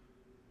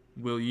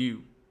 Will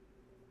you?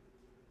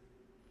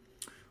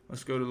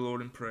 Let's go to the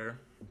Lord in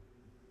prayer.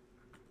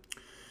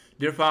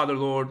 Dear Father,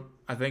 Lord,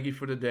 I thank you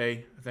for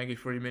today. I thank you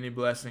for your many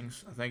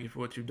blessings. I thank you for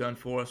what you've done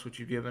for us, what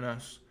you've given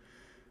us.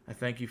 I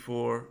thank you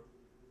for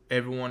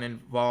everyone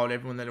involved,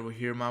 everyone that will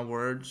hear my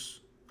words.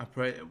 I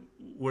pray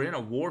we're in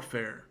a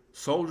warfare.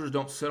 Soldiers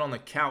don't sit on the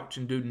couch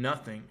and do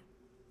nothing.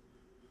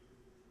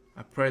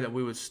 I pray that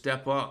we would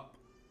step up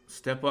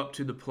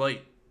to the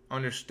plate,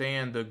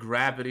 understand the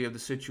gravity of the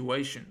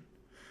situation,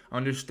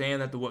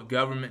 understand that what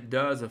government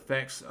does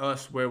affects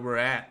us where we're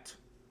at,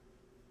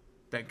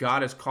 that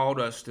God has called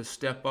us to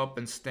step up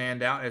and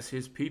stand out as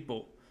his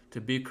people,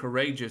 to be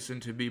courageous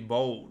and to be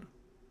bold.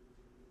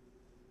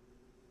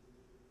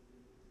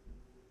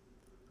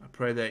 I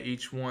pray that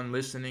each one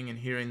listening and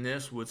hearing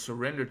this would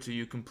surrender to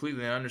you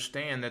completely and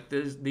understand that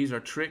these are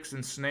tricks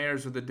and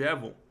snares of the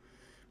devil.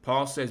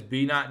 Paul says,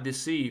 be not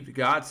deceived.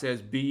 God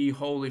says, be ye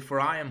holy,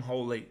 for I am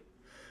holy.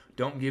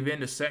 Don't give in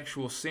to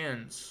sexual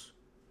sins.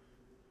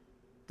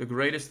 The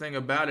greatest thing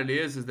about it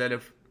is that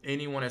if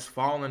anyone has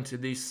fallen to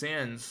these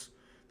sins,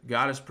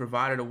 God has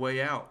provided a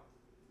way out.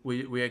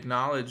 We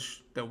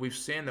acknowledge that we've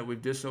sinned, that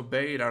we've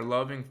disobeyed our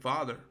loving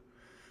Father,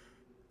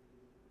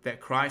 that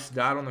Christ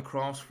died on the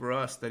cross for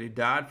us, that he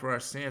died for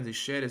our sins, he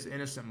shed his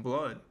innocent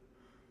blood,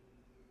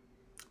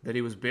 that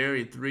he was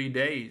buried 3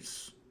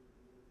 days,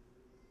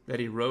 that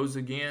he rose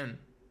again.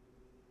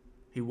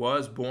 He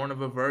was born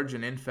of a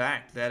virgin. In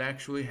fact, that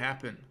actually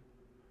happened.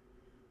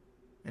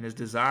 And his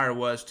desire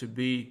was to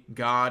be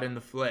God in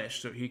the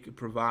flesh so he could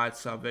provide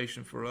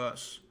salvation for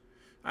us.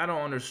 I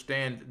don't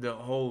understand the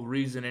whole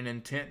reason and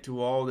intent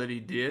to all that he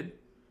did,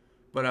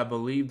 but I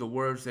believe the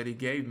words that he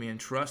gave me and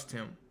trust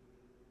him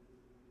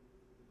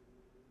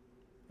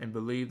and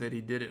believe that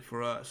he did it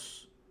for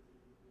us.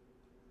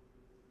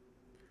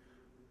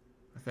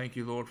 I thank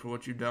you, Lord, for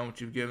what you've done, what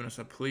you've given us.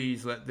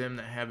 Please let them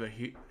that have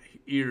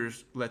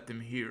ears, let them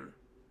hear,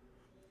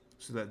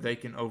 so that they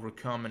can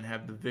overcome and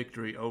have the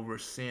victory over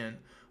sin,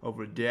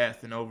 over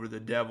death, and over the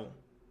devil.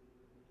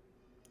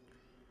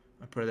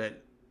 I pray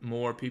that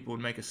more people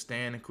would make a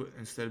stand and quit,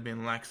 instead of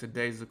being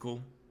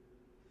lackadaisical,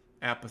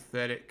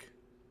 apathetic,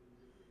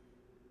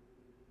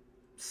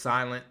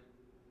 silent.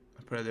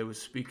 I pray they would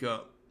speak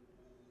up,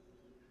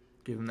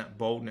 give them that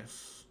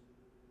boldness,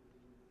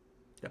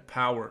 that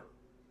power.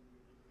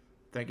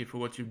 Thank you for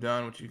what you've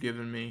done, what you've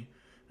given me.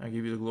 I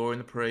give you the glory and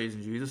the praise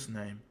in Jesus'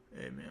 name.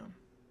 Amen.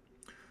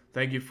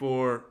 Thank you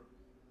for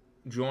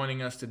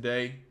joining us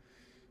today.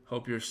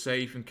 Hope you're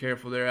safe and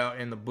careful there out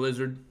in the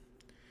blizzard.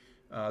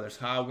 There's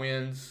high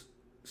winds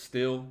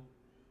still.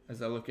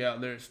 As I look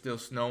out there, it's still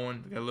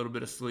snowing. Got a little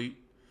bit of sleep.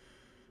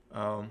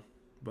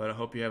 But I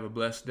hope you have a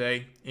blessed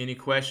day. Any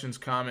questions,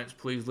 comments,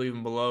 please leave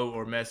them below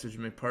or message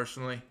me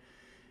personally.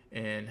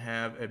 And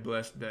have a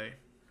blessed day.